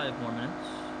for 5 more minutes.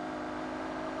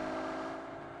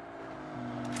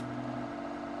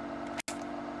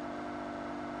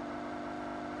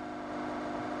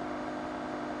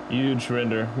 Huge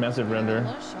render, massive Yeah, a render.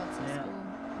 lot of shots at Yeah. school.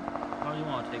 How do you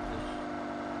want to take this?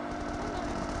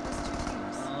 There's two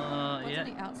teams. One's Yeah. on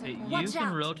the outside Okay, corner. you Watch can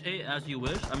out. rotate as you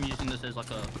wish. I'm using this as like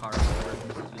a car. This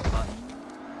is a good spot.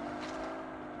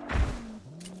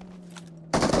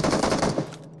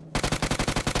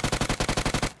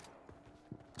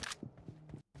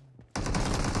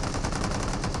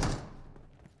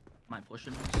 Am I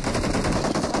pushing?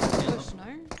 Push, no?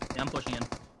 Yeah, I'm pushing in.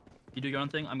 You do your own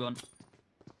thing. I'm going.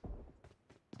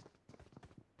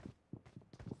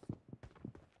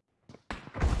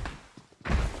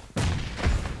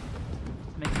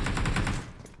 Make it.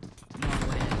 No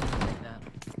way. Like that.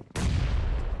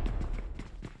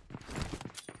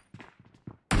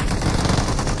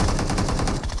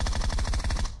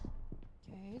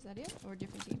 Okay, is that it? Or a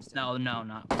different team still? No, no,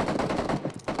 not.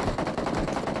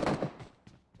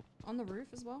 On the roof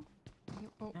as well?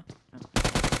 Oh. Yeah,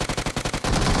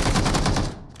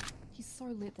 He's so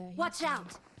lit there. Watch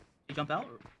out! You jump out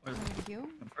or On the hill.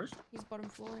 jump first? He's bottom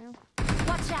floor now.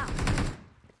 Watch out!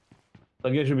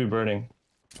 That guy should be burning.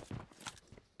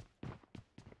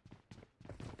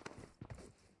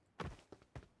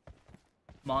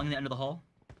 Mauling the end of the hall.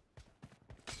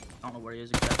 I don't know where he is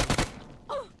exactly.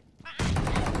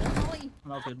 Ollie!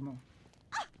 That was good.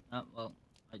 Well,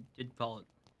 I did call it.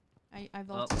 I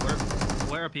voted.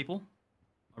 Where are people?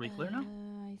 Are we clear now?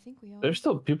 I think we are. There's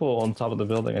still people on top of the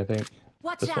building, I think.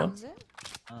 Watch This out! one? Is it?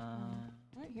 Uh,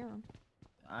 I don't hear him.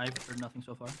 I've heard nothing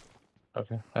so far.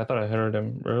 Okay. I thought I heard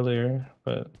him earlier,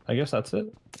 but I guess that's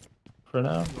it for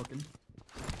now. Looking.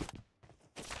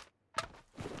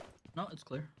 No, it's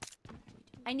clear.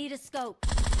 I need a scope.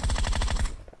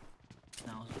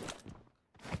 Now it's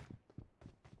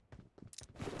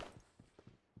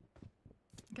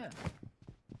okay.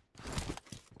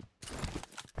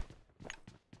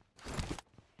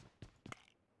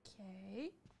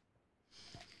 Okay.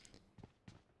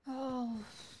 Oh.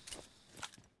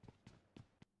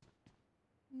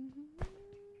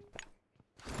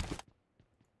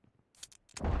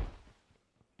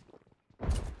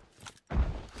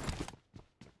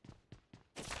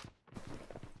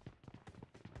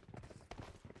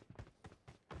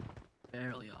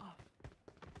 Barely off.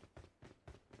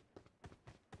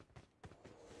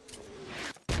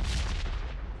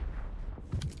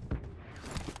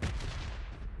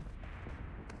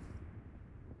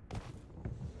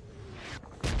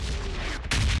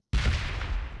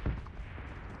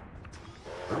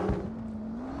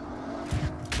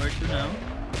 Where to now?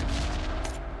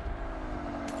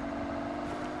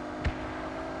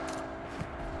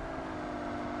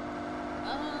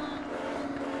 I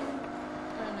don't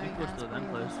know. think Yeah, close to it's the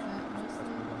vent pretty place. obvious, but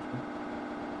honestly.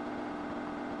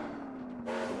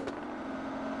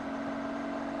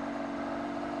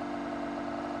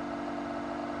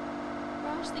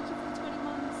 Ash, thank you for the 20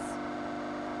 months.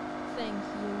 Thank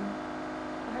you.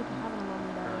 I hope you're having a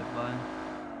lovely day. Alright, bye.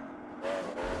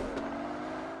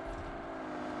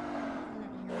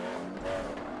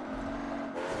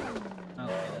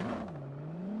 Okay then.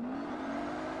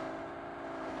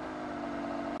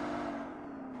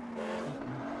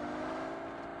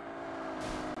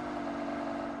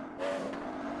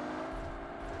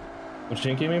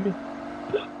 Chinky maybe?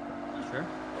 Sure.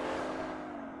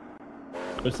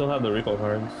 We still have the recall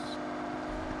cards.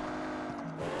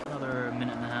 Another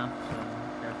minute and a half, so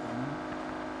careful.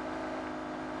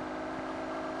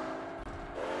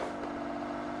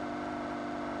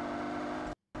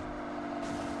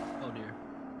 Oh dear.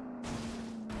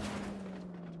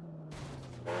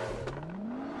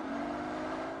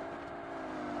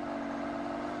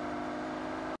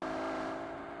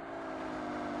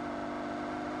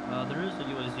 There is a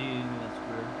UAZ, that's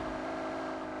weird.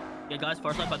 Yeah, guys,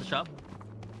 far side by the shop.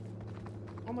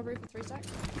 On the roof with 3 stacks?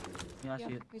 Yeah, I see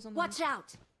it. He's on the Watch roof.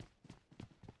 out!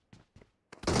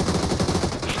 Oh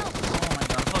my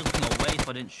god, I thought I was looking away so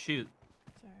I didn't shoot.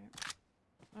 It's alright.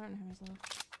 I don't know how he's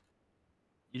left.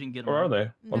 You didn't get him. Where are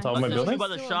right? they? On top of No, my he's There's two building? by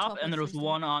the Still on shop, top and of there was freestyle.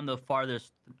 one on the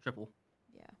farthest triple.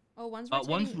 Yeah. Oh, one's one's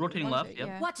rotating. rotating one's left,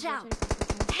 yep. Watch he's out. rotating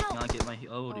freestyle. Help! Can I get my...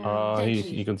 Oh dear. Oh. Thank He,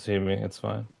 you. you can see me. It's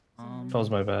fine. That was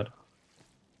my bad.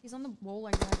 He's on the wall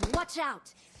like right here. Watch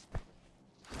out!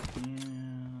 Yeah.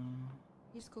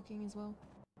 He's cooking as well.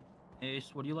 Ace,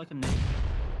 what do you like in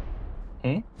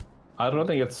name? I don't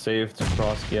think it's safe to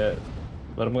cross yet,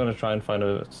 but I'm gonna try and find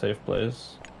a safe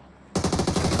place.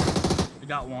 You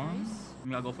got one. Nice.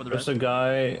 You gotta go for the There's rest. a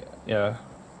guy. Yeah,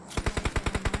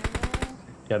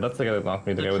 yeah, that's the guy that knocked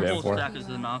me. The The guy with the triple M4. stack is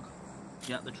the knock.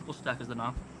 Yeah, the triple stack is the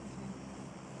knock.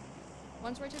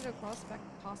 One's rotated across back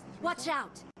past the Watch freestyle.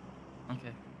 out!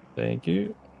 Thank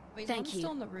you. Wait, Thank one's you.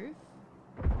 still on the roof?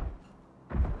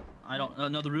 I don't...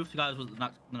 no, the roof guys was the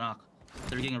knock.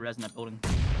 They're getting a res in that building.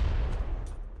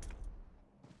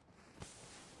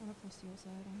 One across your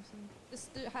side, honestly.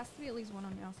 There has to be at least one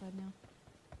on our side now.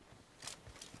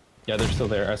 Yeah, they're still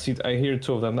there. I hear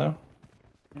 2 of them now.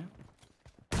 Yeah.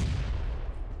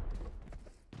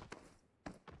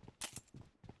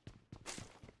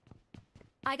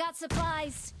 I got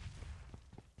supplies!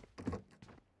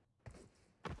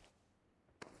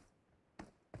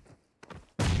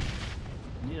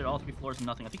 I needed all 3 floors and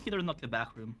nothing. I think they're in like the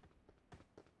back room.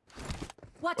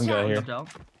 Watch One guy out! here. Jumped out.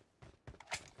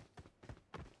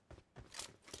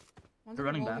 One's They're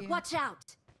on the running wall back. here. Watch out!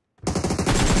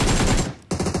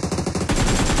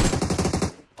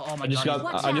 Oh my I just god.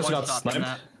 got Watch I just out. got One shot in sniped.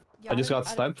 that. Yeah, I just got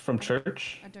don't- sniped from I-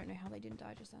 church. I don't know how they didn't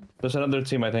die just then. There's another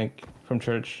team, I think, from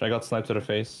church. I got sniped to the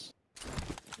face.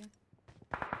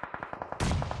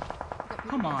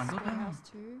 Come on, go down. House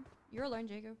too. You're alone,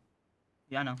 Jacob.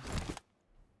 Yeah, I know.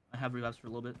 I have revives for a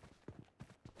little bit.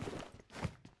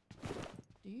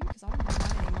 Do you? Because I don't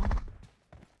have mine anymore.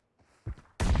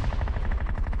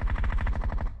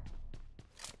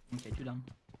 Okay, 2 down.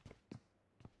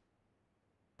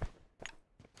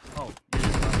 Oh, it's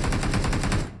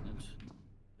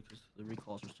because the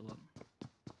recalls are still up.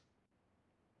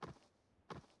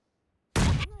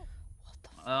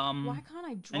 Why can't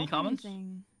I drop any comments?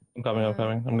 anything? I'm coming. I'm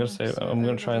coming. I'm gonna save. so I'm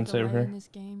gonna try and overly save delayed her. in this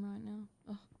game right now.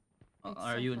 Ugh, it's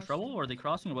Are so you in trouble, frustrating. or are they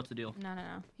crossing, or what's the deal? No.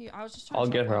 I was just trying I'll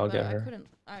to get drop her, one, I'll but get her.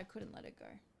 I couldn't let it go.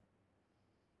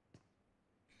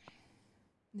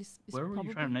 This is Where were probably,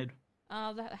 you trying to nade?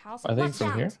 The house. I think Watch from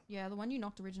out. here. Yeah, the one you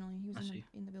knocked originally. He was I in see.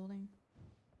 in the building.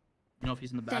 You know if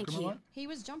he's in the back Thank room or you. what? He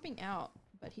was jumping out,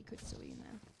 but he could still be in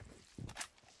there.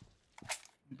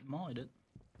 Molly did.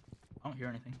 I don't hear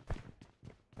anything.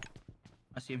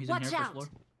 I see him. He's Watch in here, first out. floor.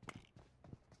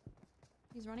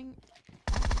 He's running.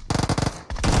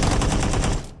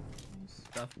 Nice.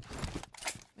 Stuff.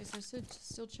 Wait, so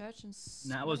still church and.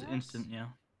 That was squad house? instant, yeah.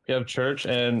 We have church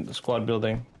and squad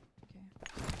building. Okay.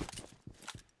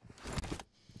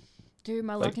 Dude,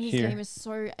 my Like luck in this here. game is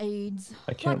so AIDS.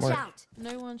 I can't Watch mark. out!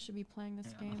 No one should be playing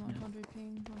this Yeah, game on yeah. 100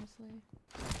 ping, honestly.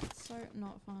 It's so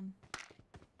not fun.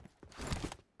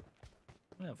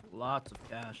 We have lots of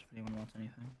cash if anyone wants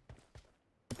anything.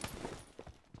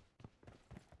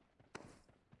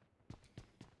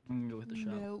 I'm gonna go with the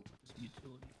shop. Nope. Just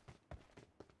utility.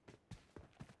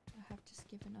 I have just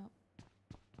given up.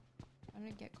 I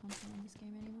don't get content on this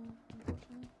game anymore,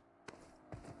 unfortunately.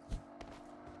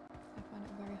 I find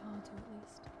it very hard to, at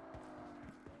least.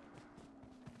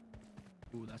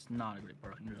 Ooh, that's not a great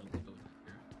parking. Let's go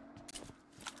here.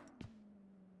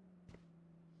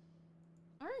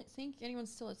 I don't think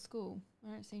anyone's still at school.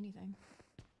 I don't see anything.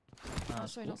 Sorry,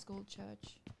 School? not school,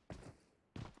 church.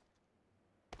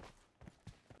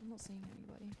 I'm not seeing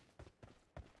anybody.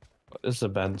 This is a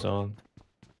bad zone.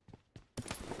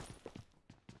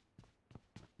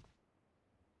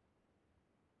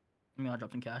 I mean, I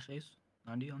dropped in cash ace.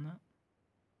 90 on that.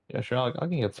 Yeah, sure. I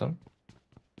can get some.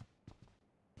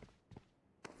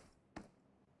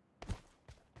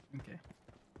 Okay.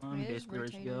 Wait, it is Basically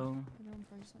ready to rotated. go. I don't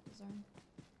approach like the zone.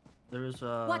 There is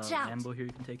Watch out. ambo here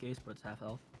you can take ace, but it's half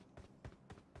health.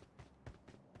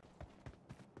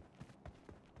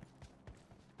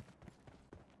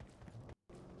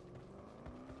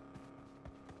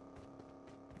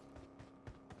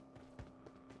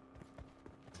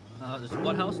 Is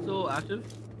Blood House still active?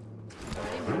 No, I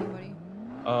didn't hit anybody.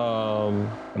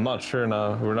 I'm not sure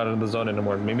now. We're not in the zone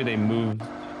anymore. Maybe they moved.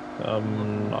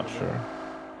 Not sure.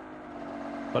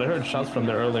 But I heard shots from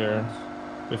there earlier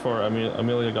before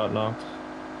Amelia got knocked. I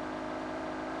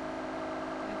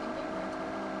think they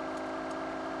rotated.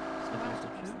 So I might have to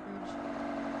cross the bridge.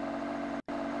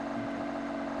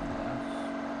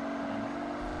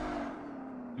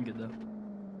 I'm good though.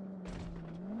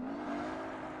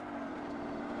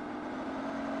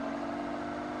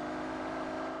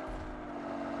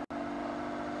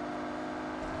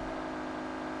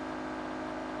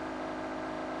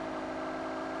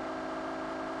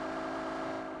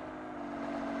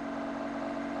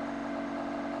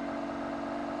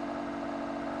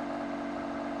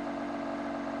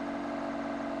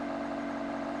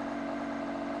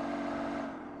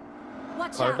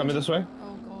 Watch Car out. coming this way.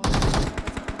 Oh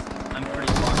god. I'm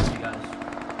pretty far from you guys.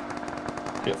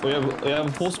 Yeah, we have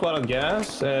a full squad of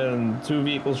gas and 2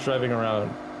 vehicles driving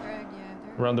around They're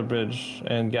around the bridge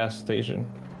and gas station.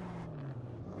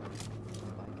 by a gas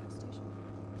station.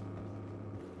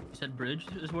 You said bridge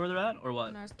is where they're at, or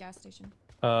what? No, it's gas station.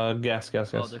 Gas.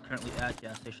 Oh, they're currently at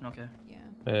gas station. Okay. Yeah.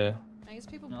 Yeah. I guess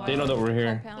people No. buy They know that we're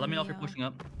here. compound Let me know if you're near- pushing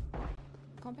up.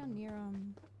 Compound near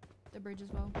the bridge as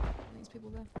well. There's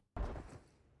people there.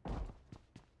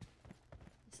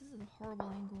 This is a horrible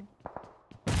angle.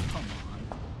 Come on.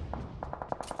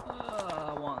 I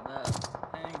want that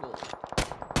angle.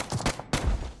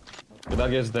 But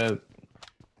that guy's dead.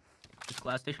 Is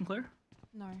glass station clear?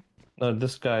 No. No,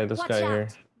 this guy Watch here.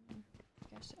 out.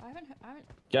 I haven't.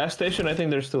 Gas station, I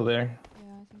think they're still there. Yeah,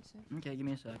 I think so. Okay, give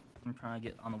me a sec. I'm trying to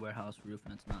get on the warehouse roof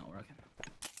and it's not working.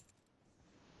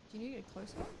 Do you need to get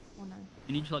closer or no?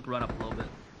 You need to like run up a little bit.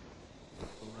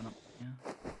 Run up. Yeah.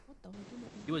 What the hell did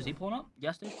You was he pulling up?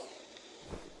 Gas station?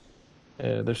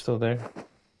 Yeah, they're still there.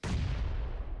 I've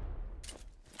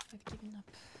given up.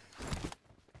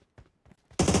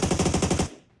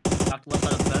 Back to left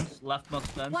side of the fence. Leftmost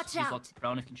fence. Watch He's out. like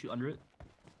brown if you can shoot under it.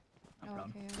 Not Oh,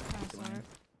 brown. okay. I kind of saw it.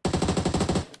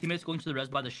 Teammates going to the res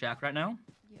by the shack right now.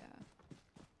 Yeah.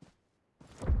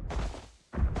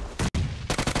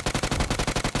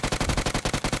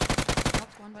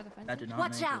 Knocked one by the fence. That did not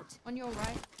Watch make it. out. On your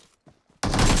right.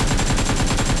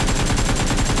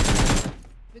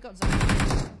 We got zone.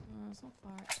 Oh, it's not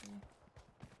far actually.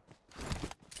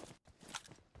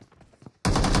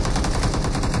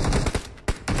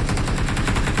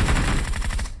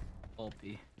 OP.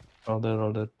 All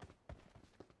dead.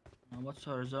 What's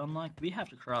our zone like? We have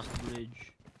to cross the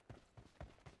bridge.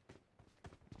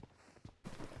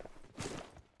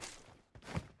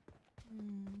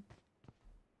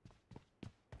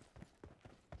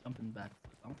 Jumping back.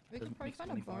 I don't think We it could doesn't probably make it find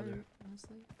a any farther. boat,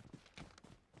 honestly.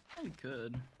 Yeah, we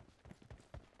could. As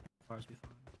far as we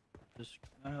find. Just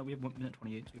we have 1 minute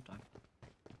 28, so we have time to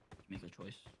make a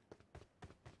choice.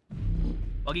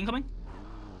 Buggy incoming.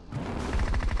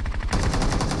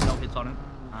 No hits on it.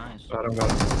 Nice. Got him.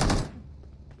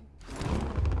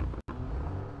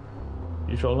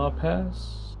 You shall not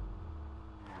pass.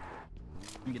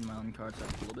 I'm getting my own cards up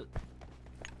a little bit.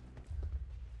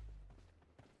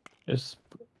 Just,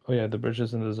 oh yeah, the bridge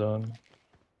is in the zone.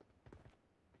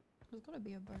 There's gotta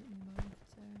be a boat nearby,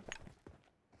 so.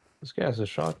 This guy has a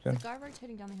shotgun. Guy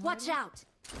rotating down the hill. Watch maybe? out.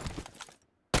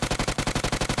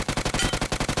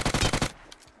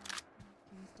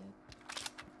 He's dead.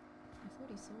 I thought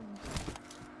he saw me.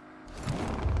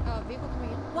 Oh, vehicle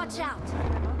coming in. Watch out.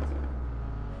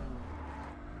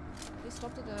 They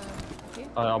stopped at the. Okay.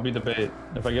 I'll be the bait.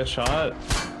 If I get shot,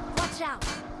 Watch out.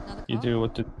 Another car. you do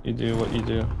what you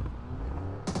do.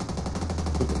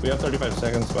 We have 35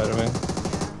 seconds, by the way. Yeah.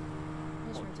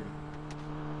 He's rotating.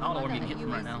 I don't know where Like we can hit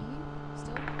them right now.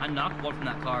 Still? I knocked one from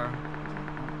that car. I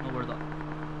don't know where the. Are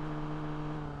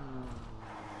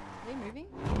they moving?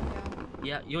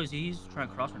 Yeah. Yeah, he's trying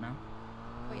to cross right now.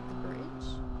 Wait, the bridge?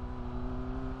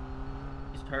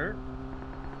 He's hurt.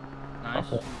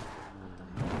 Nice. Okay.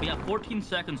 We have 14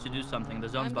 seconds to do something. The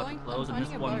zone's about to close, and this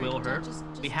one will hurt.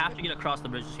 We have to get across the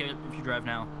bridge. Just if you drive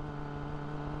now.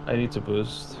 I need to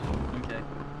boost. Okay.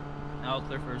 I'll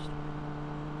clear first.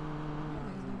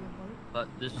 But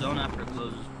this zone after it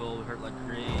closes will hurt like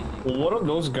crazy. One of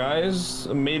those guys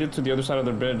made it to the other side of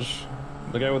the bridge.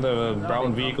 The guy with the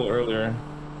brown vehicle earlier.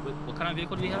 What kind of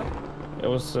vehicle do you have? It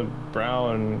was a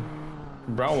brown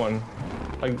one.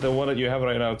 Like the one that you have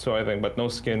right now too, I think, but no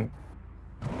skin.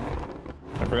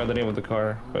 I forgot the name of the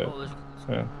car, but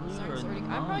yeah.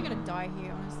 I'm probably gonna die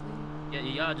here, honestly. Yeah,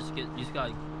 you gotta just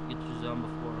gotta get your zone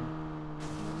before.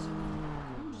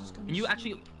 Can you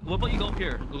actually? What about you go up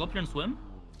here? Go up here and swim.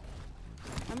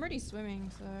 I'm already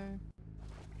swimming, so.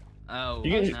 Oh.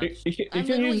 You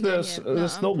can use the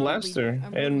snow blaster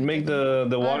and make the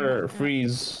water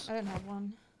freeze. I don't have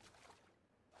one.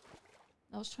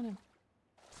 I was trying to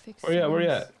fix. Oh yeah, where you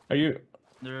at? Are you?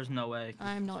 There's no way.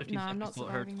 I'm not. No, I'm not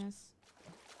surviving this.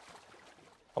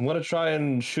 I'm gonna try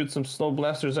and shoot some snow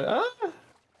blasters.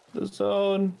 The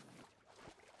zone.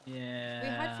 Yeah. We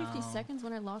had 50 seconds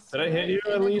when I lost. Did I hit you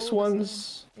at least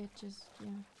once? It just, yeah.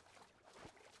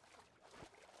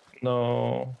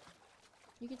 No.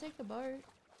 You can take the boat.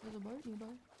 There's a boat nearby.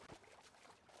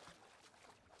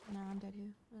 Nah, I'm dead here.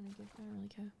 I don't really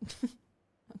care.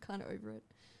 I'm kind of over it.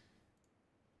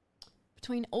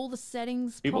 Between all the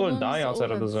settings, people are dying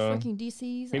outside of the zone. Freaking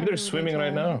DCs. Maybe they're swimming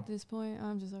right now. At this point,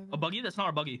 I'm just over it. A buggy? That's not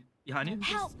our buggy. Behind you?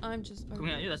 Help! I'm just over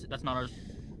Coming at you? That's not ours.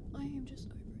 I am just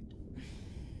over it.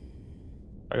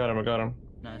 I got him.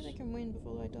 Nice. Maybe I can win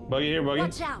before I die. Buggy here, buggy.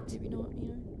 Watch out! Maybe not,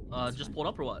 you know. Just pulled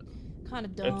up or what? Kind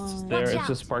of dumb. It's there. It's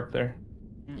just parked there.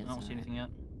 I don't see anything yet.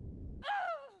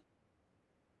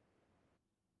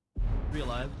 Real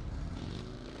alive.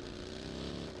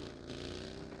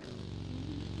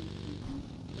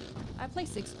 I play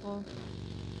 6-4.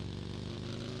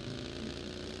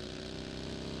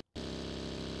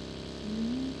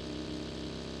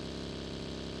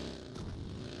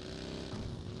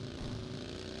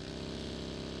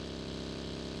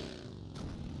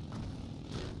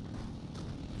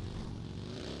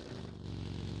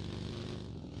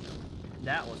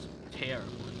 That was terrible.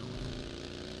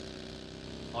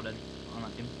 All dead on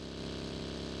that team.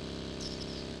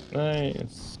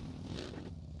 Nice.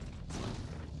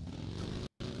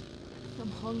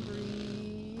 I'm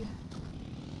hungry.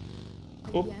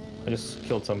 Oh, Again. I just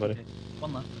killed somebody. Okay.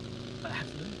 One left. By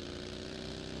accident.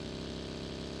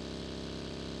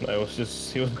 I was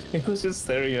just he was just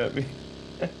staring at me.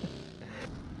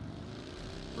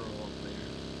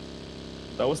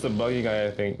 That was the buggy guy,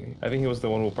 I think. I think he was the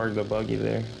one who parked the buggy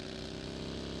there.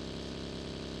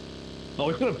 Oh,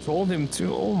 we could have told him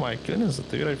too. Oh my goodness,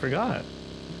 dude, I forgot.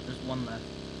 There's one left.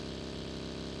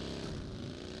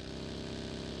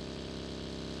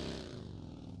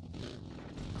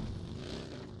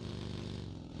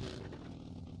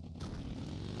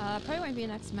 Probably won't be a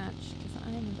next match because I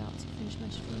am about to finish my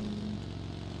stream.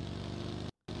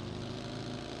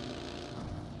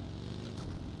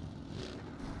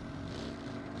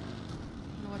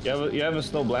 You have a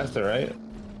snow blaster, right?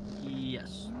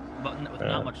 Yes, but with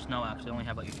not much snow actually. I only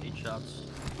have like 8 shots.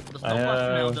 The snow I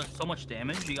blaster now does so much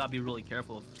damage. You gotta be really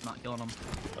careful if it's not killing them.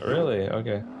 Really?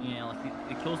 Okay. Yeah, like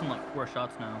it kills them like 4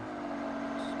 shots now.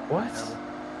 What? Terrible.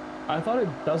 I thought it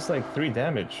does like 3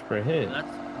 damage per hit. That's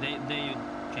they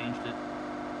changed it,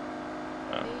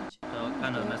 so it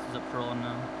kind of messes up trolling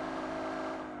now.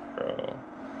 Bro.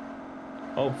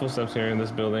 Oh, footsteps here in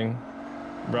this building.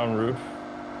 Brown roof.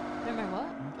 Don't know what?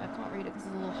 I can't read it because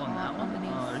there's a little On that heart one?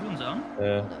 underneath. Are you in zone?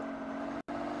 Yeah. Hold up.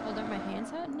 Oh, don't my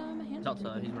hands hurt? No, my hands He's are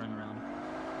outside. pretty He's good. running around.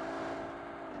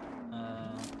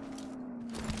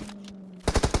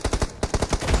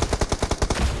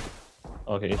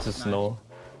 Okay, it's just snow.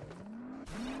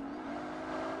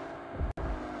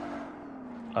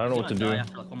 I don't know what to do.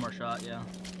 After like 1 more shot, yeah.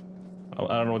 I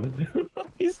don't know what to do.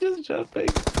 He's just jumping.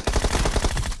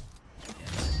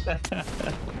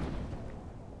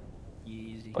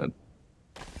 Easy. What?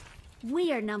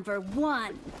 We are number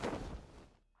 1.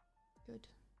 Good.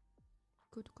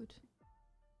 Good.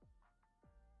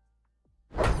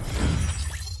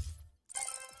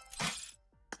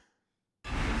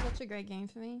 Such a great game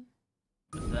for me.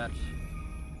 That's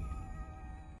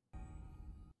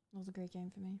It was a great game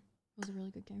for me. It was a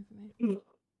really good game for me.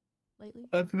 Lately.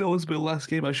 I think that was my last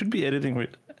game. I should be editing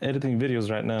videos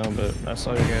right now, but I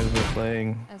saw you guys were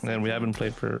playing, and we haven't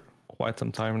played for quite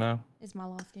some time now. It's my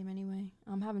last game anyway.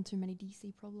 I'm having too many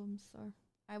DC problems, so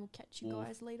I will catch you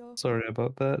guys later. Sorry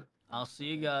about that. I'll see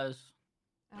you guys.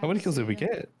 How many kills did we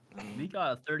get? We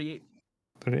got a 38.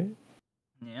 38?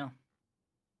 Yeah.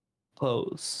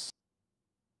 Close.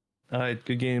 Alright,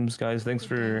 good games, guys. Thanks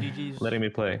for GG's. letting me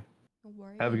play. No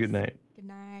worries. Have a good night. Good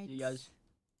night. See you guys.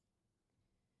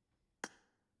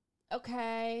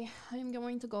 Okay, I'm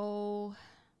going to go.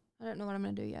 I don't know what I'm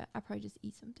gonna do yet. I'll probably just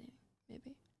eat something,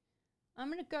 maybe. I'm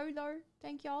gonna go though.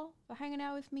 Thank y'all for hanging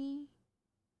out with me.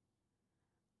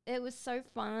 It was so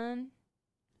fun.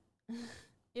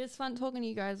 It was fun talking to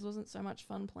you guys. It wasn't so much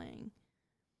fun playing.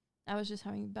 I was just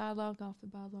having bad luck after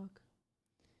bad luck.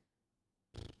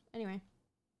 Anyway,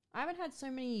 I haven't had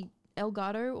so many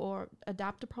Elgato or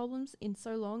adapter problems in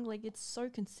so long. Like, it's so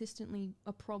consistently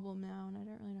a problem now, and I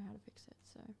don't really know how to fix it.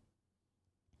 So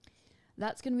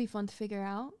that's going to be fun to figure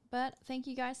out. But thank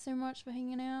you guys so much for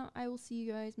hanging out. I will see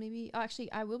you guys maybe... Oh,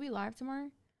 actually, I will be live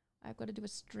tomorrow. I've got to do a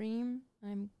stream.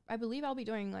 I believe I'll be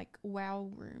doing, like,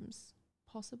 WoW rooms.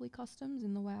 Possibly customs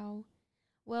in the WoW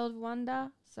World of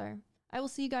Wonder. So I will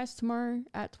see you guys tomorrow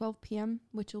at 12 p.m,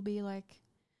 which will be, like...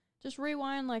 Just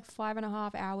rewind, like,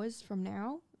 5.5 hours from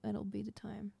now. That'll be the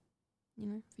time, you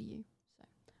know, for you. So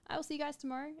I will see you guys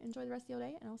tomorrow. Enjoy the rest of your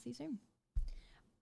day, and I'll see you soon.